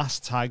 Or the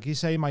last tag you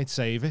say might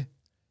save it.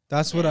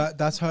 That's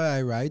that's how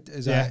I write.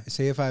 I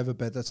say if I have a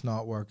bit that's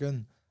not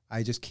working,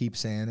 I just keep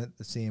saying it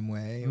the same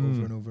way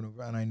over and over and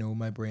over, and I know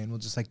my brain will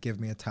just like give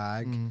me a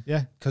tag.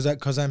 Yeah,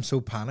 because I'm so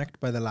panicked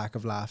by the lack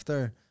of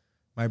laughter,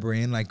 my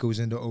brain like goes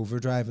into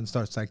overdrive and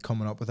starts like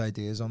coming up with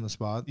ideas on the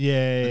spot.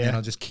 And then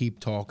I'll just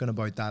keep talking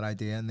about that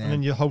idea, and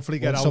then you'll hopefully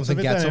get out something of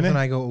it. Gets then, something,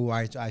 I go,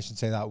 I should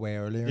say that way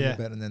earlier in a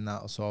bit, and then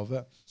that'll solve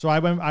it. So I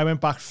went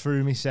back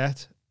through my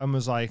set and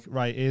was like,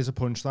 right, here's a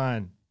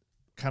punchline.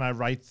 Can I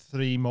write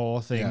 3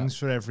 more things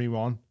for every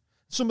one?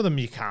 Some of them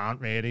you can't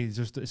really.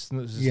 It's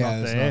not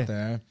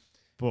there.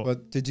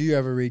 But did you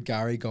ever read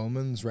Gary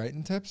Goldman's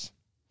writing tips?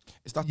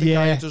 Is that the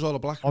guy who does all the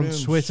black on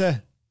rooms?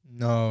 Twitter?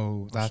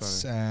 No,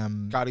 that's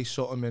Gary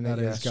Sutton in that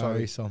it. is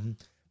Gary something.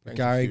 But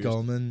Gary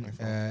Goldman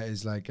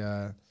is like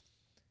a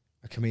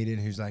comedian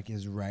who's like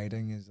his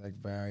writing is like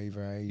very,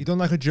 very. He done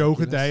like a joke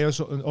a day or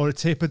something, or a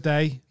tip a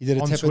day. He did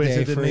a tip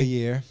Twitter, a day for a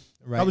year.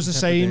 Right, that was the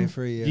same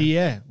for a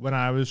year when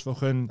I was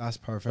fucking. That's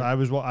perfect. I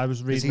was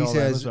reading. He all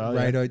says as well,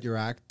 write out your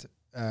act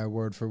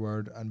word for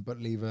word,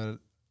 but leave a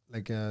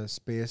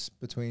space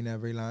between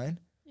every line.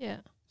 Yeah.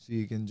 So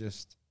you can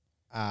just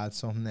add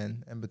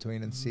something in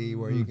between and see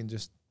where you can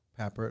just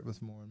pepper it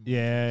with more and more.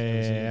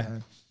 Yeah.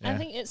 I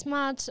think it's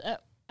mad.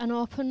 An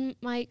open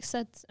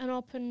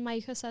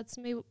micer said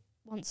to me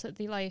once that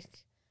they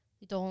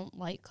don't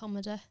like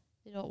comedy.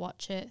 They don't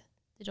watch it.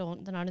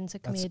 They're not into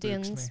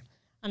comedians.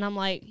 And I'm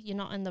like, you're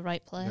not in the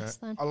right place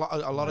then. A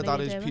lot of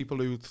that is people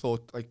who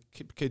thought, like,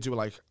 kids who were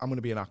like, I'm going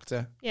to be an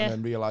actor, and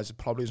then realise it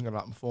probably isn't going to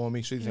happen for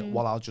me. So you think,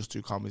 well, I'll just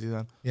do comedy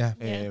then. Yeah.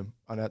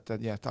 And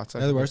that's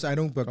in other words, I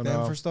don't book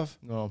them for stuff.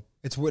 No.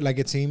 It's like,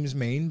 it seems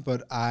mean,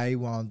 but I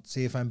want,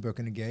 see if I'm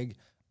booking a gig,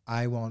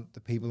 I want the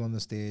people on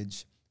the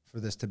stage for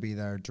this to be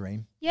their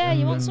dream. Yeah,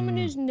 you want someone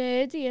who's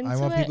nerdy into it. I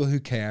want people who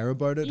care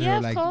about it, who are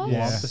like want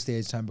the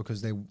stage time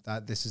because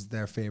this is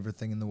their favorite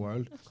thing in the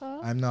world. Of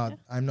course. I'm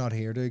not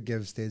here to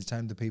give stage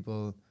time to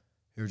people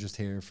who are just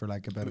here for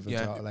like a bit of a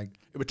job. Like,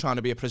 we're trying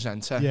to be a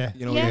presenter. Yeah.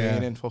 You know what I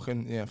mean? In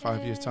fucking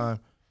 5 years time.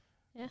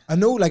 Yeah. I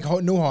know, like,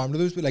 no harm to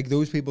those, but like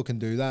those people can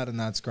do that, and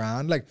that's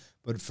grand. Like,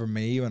 but for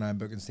me, when I'm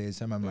booking stage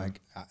time, I'm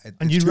like,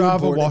 you'd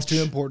rather watch. It's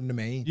too important to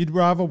me. You'd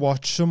rather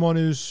watch someone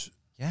who's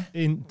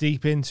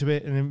deep into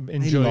it and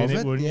enjoying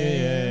it, wouldn't you?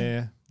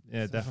 Yeah,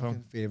 definitely.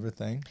 Favorite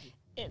thing.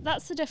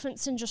 That's the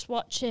difference in just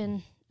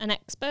watching an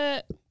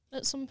expert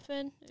at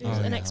something who's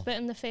an expert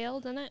in the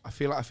field, isn't it? I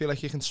feel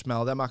like you can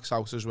smell them acts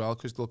out as well,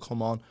 because they'll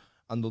come on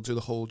and they'll do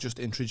the whole just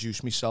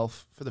introduce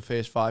myself for the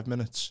first 5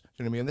 minutes. Do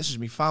you know what I mean? And this is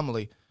me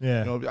family.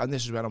 Yeah. You know, and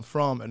this is where I'm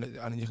from,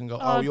 and you can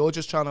go, you're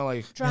just trying to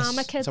like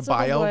drama kids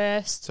are the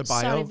worst. To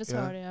bio. Sorry,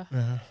 Vittorio.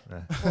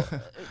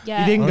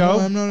 You didn't go.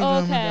 I'm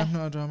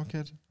not a drama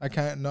kid. I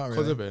can't. Not really.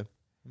 Could have been.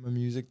 I'm a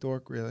music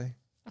dork, really.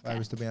 If I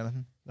was to be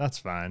anything. That's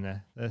fine.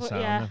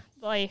 Yeah,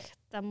 like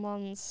them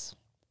ones.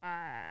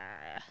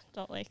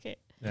 Don't like it.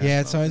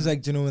 Yeah, it sounds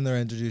like, do you know, when they're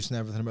introducing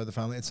everything about the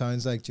family, it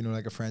sounds like, do you know,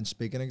 like a French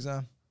speaking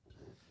exam.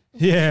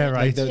 Yeah,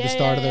 right. Like the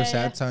start of their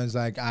set sounds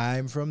like,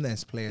 I'm from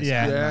this place.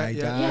 Yeah. And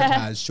my dad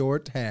has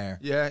short hair.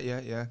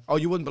 Yeah. Oh,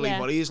 you wouldn't believe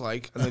what he's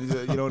like. And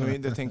then, you know what I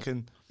mean? They're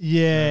thinking.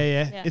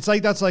 Yeah. It's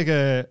like, that's like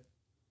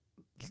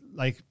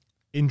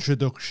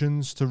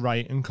introductions to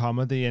writing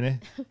comedy,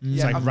 innit?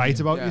 It's like write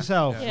about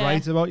yourself,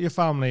 write about your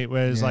family.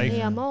 Whereas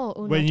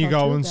when you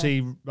go and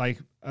see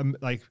like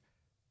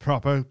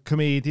proper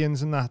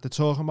comedians and that, they're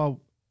talking about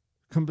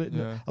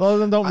completely. A lot of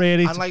them don't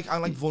really. And like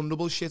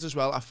vulnerable shit as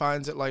well. I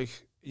find it like,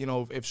 you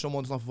know, if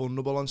someone's not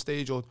vulnerable on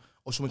stage or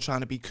someone's trying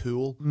to be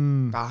cool,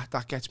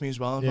 that gets me as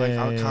well.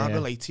 I can't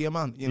relate to you,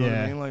 man. You know what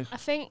I mean? Like, I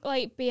think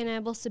like being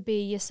able to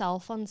be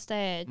yourself on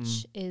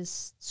stage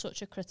is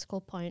such a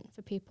critical point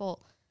for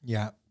people.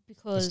 Yeah.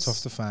 Because it's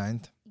tough to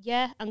find.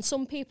 Yeah, and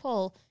some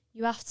people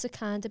you have to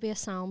kind of be a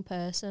sound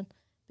person,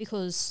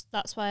 because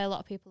that's why a lot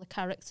of people are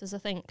characters, I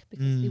think,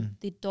 because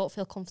they don't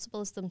feel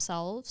comfortable as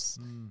themselves.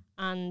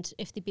 And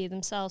if they be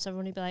themselves,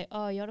 everyone will be like,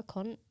 oh, you're a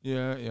cunt.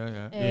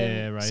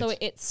 Yeah. Right. So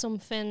it's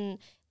something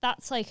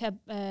that's like a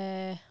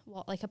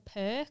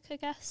perk, I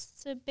guess,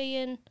 to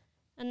being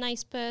a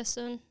nice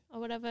person or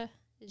whatever.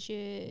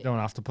 You don't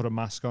have to put a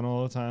mask on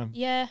all the time.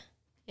 Yeah.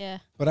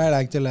 But I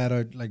like to let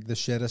out like the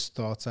shittest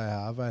thoughts I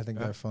have. I think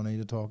they're funny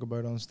to talk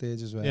about on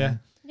stage as well.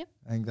 Yep.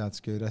 I think that's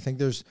good. I think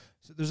there's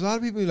a lot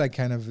of people who like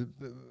kind of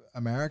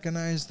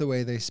Americanize the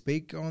way they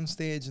speak on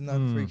stage, and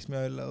that freaks me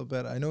out a little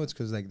bit. I know it's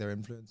because like they're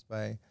influenced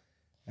by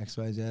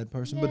XYZ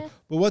person. Yeah.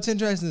 But what's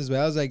interesting as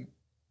well is like,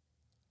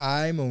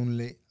 I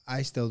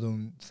still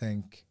don't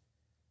think,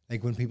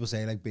 like when people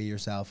say like be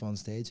yourself on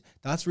stage,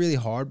 that's really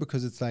hard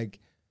because it's like,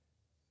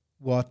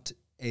 what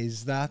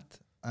is that?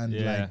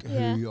 And like,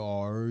 who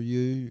are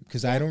you?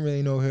 Because I don't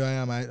really know who I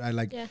am. I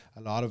like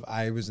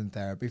I was in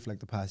therapy for like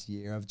the past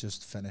year. I've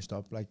just finished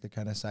up like the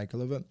kind of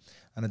cycle of it.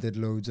 And I did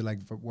loads of like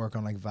work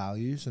on like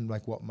values and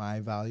like what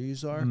my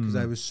values are. Because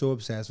I was so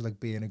obsessed with like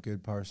being a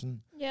good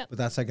person. Yeah. But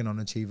that's like an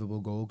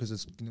unachievable goal because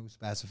it's no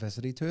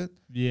specificity to it.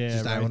 Yeah. It's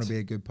just I want to be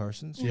a good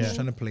person. So you're just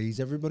trying to please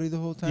everybody the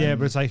whole time. Yeah,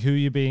 but it's like who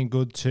you're being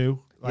good to.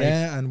 Like,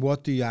 and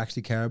what do you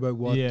actually care about?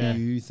 What do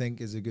you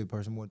think is a good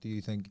person? What do you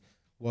think?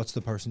 What's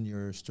the person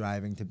you're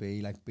striving to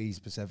be? Like, be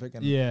specific.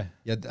 And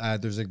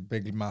there's a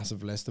big,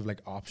 massive list of like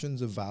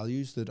options of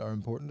values that are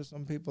important to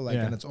some people. Like,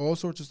 and it's all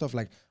sorts of stuff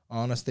like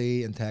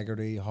honesty,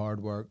 integrity,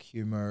 hard work,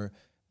 humor,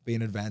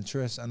 being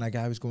adventurous. And like,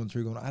 I was going,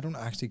 I don't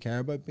actually care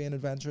about being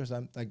adventurous.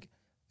 I'm like,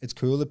 it's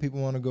cool that people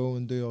want to go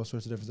and do all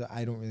sorts of different stuff.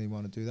 I don't really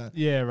want to do that.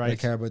 Yeah, right. But I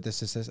care about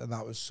this, and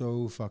that was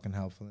so fucking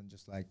helpful in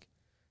just like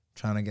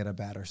trying to get a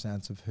better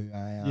sense of who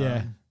I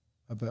am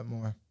a bit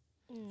more.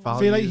 I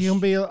feel like you can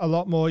be a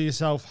lot more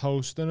yourself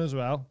hosting as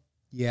well.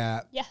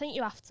 Yeah, I think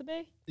you have to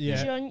be.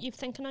 Yeah. You're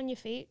thinking on your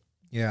feet.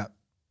 Yeah.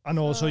 And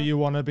also you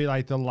want to be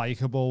like the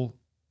likable,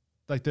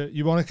 like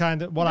you want to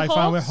kind of, what I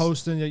found with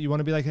hosting, you want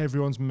to be like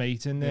everyone's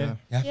mate in there.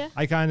 Yeah.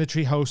 I kind of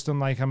treat hosting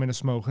like I'm in a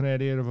smoking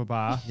area of a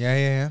bar.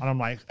 Yeah. And I'm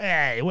like,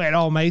 hey, we're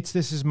all mates.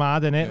 This is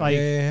mad, innit? Like,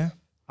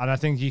 and I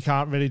think you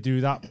can't really do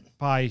that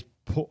by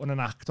putting an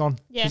act on.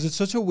 Yeah. Because it's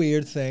such a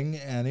weird thing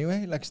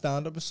anyway. Like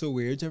stand-up is so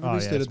weird. Everybody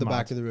stood at the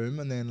back of the room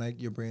and then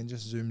like your brain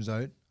just zooms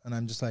out and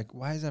I'm just like,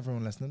 why is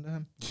everyone listening to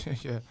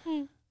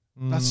him?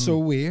 That's so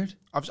weird.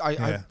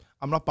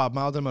 I'm not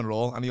bad-mouthing him at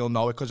all, and he'll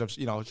know it because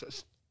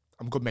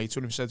I'm good mates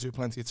with him, said to him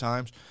plenty of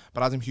times.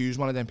 But Adam Hughes,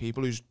 one of them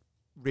people who's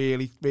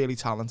really, really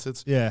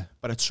talented. Yeah.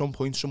 But at some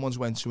point, someone's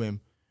went to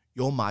him,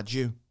 "You're mad,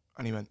 you,"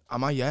 and he went,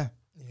 "Am I? Yeah."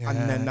 And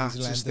then that's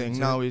his thing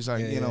now. He's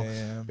like,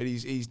 but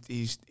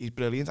he's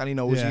brilliant, and he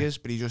knows he is,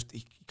 but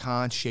he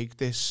can't shake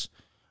this.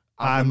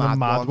 I'm the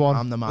mad one.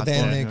 I'm the mad one. But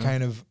then the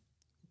kind of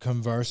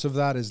converse of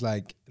that is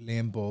like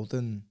Liam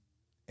Bolton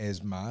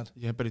is mad.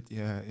 Yeah, but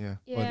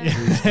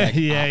But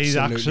he's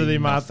actually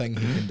mad. Nothing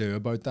he can do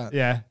about that.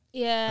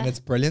 Yeah. And it's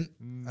brilliant,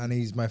 and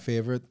he's my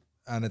favorite,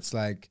 and it's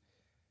like,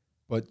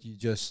 but he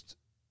just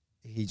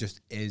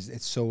is.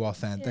 It's so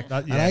authentic.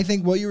 And I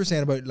think what you were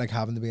saying about like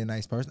having to be a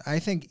nice person, I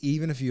think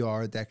even if you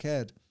are a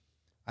dickhead,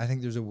 I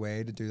think there's a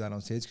way to do that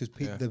on stage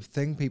because the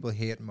thing people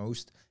hate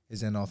most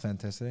is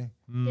inauthenticity.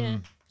 Yeah.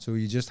 So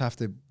you just have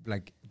to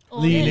like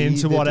lean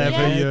into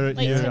whatever you're.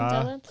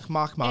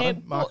 Mark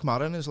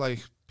Maron is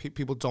like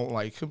people don't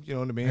like him. You know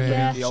what I mean?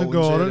 Yeah.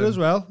 Segura as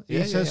well.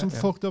 He says some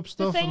fucked up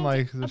stuff. The thing and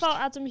like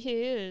about Adam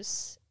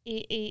Hughes,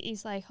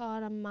 he's like, oh,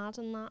 I'm mad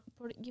and that,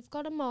 but you've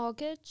got a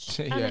mortgage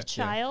and a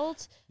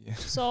child. Yeah.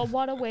 So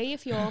what a way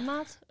if you're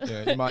mad.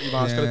 Yeah, your man's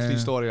got a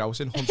 3-story house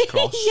in Hunts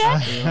Cross.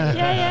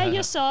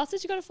 You're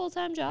sorted. You got a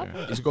full-time job.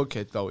 Yeah. He's a good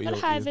kid though. Got a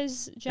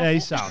high-vis jacket. Yeah,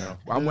 he's sound.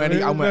 I'm wearing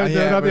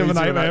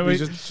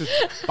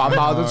just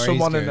bad-mouthing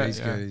someone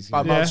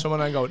bad-mouth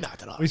someone and go,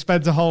 nah, we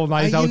spent the whole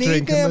night out drinking. You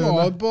need them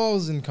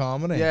oddballs in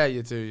comedy. Yeah,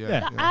 you do.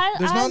 Yeah.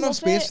 There's not enough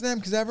space for them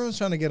because everyone's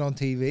trying to get on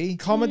TV.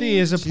 Comedy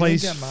is a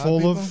place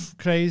full of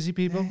crazy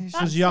people.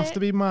 Because you have to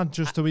be mad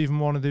just to even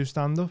want to do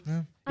stand-up.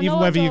 Yeah. Even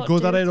whether you're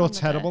good at it or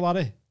terrible at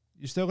it,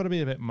 you still got to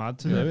be a bit mad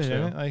to do it,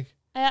 innit? Like,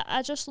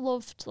 I just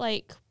loved,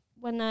 like,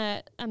 when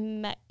I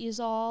met yous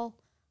all,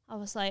 I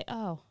was like,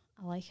 oh,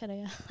 I like it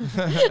here.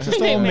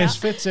 Just all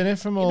misfits in it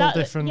from all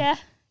different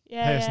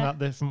at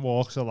different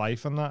walks of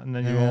life and that, and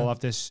then you all have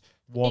this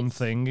one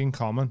thing in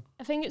common.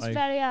 I think it's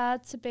very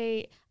hard to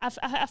be.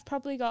 I've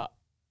probably got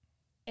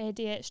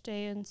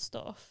ADHD and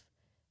stuff.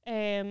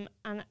 And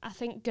I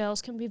think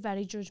girls can be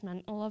very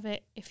judgmental of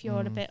it if you're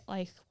a bit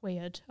like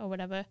weird or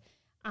whatever,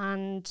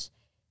 and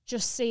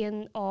just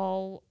seeing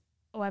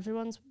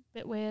everyone's a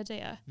bit weird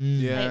here.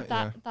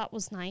 That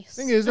was nice.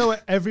 Thing is though,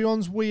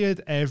 everyone's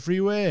weird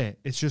everywhere.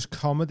 It's just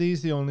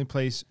comedy's the only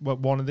place,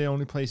 one of the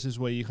only places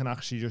where you can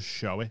actually just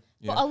show it.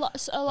 Yeah.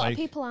 But a lot of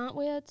people aren't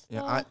weird.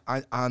 Yeah,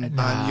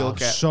 and you'll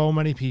get so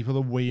many people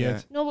are weird.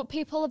 Yeah. No, but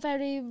people are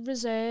very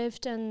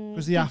reserved and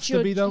because they have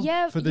to be though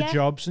for the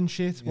jobs and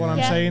shit. What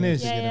I'm saying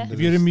is, if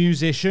you're a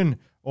musician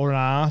or an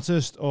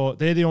artist, or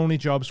they're the only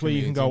jobs where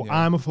you can go,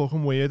 I'm a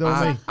fucking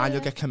weirdo, mate. And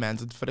you'll get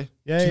commended for it.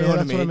 Yeah, do you know what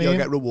I mean? You'll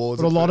get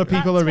rewarded. But a lot of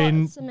people are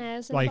in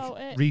like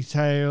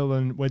retail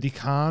and where they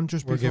can't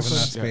just be given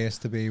that space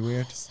to be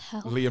weird.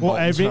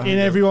 But in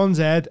everyone's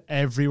head,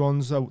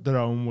 everyone's their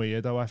own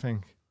weirdo, I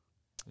think.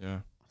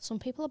 Yeah. Some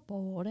people are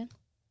boring.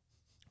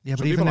 Yeah,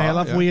 but even they'll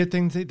have weird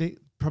things. They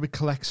probably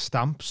collect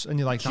stamps, and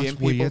you're like, that's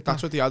weird.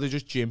 That's what they are. They're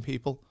just gym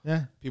people.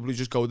 Yeah. People who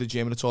just go to the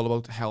gym and it's all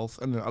about health.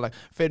 And like,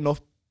 fair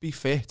enough, be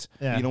fit.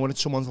 Yeah. You know, when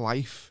it's someone's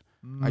life,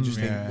 I just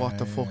think, what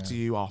the fuck do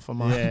you offer,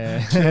 man?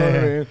 Yeah. Do you know what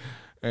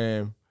I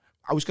mean?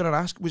 I was going to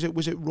ask, was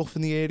it rough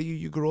in the area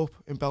you grew up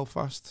in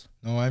Belfast?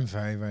 No, I'm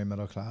very, very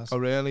middle class. Oh,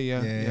 really?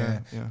 Yeah.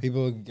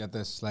 People get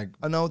this like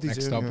I know they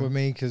mixed do, up yeah. with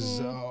me because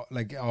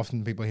like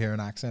often people hear an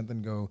accent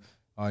and go,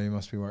 "Oh, you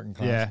must be working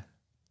class."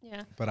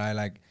 Yeah. But I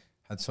like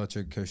had such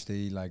a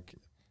cushy like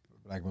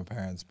my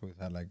parents both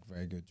had like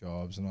very good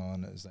jobs and all,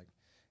 and it was like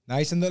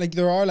nice. And like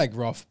there are like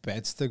rough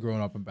bits to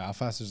growing up in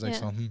Belfast. There's like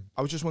something.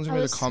 I was just wondering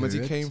where the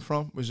comedy came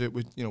from. Was it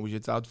with was your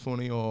dad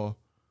funny, or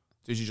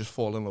did you just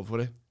fall in love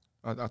with it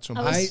at some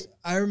point?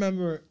 I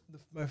remember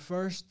my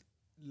first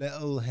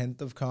little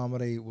hint of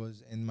comedy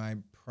was in my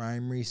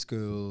primary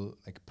school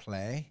like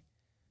play.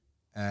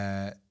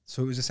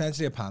 So it was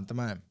essentially a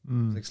pantomime, it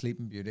was like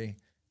Sleeping Beauty,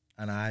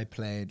 and I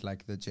played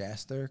like the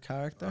jester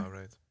character. Oh,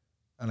 right.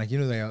 And like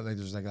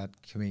there's like that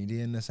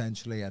comedian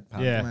essentially at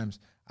pantomimes.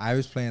 I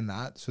was playing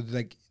that, so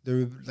like there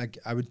were like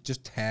I would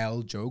just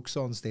tell jokes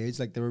on stage,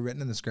 like they were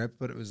written in the script,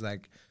 but it was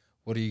like,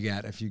 what do you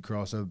get if you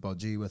cross a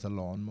budgie with a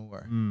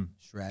lawnmower?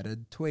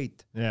 Shredded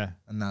tweet. Yeah.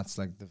 And that's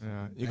like the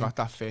you got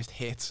that first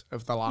hit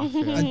of the laugh.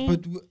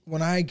 But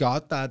when I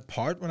got that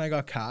part, when I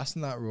got cast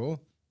in that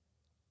role,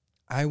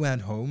 I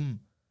went home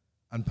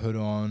and put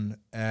on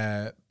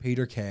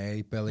Peter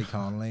Kay, Billy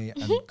Connolly,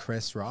 and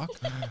Chris Rock,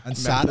 and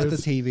sat at the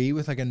TV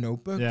with like a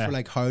notebook for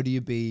like how do you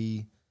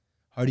be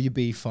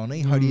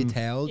funny? How do you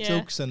tell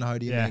jokes and how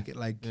do you make it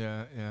like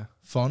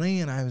funny?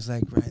 And I was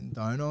like writing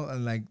down all,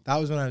 and like that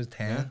was when I was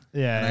 10.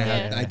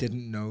 And I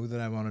didn't know that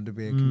I wanted to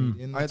be a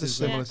comedian. I had a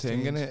similar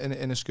thing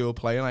in a school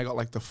play, and I got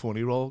like the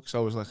funny role because I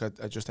was like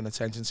just an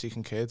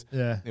attention-seeking kid.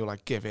 Yeah. They were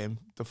like, give him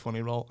the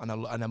funny role, and I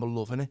remember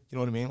loving it. You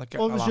know what I mean? Like,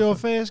 What was your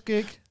first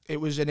gig? It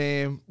was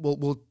in well,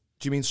 do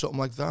you mean something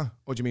like that,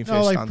 or do you mean No,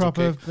 first like stand-up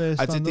proper gig?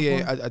 first I did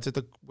stand-up I did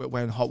the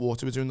when Hot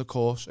Water was doing the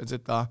course. I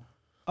did that.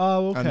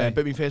 Oh, okay. And then,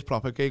 but my first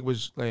proper gig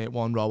was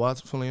one Road,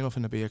 funnily enough,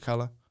 in the beer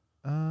cellar.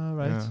 Oh,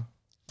 right. Yeah.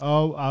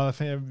 Oh, I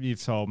think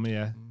you've told me,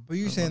 yeah. But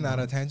you saying that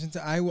attention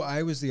to I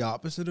was the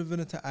opposite of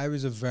it. I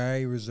was a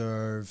very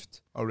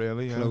reserved. Oh,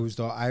 really? Yeah. Closed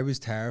off. I was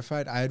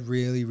terrified. I had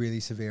really, really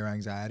severe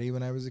anxiety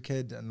when I was a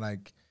kid, and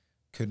like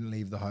couldn't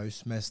leave the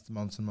house. Missed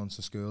months and months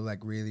of school. Like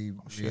really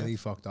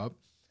fucked up.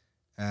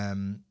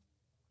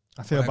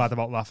 I feel bad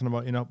about laughing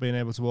about you not being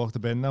able to walk the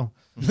bin now.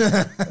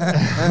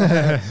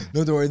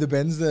 No, don't worry. The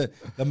bin's the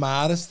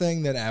maddest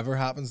thing that ever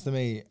happens to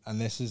me, and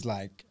this is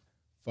like,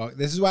 fuck.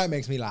 This is why it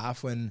makes me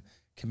laugh when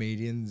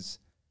comedians,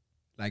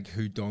 like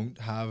who don't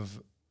have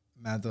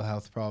mental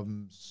health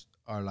problems,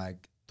 are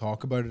like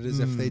talk about it as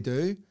if they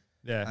do.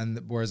 Yeah. And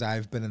whereas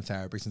I've been in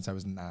therapy since I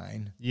was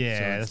 9.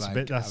 Yeah, so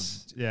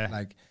that's like,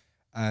 like,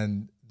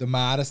 and the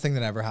maddest thing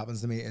that ever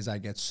happens to me is I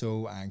get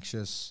so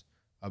anxious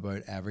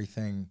about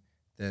everything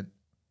that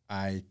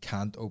I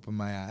can't open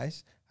my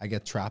eyes. I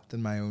get trapped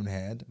in my own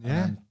head. Yeah. And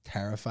I'm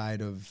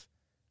terrified of.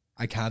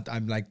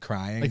 I'm like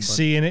crying. Like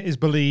seeing it is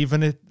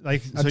believing it.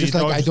 Like I'm so just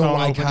you like I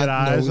don't can't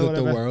know that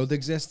the whatever. world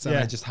exists, and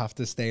I just have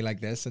to stay like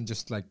this and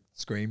just like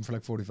scream for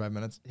like 45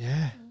 minutes.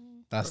 Yeah.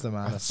 That's the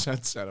maddest.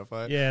 That's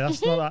terrifying. Yeah,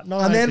 that's not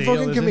not And then ideal,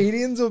 fucking is it?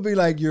 comedians will be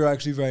like, "You're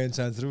actually very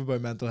insensitive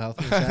about mental health."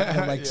 And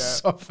I'm like,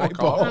 "Suck my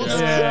Fuck off." balls."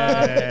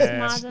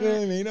 Yeah. You know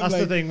what I mean? I'm That's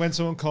like, the thing when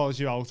someone calls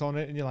you out on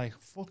it and you're like,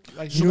 "Fuck!"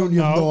 Like you have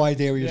no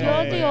idea what you're You're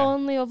talking the about.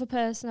 only other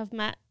person I've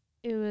met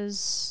who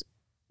has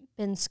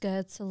been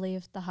scared to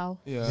leave the house.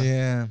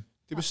 Yeah.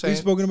 They were We've saying,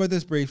 spoken about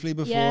this briefly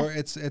before. Yeah.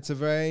 It's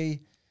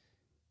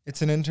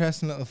an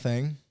interesting little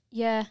thing.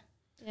 Yeah.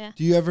 Yeah.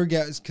 Do you ever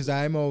get, because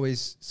I'm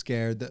always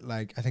scared that,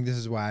 like, I think this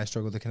is why I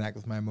struggle to connect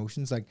with my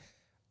emotions. Like,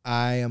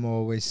 I am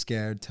always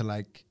scared to,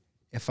 like,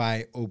 if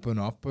I open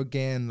up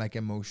again, like,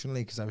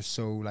 emotionally, because I was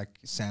so, like,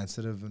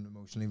 sensitive and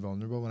emotionally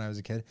vulnerable when I was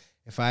a kid.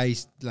 If I,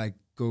 like,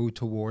 go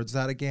towards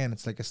that again,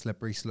 it's like a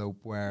slippery slope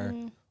where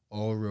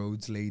all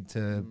roads lead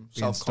to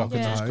being stuck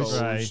in the house.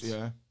 goes, Right.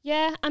 Yeah.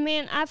 Yeah, I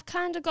mean, I've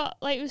kind of got,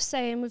 like we were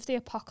saying, with the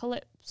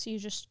apocalypse, you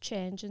just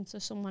change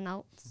into someone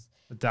else.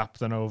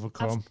 Adapt and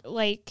overcome.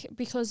 Like,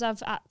 because I've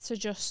had to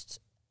just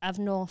have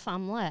no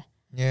family, I've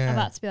Yeah.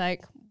 had to be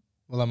like,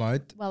 Well, I'm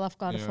out. well, I've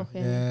got to Yeah.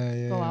 fucking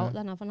Yeah. go out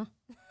then, haven't I?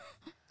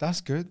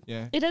 That's good.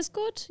 Yeah. It is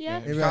good, yeah.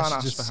 You Maybe I can't should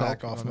ask just for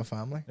sack help, off you know. my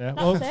family. Yeah. That's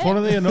Well, it.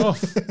 funnily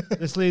enough,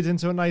 this leads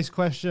into a nice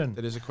question.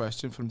 There is a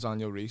question from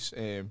Daniel Reese.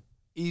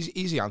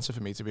 Easy answer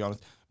for me, to be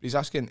honest. But he's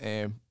asking,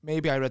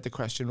 maybe I read the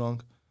question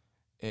wrong.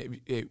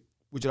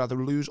 Would you rather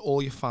lose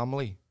all your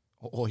family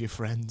or all your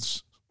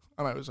friends?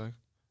 And I was like,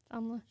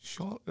 Family.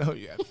 sure. No,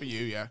 yeah, for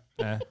you, yeah.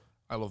 Yeah.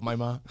 I love my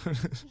ma.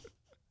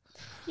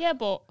 Yeah,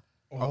 but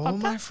All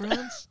my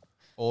friends?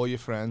 All your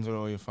friends or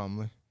all your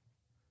family.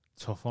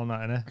 Tough on that,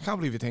 innit? I can't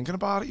believe you're thinking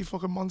about it, you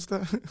fucking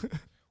monster.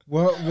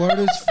 Where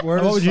does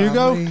What would you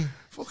go? family-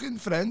 Fucking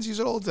friends,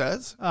 you're all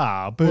dead.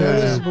 Ah, but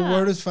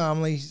Where does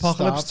family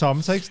Apocalypse stop?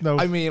 Tom takes no,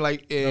 I mean,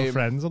 like, no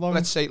friends along.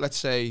 let's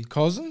say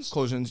Cousins?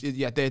 cousins.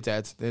 Yeah, they're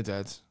dead. They're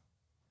dead.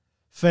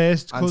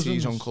 First Aunties,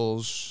 cousins,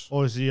 uncles.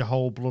 or is it your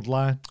whole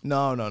bloodline?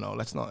 No.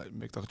 Let's not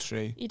make that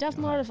tree. you'd have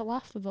more of a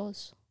laugh with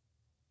us.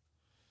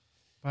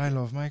 I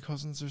love my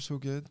cousins. They're so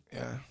good.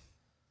 Yeah.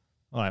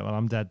 All right, well,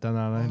 I'm dead then,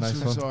 aren't I? I'm Nice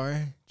so one. sorry.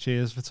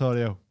 Cheers,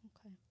 Vittorio.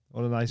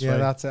 What a nice Yeah, way.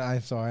 that's it.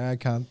 I'm sorry. I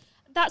can't.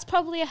 That's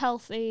probably a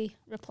healthy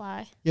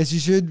reply. Yes, you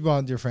should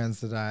want your friends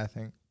to die, I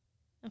think.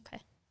 Okay.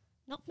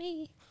 Not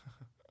me.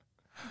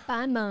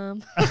 Bye,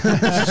 Mum.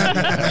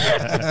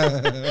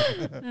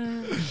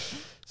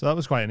 So that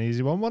was quite an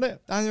easy one, wasn't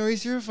it? Daniel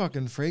Reese, you're a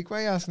fucking freak. Why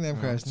are you asking them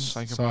questions?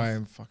 psychopath. Sorry,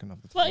 I'm fucking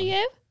up the What are phone.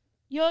 you?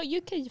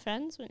 You'd kill your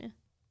friends, wouldn't you?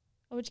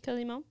 Or would you kill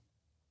your mum?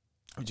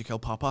 Would you kill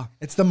Papa?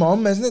 It's the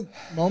mum, isn't it?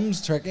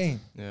 Mum's tricky.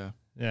 Yeah.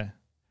 Yeah.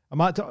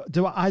 I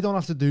don't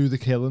have to do the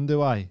killing,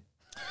 do I?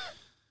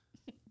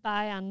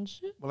 Bye,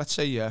 Ange. Well, let's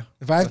say yeah.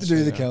 If I have to Let's do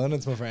say the yeah. killing,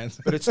 it's my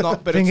friends. But it's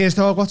not. But Thing it's is,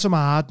 though, I've got some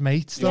hard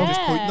mates, though.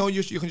 Yeah. no,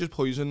 you can just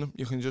poison them.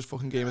 You can just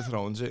fucking Game of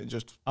Thrones it and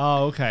just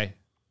Oh, okay.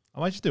 I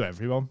might just do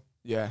everyone.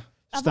 yeah.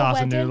 Have Start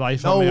a new wedding.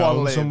 life No on my one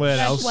own lives. somewhere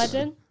Red else.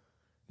 wedding.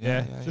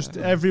 Yeah, just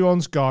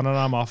everyone's gone and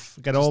I'm off.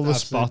 Get all the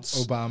Just absolute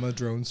spots. Obama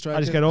drone strike. I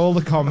just get all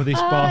the comedy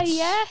spots.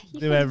 Yeah. You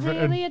do could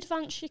everything. really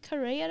advance your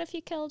career if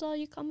you killed all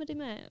your comedy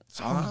mates.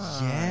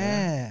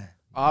 Yeah.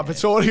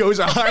 Vittorio's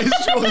eyes.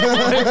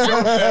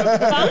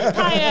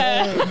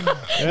 Vampire.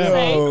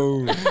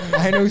 No.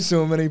 I know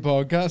so many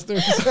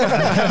podcasters.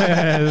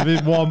 There'll be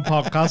one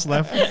podcast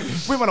left.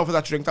 We went over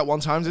that drink that one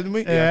time, didn't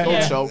we? Yeah. I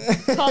Yeah. thought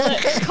so.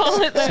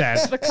 Call it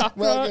Dead. the cockroach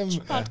Welcome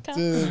podcast.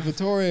 to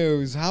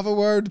Vittorio's Have a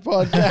Word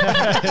podcast.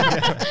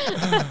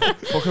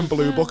 Fucking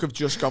Blue Book have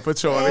just got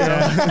Vittorio.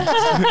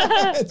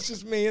 It's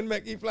just me and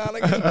Mickey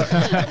Flanagan.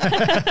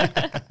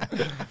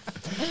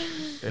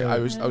 I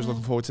was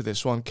looking forward to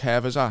this one.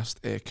 Kev has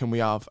asked, can we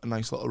have a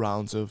nice little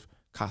round of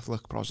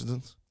Catholic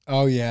Protestants?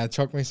 Oh yeah,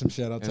 chuck me some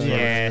shit. I'll tell you.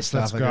 Yes,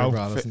 let's go.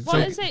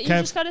 What is it? You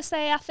Kev- just got to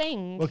say, I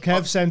think. Well,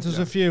 Kev sent us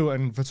a few,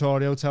 and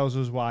Vittorio tells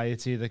us why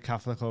it's either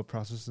Catholic or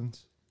Protestant.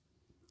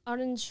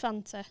 Orange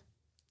Fanta.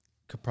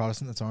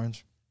 Protestant, it's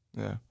orange.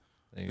 Yeah.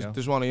 There you go.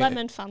 There's one here.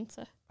 Lemon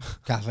Fanta.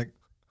 Catholic.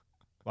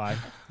 Why?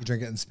 You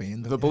drink it in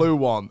Spain. The blue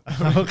one.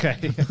 Okay.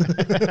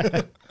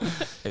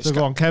 So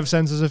go on. Kev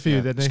sent us a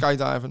few, didn't he?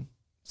 Skydiving.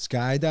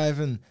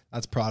 Skydiving.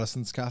 That's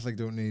Protestants. Catholic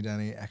don't need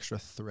any extra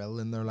thrill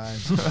in their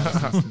lives.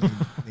 Protestants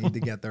need to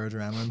get their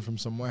adrenaline from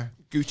somewhere.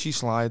 Gucci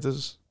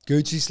sliders.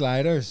 Gucci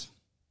sliders.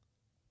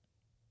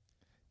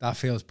 That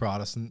feels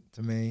Protestant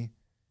to me.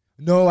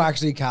 No,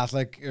 actually,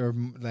 Catholic, or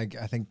like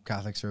I think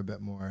Catholics are a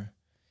bit more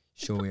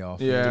showy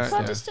off. Yeah.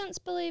 Protestants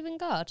believe in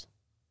God.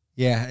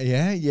 Yeah.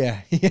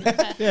 Yeah,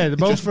 they're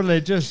both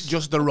religious.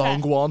 Just the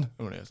wrong one.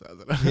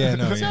 Yeah,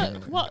 no, So yeah.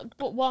 what?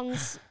 But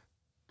one's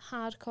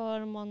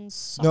hardcore and one's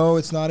soft. No,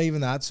 it's not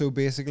even that. So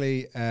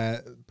basically,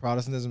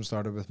 Protestantism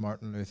started with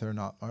Martin Luther,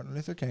 not Martin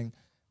Luther King.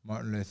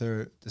 Martin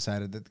Luther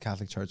decided that the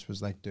Catholic Church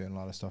was like doing a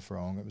lot of stuff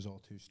wrong. It was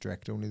all too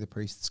strict. Only the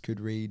priests could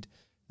read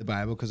the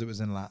Bible because it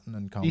was in Latin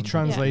and common. He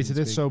translated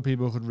it speak. so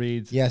people could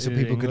read. Yeah, so in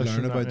people could English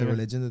learn and about that, the yeah.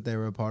 religion that they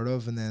were a part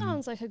of, and then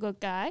Sounds like a good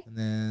guy.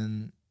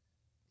 probably.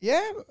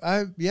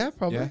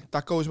 Yeah,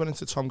 that goes went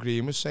into Tom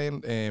Green was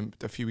saying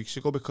a few weeks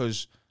ago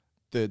because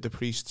the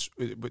priests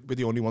were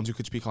the only ones who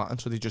could speak Latin,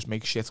 so they just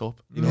make shit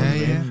up. You know what I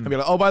mean? And be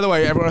like, oh, by the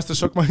way, everyone has to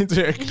suck my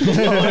dick on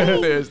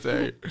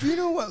Thursday. Do you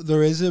know what?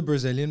 There is a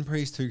Brazilian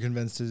priest who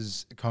convinced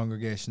his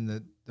congregation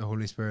that the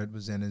Holy Spirit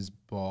was in his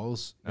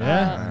balls.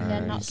 Yeah. They're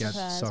And not he'd get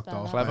surprised sucked by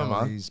off that. by Clever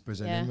all man. these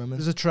Brazilian Yeah. women.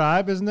 There's a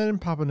tribe, isn't there, in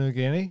Papua New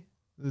Guinea?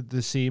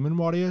 The seaman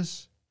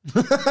warriors.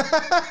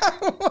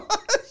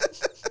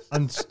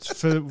 And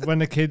for when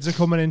the kids are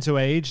coming into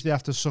age, they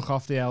have to suck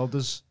off the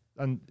elders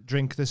and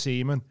drink the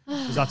semen.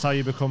 Because that's how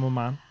you become a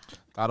man.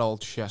 That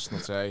old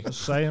chestnut, eh?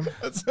 Just saying.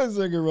 That sounds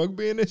like a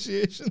rugby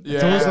initiation.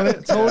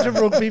 Told you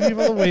rugby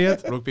people are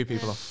weird. Rugby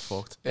people are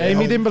fucked.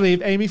 Amy didn't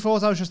believe. Amy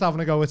thought I was just having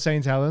a go at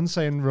St. Helens,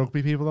 saying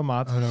rugby people are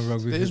mad. Oh no,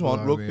 rugby. There's people one,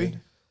 are rugby. weird.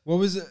 What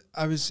was it?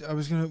 I was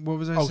gonna. What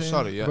was I Oh, saying?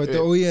 sorry, yeah. About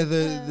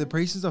the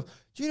priests and stuff.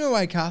 Do you know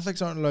why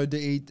Catholics aren't allowed to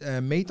eat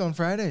meat on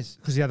Fridays?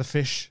 Because he had a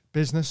fish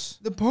business.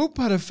 The Pope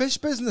had a fish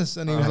business,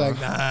 and he was like,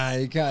 "Nah,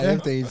 you can't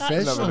have to eat That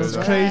fish." Never knew It's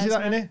that. crazy,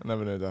 that, innit? I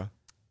never knew that.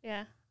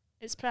 Yeah.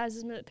 It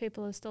surprises me that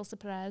people are still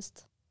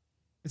surprised.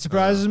 It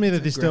surprises me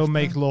that they it's a still grift,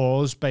 make man.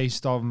 laws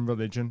based on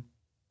religion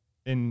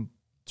in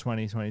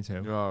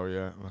 2022. Oh,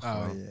 yeah. That's Oh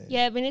right. yeah.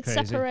 Yeah, we need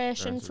Crazy.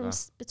 separation Don't do from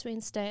that.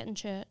 between state and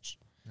church.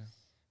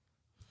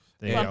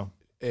 There you Yeah. go.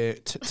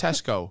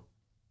 Tesco.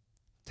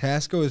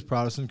 Tesco is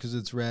Protestant because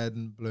it's red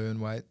and blue and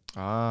white.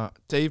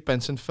 Dave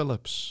Benson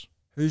Phillips.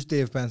 Who's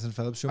Dave Benson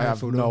Phillips? Show I me a have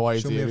photo. no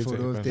Show me idea a who photo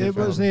Dave of Benson Dave It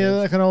wasn't Benson he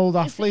Phillips. like an old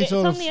It's- athlete it's or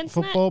a on the internet.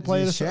 football Is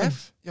player he or a something?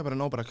 chef? Yeah, but I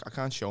know, but I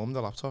can't show him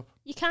the laptop.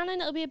 You can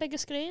and it'll be a bigger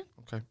screen.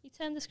 Okay. You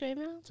turn the screen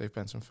around. Dave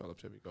Benson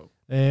Phillips, here we go.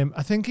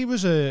 I think he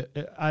was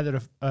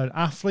either an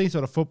athlete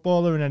or a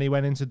footballer, and then he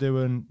went into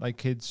doing like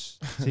kids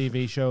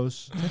TV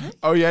shows.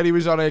 Oh, yeah, he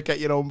was on it. Get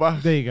Your Own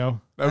Back. There you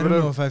go. I don't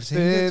know if I've seen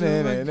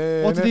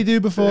it. What did he do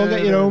before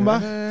Get Your Own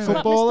Back? What,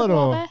 Footballer Mr.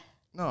 or? Blobby?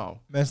 No.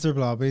 Mr.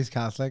 Blobby's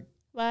Catholic.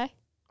 Why?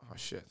 Oh,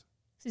 shit.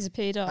 'Cause he's a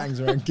pedo. Hangs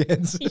around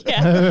kids.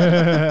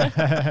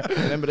 Yeah.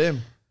 Remember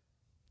him?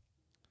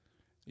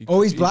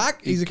 Oh, he's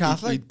black? He's a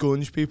Catholic? He'd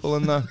gunge people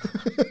in there.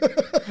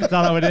 Is that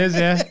how it is?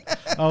 Yeah.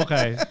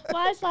 Okay.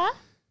 Why is that?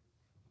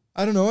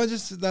 I don't know.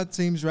 That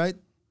seems right.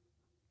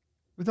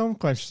 We don't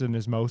question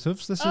his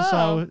motives. This is Oh,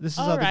 how the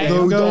alright.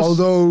 game goes.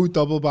 Although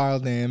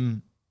double-barreled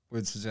name,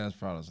 would suggest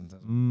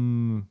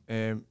Protestantism.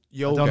 I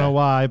Yoga. don't know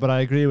why, but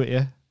I agree with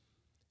you.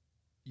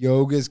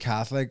 Yoga's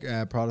Catholic.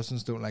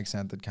 Protestants don't like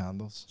scented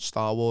candles.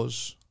 Star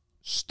Wars.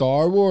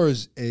 Star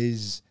Wars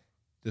is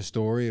the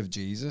story of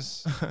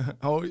Jesus.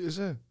 Oh, is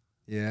it?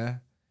 Yeah.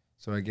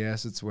 So I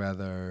guess it's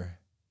whether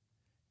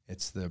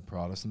it's the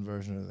Protestant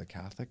version or the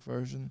Catholic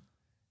version.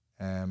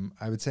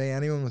 I would say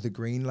anyone with a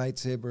green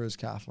lightsaber is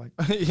Catholic.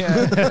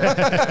 Yeah.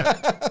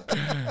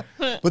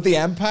 But the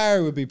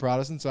Empire would be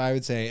Protestant, so I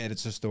would say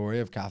it's a story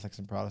of Catholics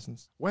and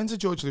Protestants. When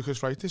did George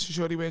Lucas write this? You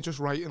sure he weren't just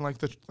writing like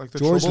the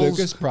George Troubles?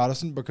 Lucas,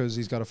 Protestant, because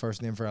he's got a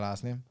first name for a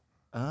last name.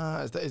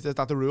 Ah, is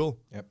that the rule?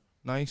 Yep.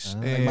 Nice.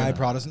 Like my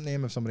Protestant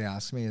name, if somebody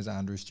asks me, is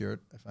Andrew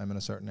Stewart if I'm in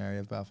a certain area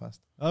of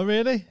Belfast. Oh,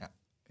 really? Yeah.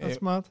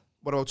 That's mad.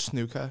 What about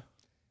snooker?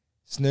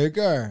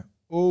 Snooker.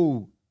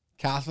 Oh,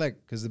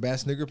 Catholic, because the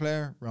best snooker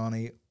player,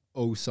 Ronnie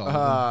O'Sullivan.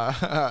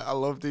 I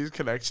love these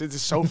connections.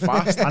 It's so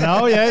fast. I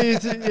know, yeah.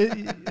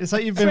 It's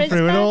like you've been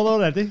through it all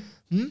already.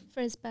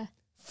 Frisbee.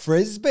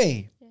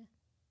 Frisbee. Yeah.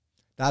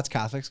 That's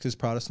Catholics, because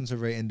Protestants are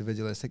very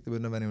individualistic. They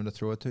wouldn't have anyone to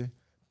throw it to.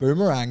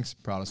 Boomerangs,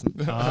 Protestant.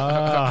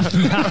 Ah,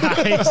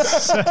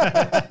 nice.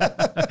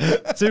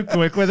 Too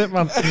quick with it,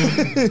 man.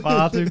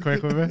 Far too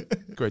quick with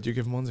it. Great, you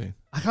give him one thing.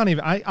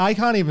 I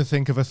can't even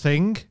think of a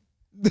thing.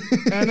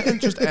 Anything,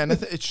 just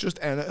anything. It's just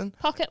anything.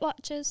 Pocket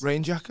watches.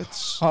 Rain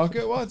jackets.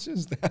 Pocket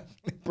watches,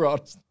 definitely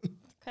Protestant.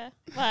 Okay.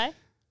 Why?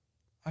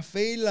 I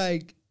feel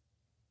like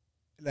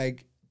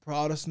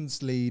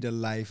Protestants lead a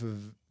life of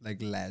like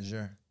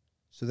leisure,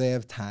 so they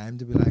have time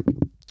to be like,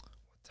 what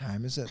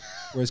time is it?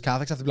 Whereas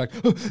Catholics have to be like,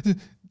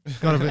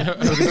 Gotta be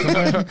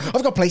somewhere.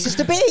 I've got places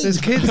to be.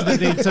 There's kids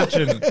that need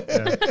touching.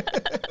 Yeah.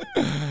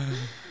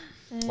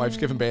 Wife's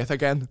giving birth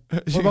again.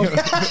 What about,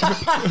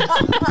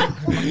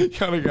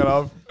 Gotta get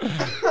off.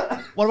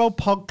 what about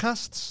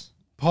podcasts?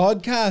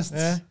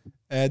 Podcasts.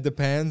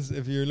 Depends.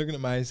 If you're looking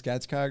at my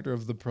sketch character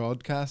of the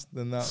podcast,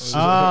 then that was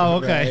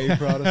okay. very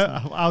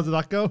Protestant. How did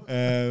that go?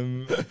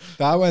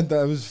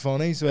 That was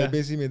funny. So I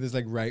basically made this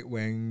like right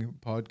wing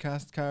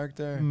podcast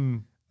character,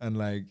 and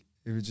like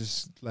it was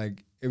just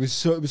like it was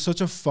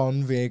such a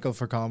fun vehicle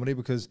for comedy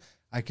because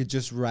I could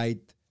just write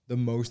the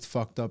most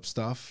fucked up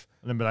stuff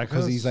And then be like,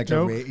 because oh, he's like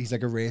he's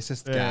like a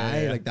racist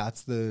guy. Yeah. Like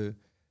that's the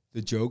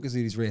joke is that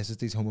he's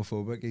racist, he's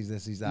homophobic, he's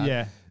this, he's that.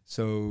 Yeah.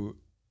 So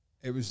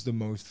it was the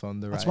most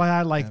fun to write. That's why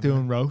I like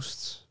doing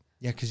roasts.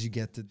 Yeah, because you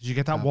get to. You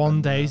get that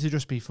one day to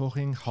just be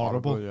fucking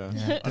horrible. Yeah.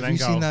 Yeah. Have you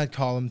seen that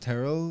Colin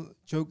Tyrrell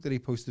joke that he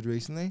posted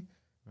recently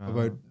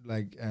about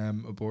like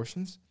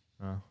abortions?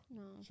 No.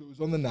 So it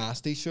was on the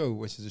Nasty Show,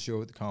 which is a show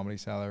at the Comedy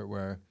Cellar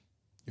where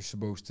you're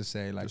supposed to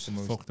say like Just the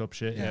most fucked up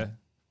shit. Yeah.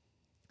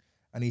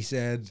 And he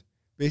said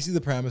basically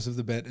the premise of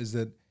the bit is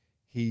that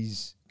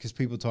because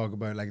people talk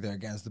about like they're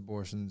against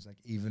abortions, like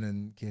even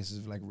in cases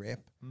of like rape,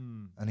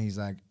 and he's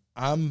like,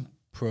 I'm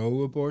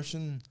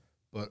pro-abortion,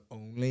 but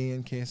only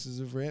in cases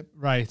of rape.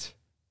 Right.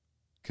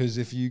 Because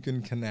if you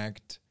can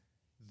connect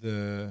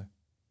the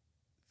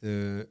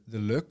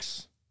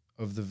looks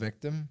of the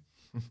victim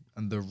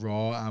and the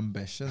raw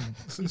ambition.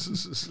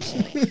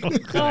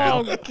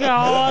 Oh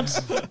God!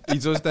 He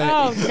does that.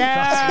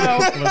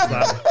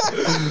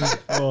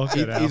 Oh no!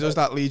 He does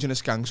that Legion of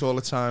Skanks all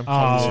the time.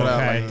 Oh,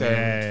 Like,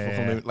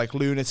 okay. like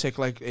lunatic,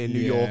 like in New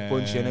York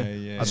bunch,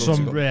 innit? Yeah. I'd love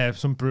to go-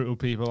 Some brutal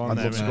people on I'd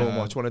there. love to man. go and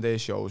watch one of their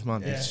shows,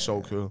 man. It's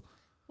so cool.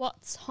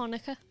 What's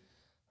Hanukkah?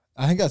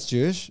 I think that's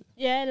Jewish.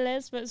 Yeah, it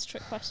is, but it's a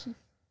trick question.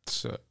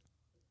 So,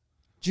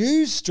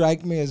 Jews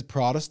strike me as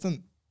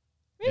Protestant.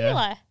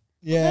 Really?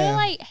 Yeah. They're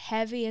like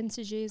heavy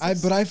into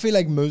Jesus. But I feel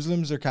like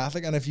Muslims are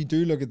Catholic, and if you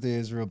do look at the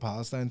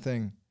Israel-Palestine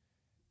thing,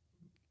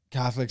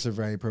 Catholics are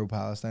very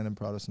pro-Palestine and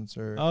Protestants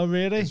are Oh,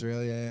 really?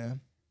 Israel, yeah.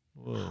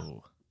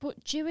 Whoa.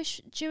 But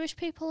Jewish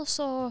people are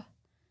so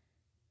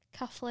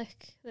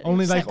Catholic. that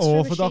Only it's like sex for a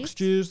Orthodox sheet.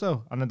 Jews,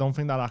 though. And I don't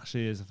think that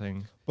actually is a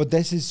thing. But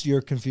this is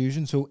your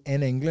confusion. So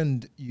in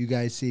England, you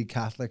guys see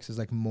Catholics as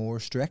like more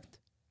strict,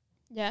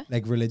 Yeah.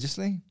 like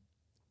religiously,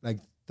 like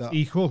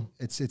Equal.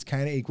 it's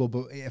kind of equal.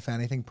 But if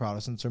anything,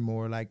 Protestants are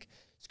more like,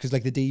 because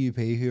like the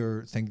DUP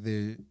who think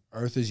the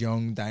Earth is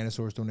young,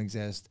 dinosaurs don't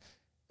exist,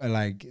 are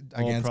like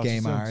All against gay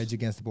Protestants. marriage,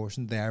 against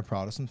abortion. They are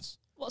Protestants.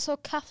 What so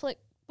Catholic?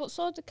 But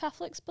so do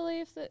Catholics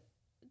believe that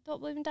don't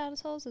believe in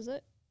dinosaurs? Is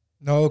it?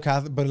 No,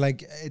 Catholic, but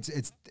like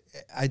it's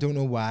I don't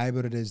know why,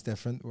 but it is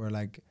different. Where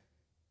like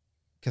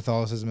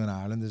Catholicism in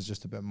Ireland is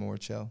just a bit more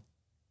chill.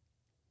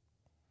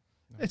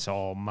 It's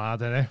all mad,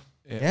 innit?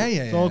 Yeah.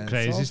 It's all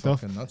crazy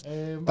stuff. fucking nuts.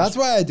 That's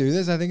why I do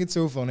this. I think it's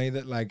so funny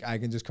that like I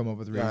can just come up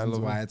with Yeah, I reasons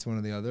love why it. it's one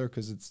or the other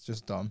because it's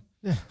just dumb.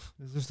 It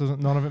just doesn't.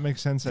 None of it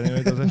makes sense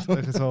anyway, does it?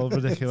 Like it's all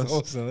ridiculous. It's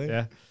all silly.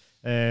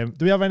 Yeah.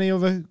 Do we have any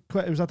other?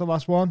 Was that the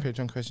last one?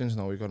 Patreon questions?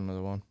 No, we got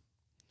another one.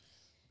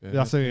 We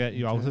have to get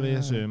you out of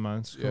here soon, man.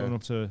 It's coming Yeah.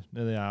 up to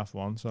nearly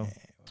 1:30. So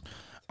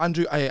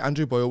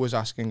Andrew Boyle was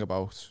asking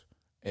about.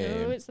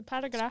 No, it's the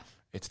paragraph.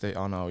 It's the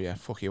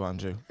fuck you,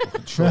 Andrew.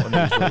 Fucking short and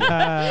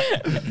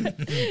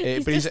easy.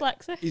 He's But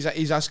dyslexic.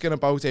 he's asking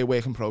about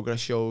work in progress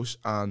shows,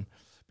 and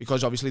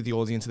because obviously the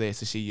audience are there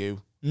to see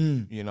you,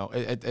 You know,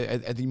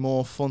 are they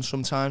more fun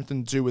sometimes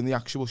than doing the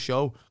actual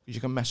show? Because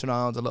you can mess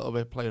around a little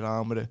bit, play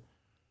around with it.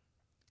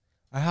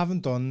 I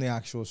haven't done the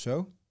actual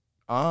show.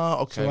 Ah,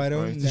 okay. So I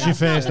don't right. know. This is your That's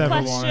first not the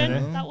ever one, question.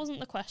 innit? That wasn't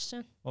the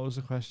question. What was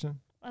the question?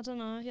 I don't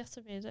know. You have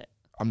to read it.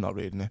 I'm not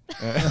reading it.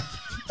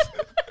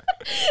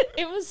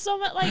 It was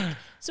something like,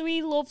 so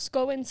he loves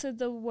going to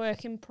the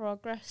work in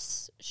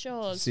progress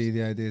shows See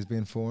the ideas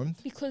being formed.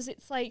 because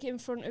it's like in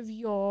front of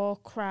your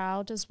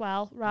crowd as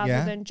well,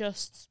 rather than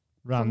just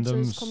punters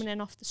Randoms. coming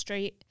in off the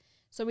street.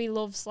 So he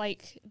loves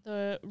like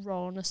the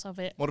rawness of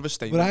it. More of a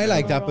statement. But I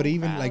like that. Our But own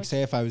even like, crowd.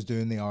 say if I was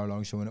doing the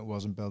hour-long show and it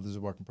wasn't billed as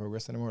a work in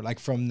progress anymore, like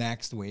from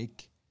next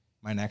week,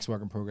 my next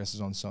work in progress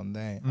is on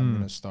Sunday. I'm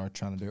going to start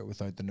trying to do it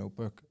without the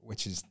notebook,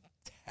 which is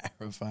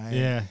terrifying.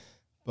 Yeah.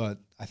 But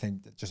I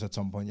think that just at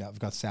some point, I've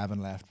got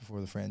 7 left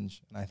before the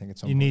Fringe, and I think at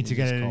some You point need to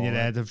get just it in call your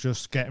head of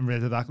just getting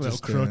rid of that little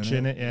just doing crutch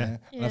in it, yeah. And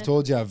Yeah. I've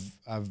told you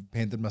I've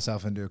painted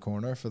myself into a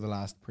corner for the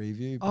last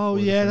preview. Oh, before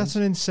the yeah, that's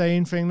Fringe. an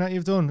insane thing that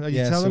you've done. Are you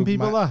telling so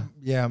people my, that?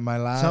 Yeah,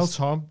 Tell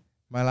Tom.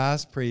 my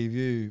last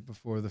preview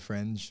before the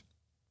Fringe,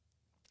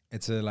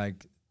 it's a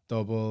like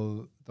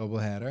double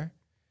header.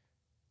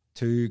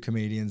 2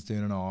 comedians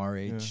doing an hour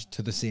each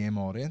to the same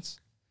audience.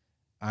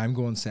 I'm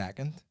going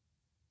second,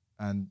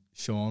 and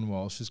Sean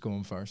Walsh is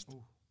going first.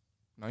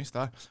 Nice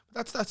that.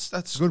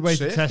 That's Good way to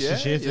sick, test yeah, your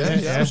shit, Yeah,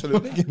 yeah.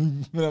 absolutely.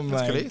 I'm That's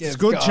like, great. It's a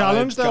good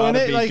challenge though, isn't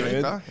it? Like,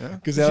 Yeah.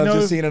 because You they'll know-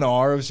 have just seen an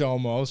hour of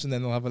Sean Walsh, and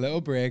then they'll have a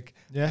little break,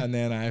 yeah. and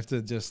then I have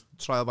to just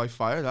Trial by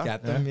fire, that.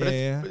 get them. But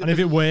Yeah, And if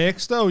it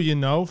works though, you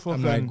know,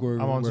 fucking, I'm like,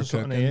 I'm onto we're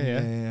something cooking.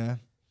 here, yeah. yeah.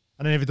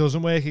 And then if it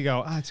doesn't work, you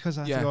go, it's because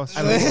I have Yeah, to go.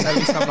 at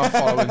least I'm not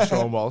following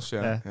Sean Walsh,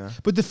 yeah.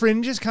 But the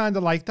Fringe is kind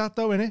of like that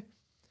though, innit?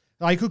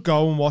 I could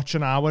go and watch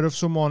an hour of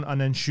someone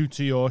and then shoot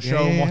to your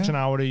show and watch an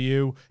hour of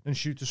you and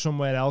shoot to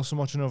somewhere else and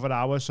watch another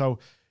hour. So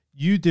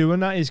you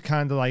doing that is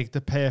kind of like the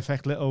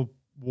perfect little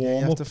You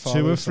warm have up to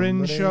follow a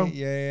Fringe somebody. show.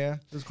 Yeah.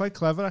 It's quite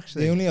clever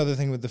actually. The only other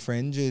thing with the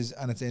Fringe is,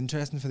 and it's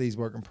interesting for these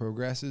work in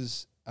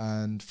progresses,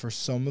 and for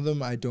some of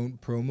them I don't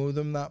promo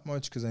them that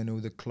much because I know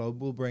the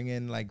club will bring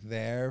in like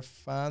their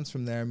fans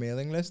from their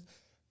mailing list,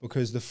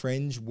 because the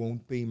Fringe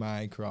won't be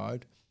my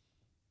crowd.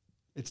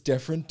 It's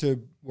different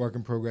to work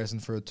in progress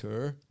and for a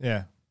tour,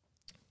 Yeah.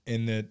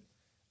 in that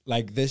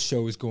like this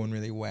show is going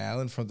really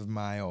well in front of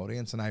my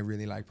audience, and I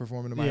really like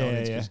performing to my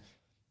audience because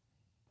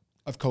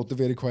I've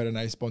cultivated quite a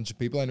nice bunch of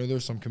people. I know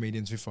there's some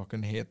comedians who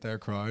fucking hate their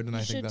crowd, and I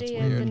think Should that's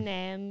hear the weird.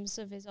 names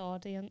of his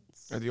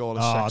audience. And all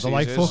Oh, the they're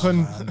like sexies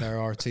fucking And they're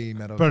RT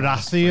metal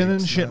Baratheon and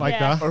freaks, shit man. like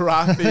Yeah. that.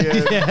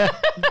 Baratheon.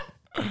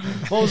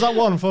 Yeah. What was that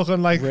one?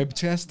 Fucking like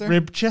Ribchester.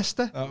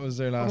 Ribchester. That was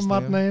their What a last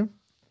mad name.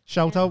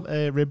 Shout out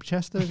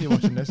Ribchester if you're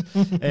watching this.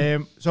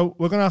 So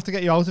we're gonna have to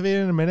get you out of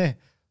here in a minute.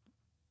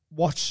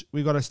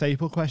 We got a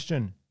staple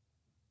question.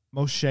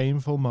 Most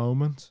shameful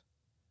moment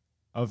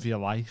of your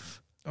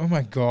life. Oh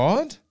my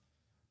god!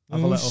 The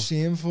Have a most little.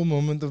 shameful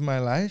moment of my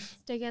life.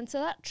 Dig into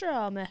that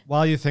trauma.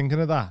 While you're thinking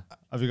of that,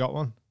 have you got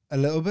one? A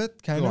little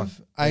bit, kind Go on.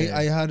 of. Yeah.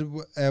 I had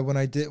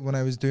when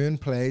I was doing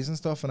plays and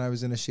stuff, and I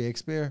was in a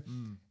Shakespeare.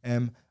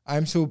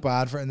 I'm so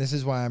bad for it, and this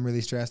is why I'm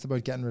really stressed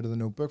about getting rid of the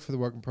notebook for the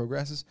work in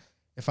progresses.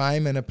 If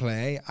I'm in a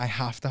play, I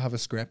have to have a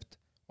script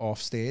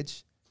off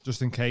stage.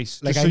 Just in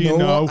case. Like Just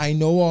so I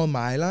know all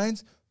my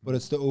lines, but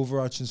it's the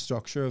overarching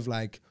structure of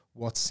like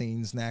what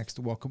scenes next.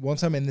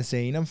 Once I'm in the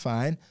scene, I'm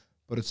fine.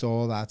 But it's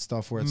all that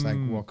stuff where it's like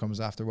what comes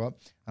after what.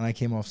 And I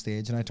came off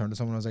stage and I turned to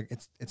someone and I was like,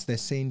 it's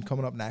this scene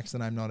coming up next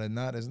and I'm not in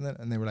that, isn't it?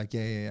 And they were like,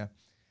 yeah.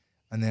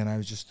 And then I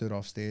was just stood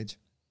off stage.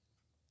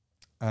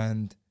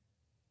 And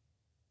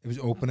it was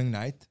opening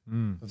night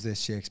of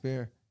this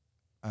Shakespeare.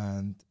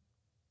 And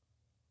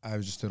I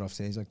was just stood off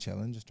stage like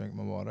chilling, just drinking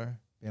my water,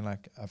 being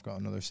like, I've got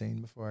another scene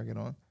before I get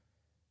on.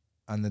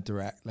 And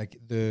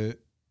the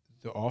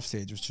off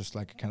stage was just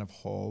like a kind of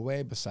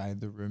hallway beside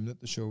the room that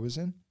the show was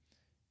in.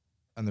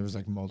 And there was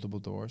like multiple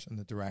doors, and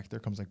the director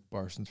comes like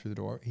bursting through the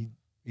door.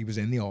 He was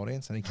in the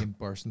audience and he came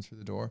bursting through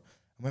the door.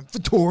 I went,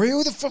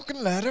 Vittorio, the fucking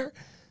letter.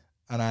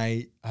 And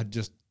I had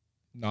just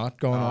not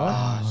gone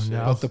on.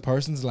 no. But the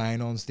person's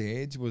line on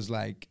stage was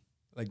like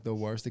the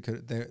worst.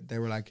 They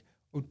were like,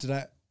 oh, did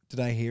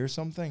I hear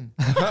something?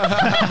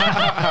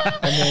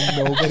 And then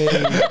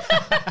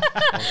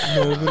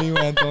nobody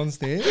went on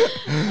stage.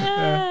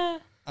 And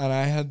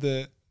I had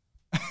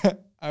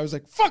I was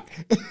like, fuck.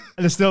 And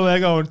they're still there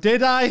going,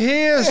 did I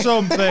hear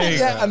something?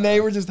 Yeah, and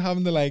they were just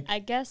having to like I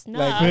guess not.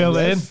 like Fill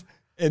in. riff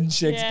in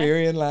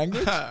Shakespearean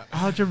language.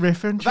 How'd you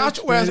riff in That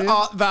where's Shakespeare?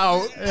 art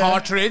thou,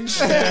 partridge?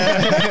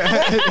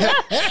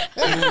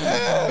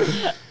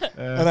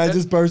 And I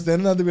just burst in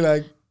and had to be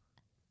like,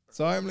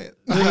 sorry, I'm late.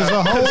 There's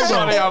a whole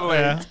Sorry, I'm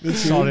late. Yeah.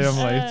 Sorry, I'm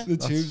late. The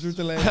tubes were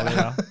delayed.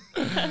 Yeah.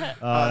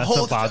 That's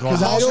a bad one.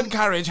 Horse and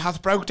carriage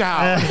hath broke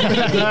down.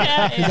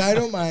 Because I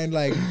don't mind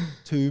like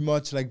too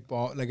much like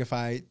if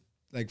I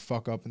like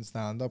fuck up and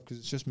stand up because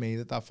it's just me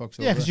that fucks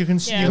over. Yeah, because you can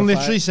Yeah. you can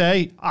literally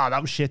say,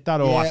 that was shit, that,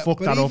 or I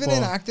fucked that up. But even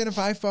in Or, acting, if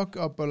I fuck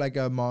up like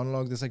a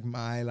monologue that's like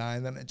my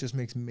line, then it just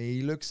makes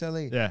me look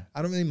silly. yeah.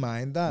 I don't really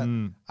mind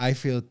that. I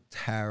feel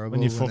terrible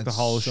When you fuck the it's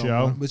whole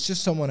someone, show. It's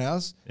just someone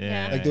else.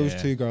 Yeah. Like those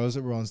two girls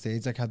that were on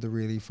stage, like had to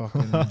really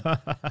fucking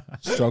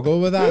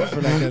struggle with that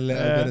for like a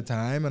little bit of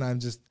time, and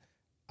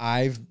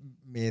I've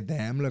made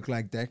them look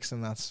like dicks,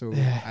 and that's so I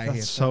hate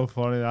That's so that.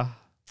 funny, that.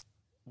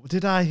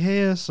 Did I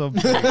hear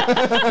something?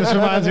 This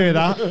reminds me of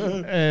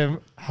that.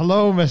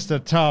 Hello,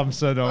 Mr.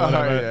 Thompson, or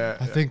whatever.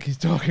 I think he's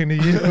talking to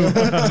you.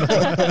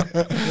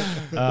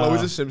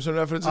 Loads of Simpson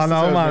references. I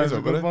know, to man. tell It's a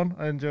me, good isn't it? one.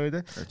 I enjoyed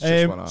it. It's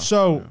just one off,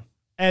 So,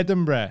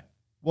 Edinburgh,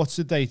 what's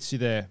the dates you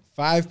there?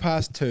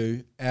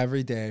 2:05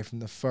 every day from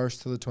the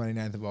 1st to the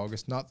 29th of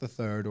August, not the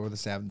 3rd or the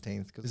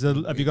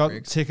 17th. Have you got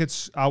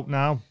tickets out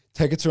now?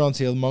 Tickets are on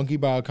sale. Monkey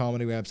Bar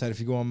Comedy website. If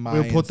you go on my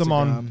We'll put them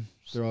Instagram, on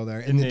they're all there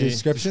in the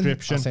description.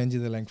 description. I'll send you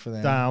the link for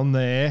them. Down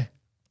there.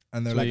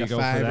 And they're So like you a go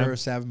for £5 them. or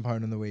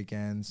 £7 on the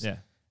weekends. Yeah.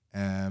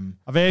 I've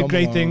I've heard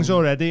great things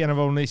already, and I've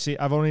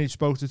only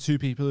spoke to 2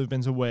 people who've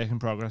been to Work in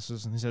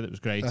Progresses, and they said it was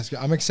great. That's good.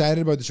 I'm excited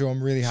about the show.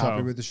 I'm really happy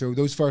So- with the show.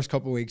 Those first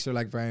couple of weeks are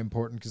like very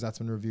important because that's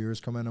when reviewers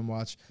come in and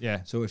watch. Yeah.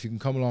 So if you can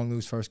come along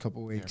those first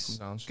couple of weeks,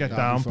 Come down. Get that'd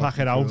down, be pack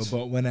it fucking out. cool.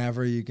 But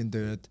whenever you can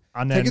do it,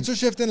 And then, tickets are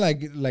shifting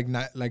like I'm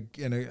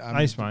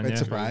Nice, man, a bit yeah.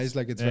 surprised.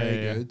 Like it's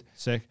very good.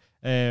 Sick.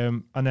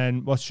 And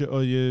then what's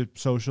your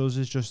socials?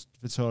 Is just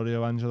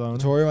Vittorio Angelone.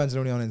 Vittorio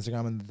Angelone on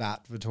Instagram and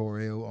that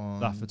Vittorio on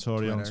That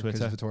Vittorio on Twitter.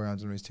 because Vittorio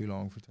Angelone is too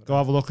long for Twitter. Go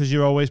have a look, because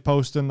you're always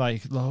posting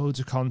like loads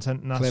of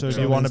content and that. So Clips if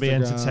you on want to be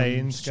Instagram,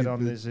 entertained, get on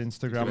stupid his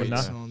Instagram and Great.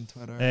 that. on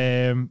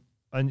Twitter.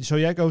 And so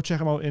yeah, go check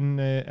him out in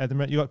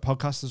Edinburgh. You got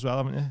podcasts as well,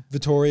 haven't you?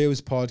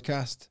 Vittorio's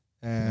podcast,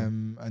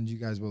 and you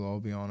guys will all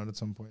be on it at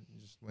some point.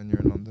 Just when you're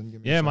in London,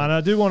 give me a Yeah, shout. man.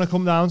 I do want to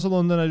come down to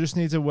London. I just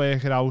need to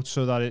work it out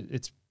so that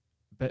it's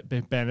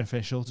bit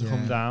beneficial to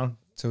come Yeah. down.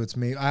 So it's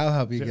me. I'll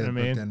help you Do you get know it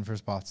what I booked mean? in for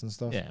spots and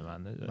stuff. Yeah,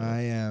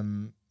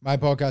 man. My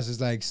podcast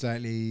is like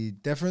slightly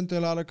different to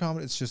a lot of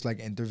comedy. It's just like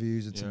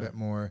interviews. It's a bit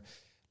more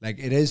like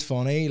it is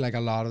funny like a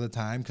lot of the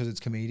time because it's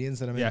comedians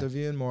that I'm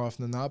interviewing more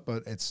often than not.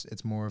 But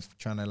it's more of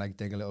trying to like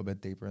dig a little bit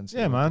deeper and see.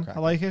 Yeah, what the man. crack I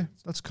is. like it.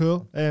 That's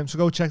cool. So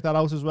go check that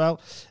out as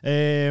well.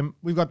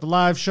 We've got the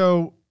live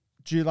show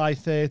July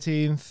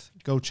 13th.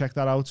 Go check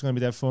that out. It's going to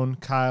be dead fun.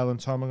 Kyle and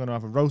Tom are going to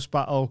have a roast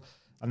battle.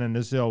 And then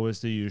there's always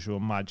the usual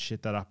mad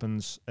shit that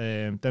happens.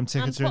 Them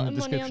tickets are in the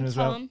description as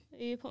well.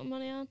 Are you putting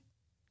money on?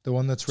 The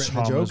one that's written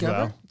Tom the joke as well.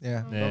 ever. Yeah,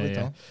 Yeah, probably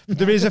yeah. Tom.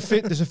 There is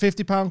there's a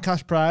 £50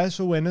 cash prize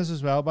for winners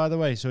as well, by the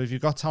way. So if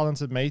you've got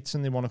talented mates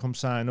and they want to come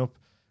sign up,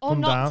 Or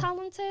come not down.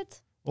 talented?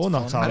 Or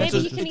not And talented.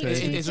 Maybe you can eat it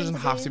two doesn't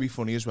things have a to day. be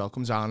funny as well.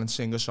 Come down and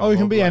sing a song. Oh, you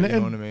can be like,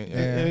 anything. You know what I mean?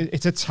 Yeah.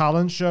 It's a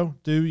talent show.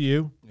 Do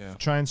you? Yeah.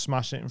 Try and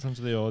smash it in front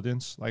of the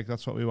audience. Like,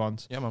 that's what we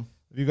want. Yeah, man.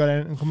 Have you got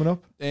anything coming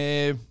up?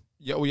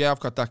 Yeah, I've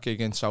got that gig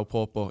in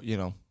Southport, but you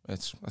know,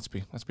 let's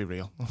be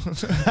real.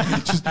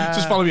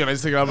 just follow me on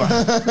Instagram,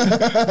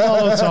 man.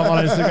 Follow Tom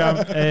on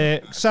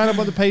Instagram. Sign up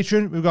on the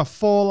Patreon. We've got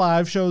 4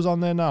 live shows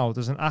on there now.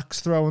 There's an axe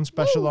throwing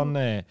special on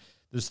there.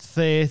 There's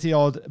 30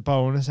 odd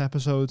bonus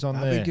episodes on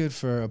That'd there. be good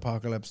for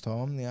Apocalypse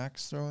Tom, the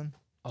axe throwing.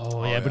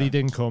 Oh, yeah, but he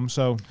didn't come,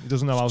 so he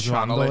doesn't know how to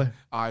handle Channel it. it.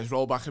 Eyes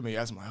roll back at me.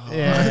 As my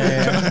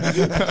Yeah.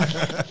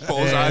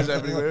 bullseyes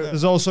everywhere.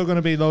 There's also going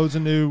to be loads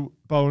of new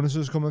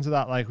bonuses coming to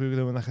that. Like, we were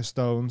doing like a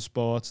Stone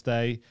Sports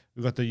Day.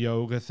 We've got the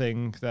yoga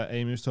thing that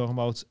Amy was talking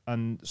about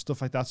and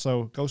stuff like that.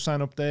 So go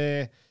sign up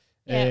there.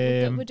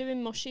 Yeah, we're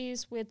doing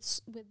mushies with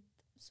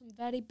some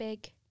very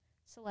big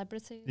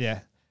celebrities. Yeah.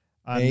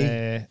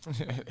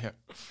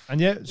 And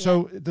yeah,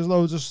 so there's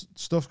loads of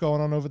stuff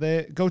going on over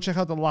there. Go check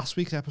out the last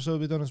week's episode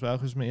we've done as well,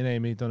 because me and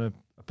Amy done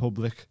a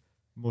public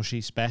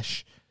mushy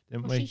spesh,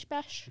 didn't Mushy we?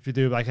 spesh. If you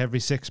do like every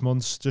 6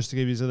 months, just to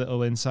give you a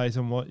little insight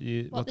on what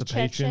the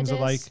patrons are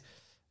like.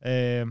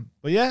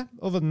 But yeah,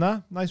 other than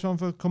that, nice one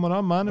for coming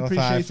on, man. I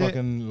Appreciate it.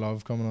 fucking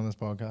love coming on this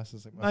podcast.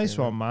 It's like my Nice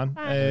favorite. one, man.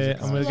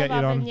 Thanks. And we'll Love get you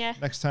on having you.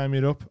 next time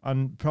you're up,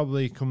 and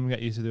probably come and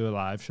get you to do a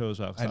live show as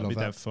well, 'cause I'd that'd be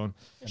love dead that.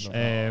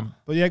 fun.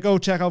 But yeah, go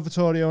check out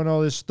Vittorio and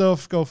all his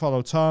stuff. Go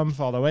follow Tom,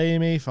 follow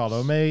Amy,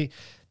 follow me.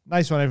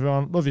 Nice one,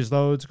 everyone. Love yous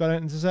loads. Got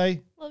anything to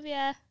say? Love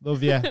ya.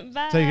 Love ya.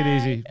 Bye. Take it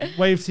easy.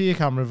 Wave to your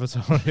camera,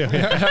 Vittorio.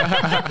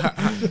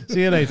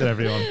 See you later,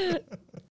 everyone.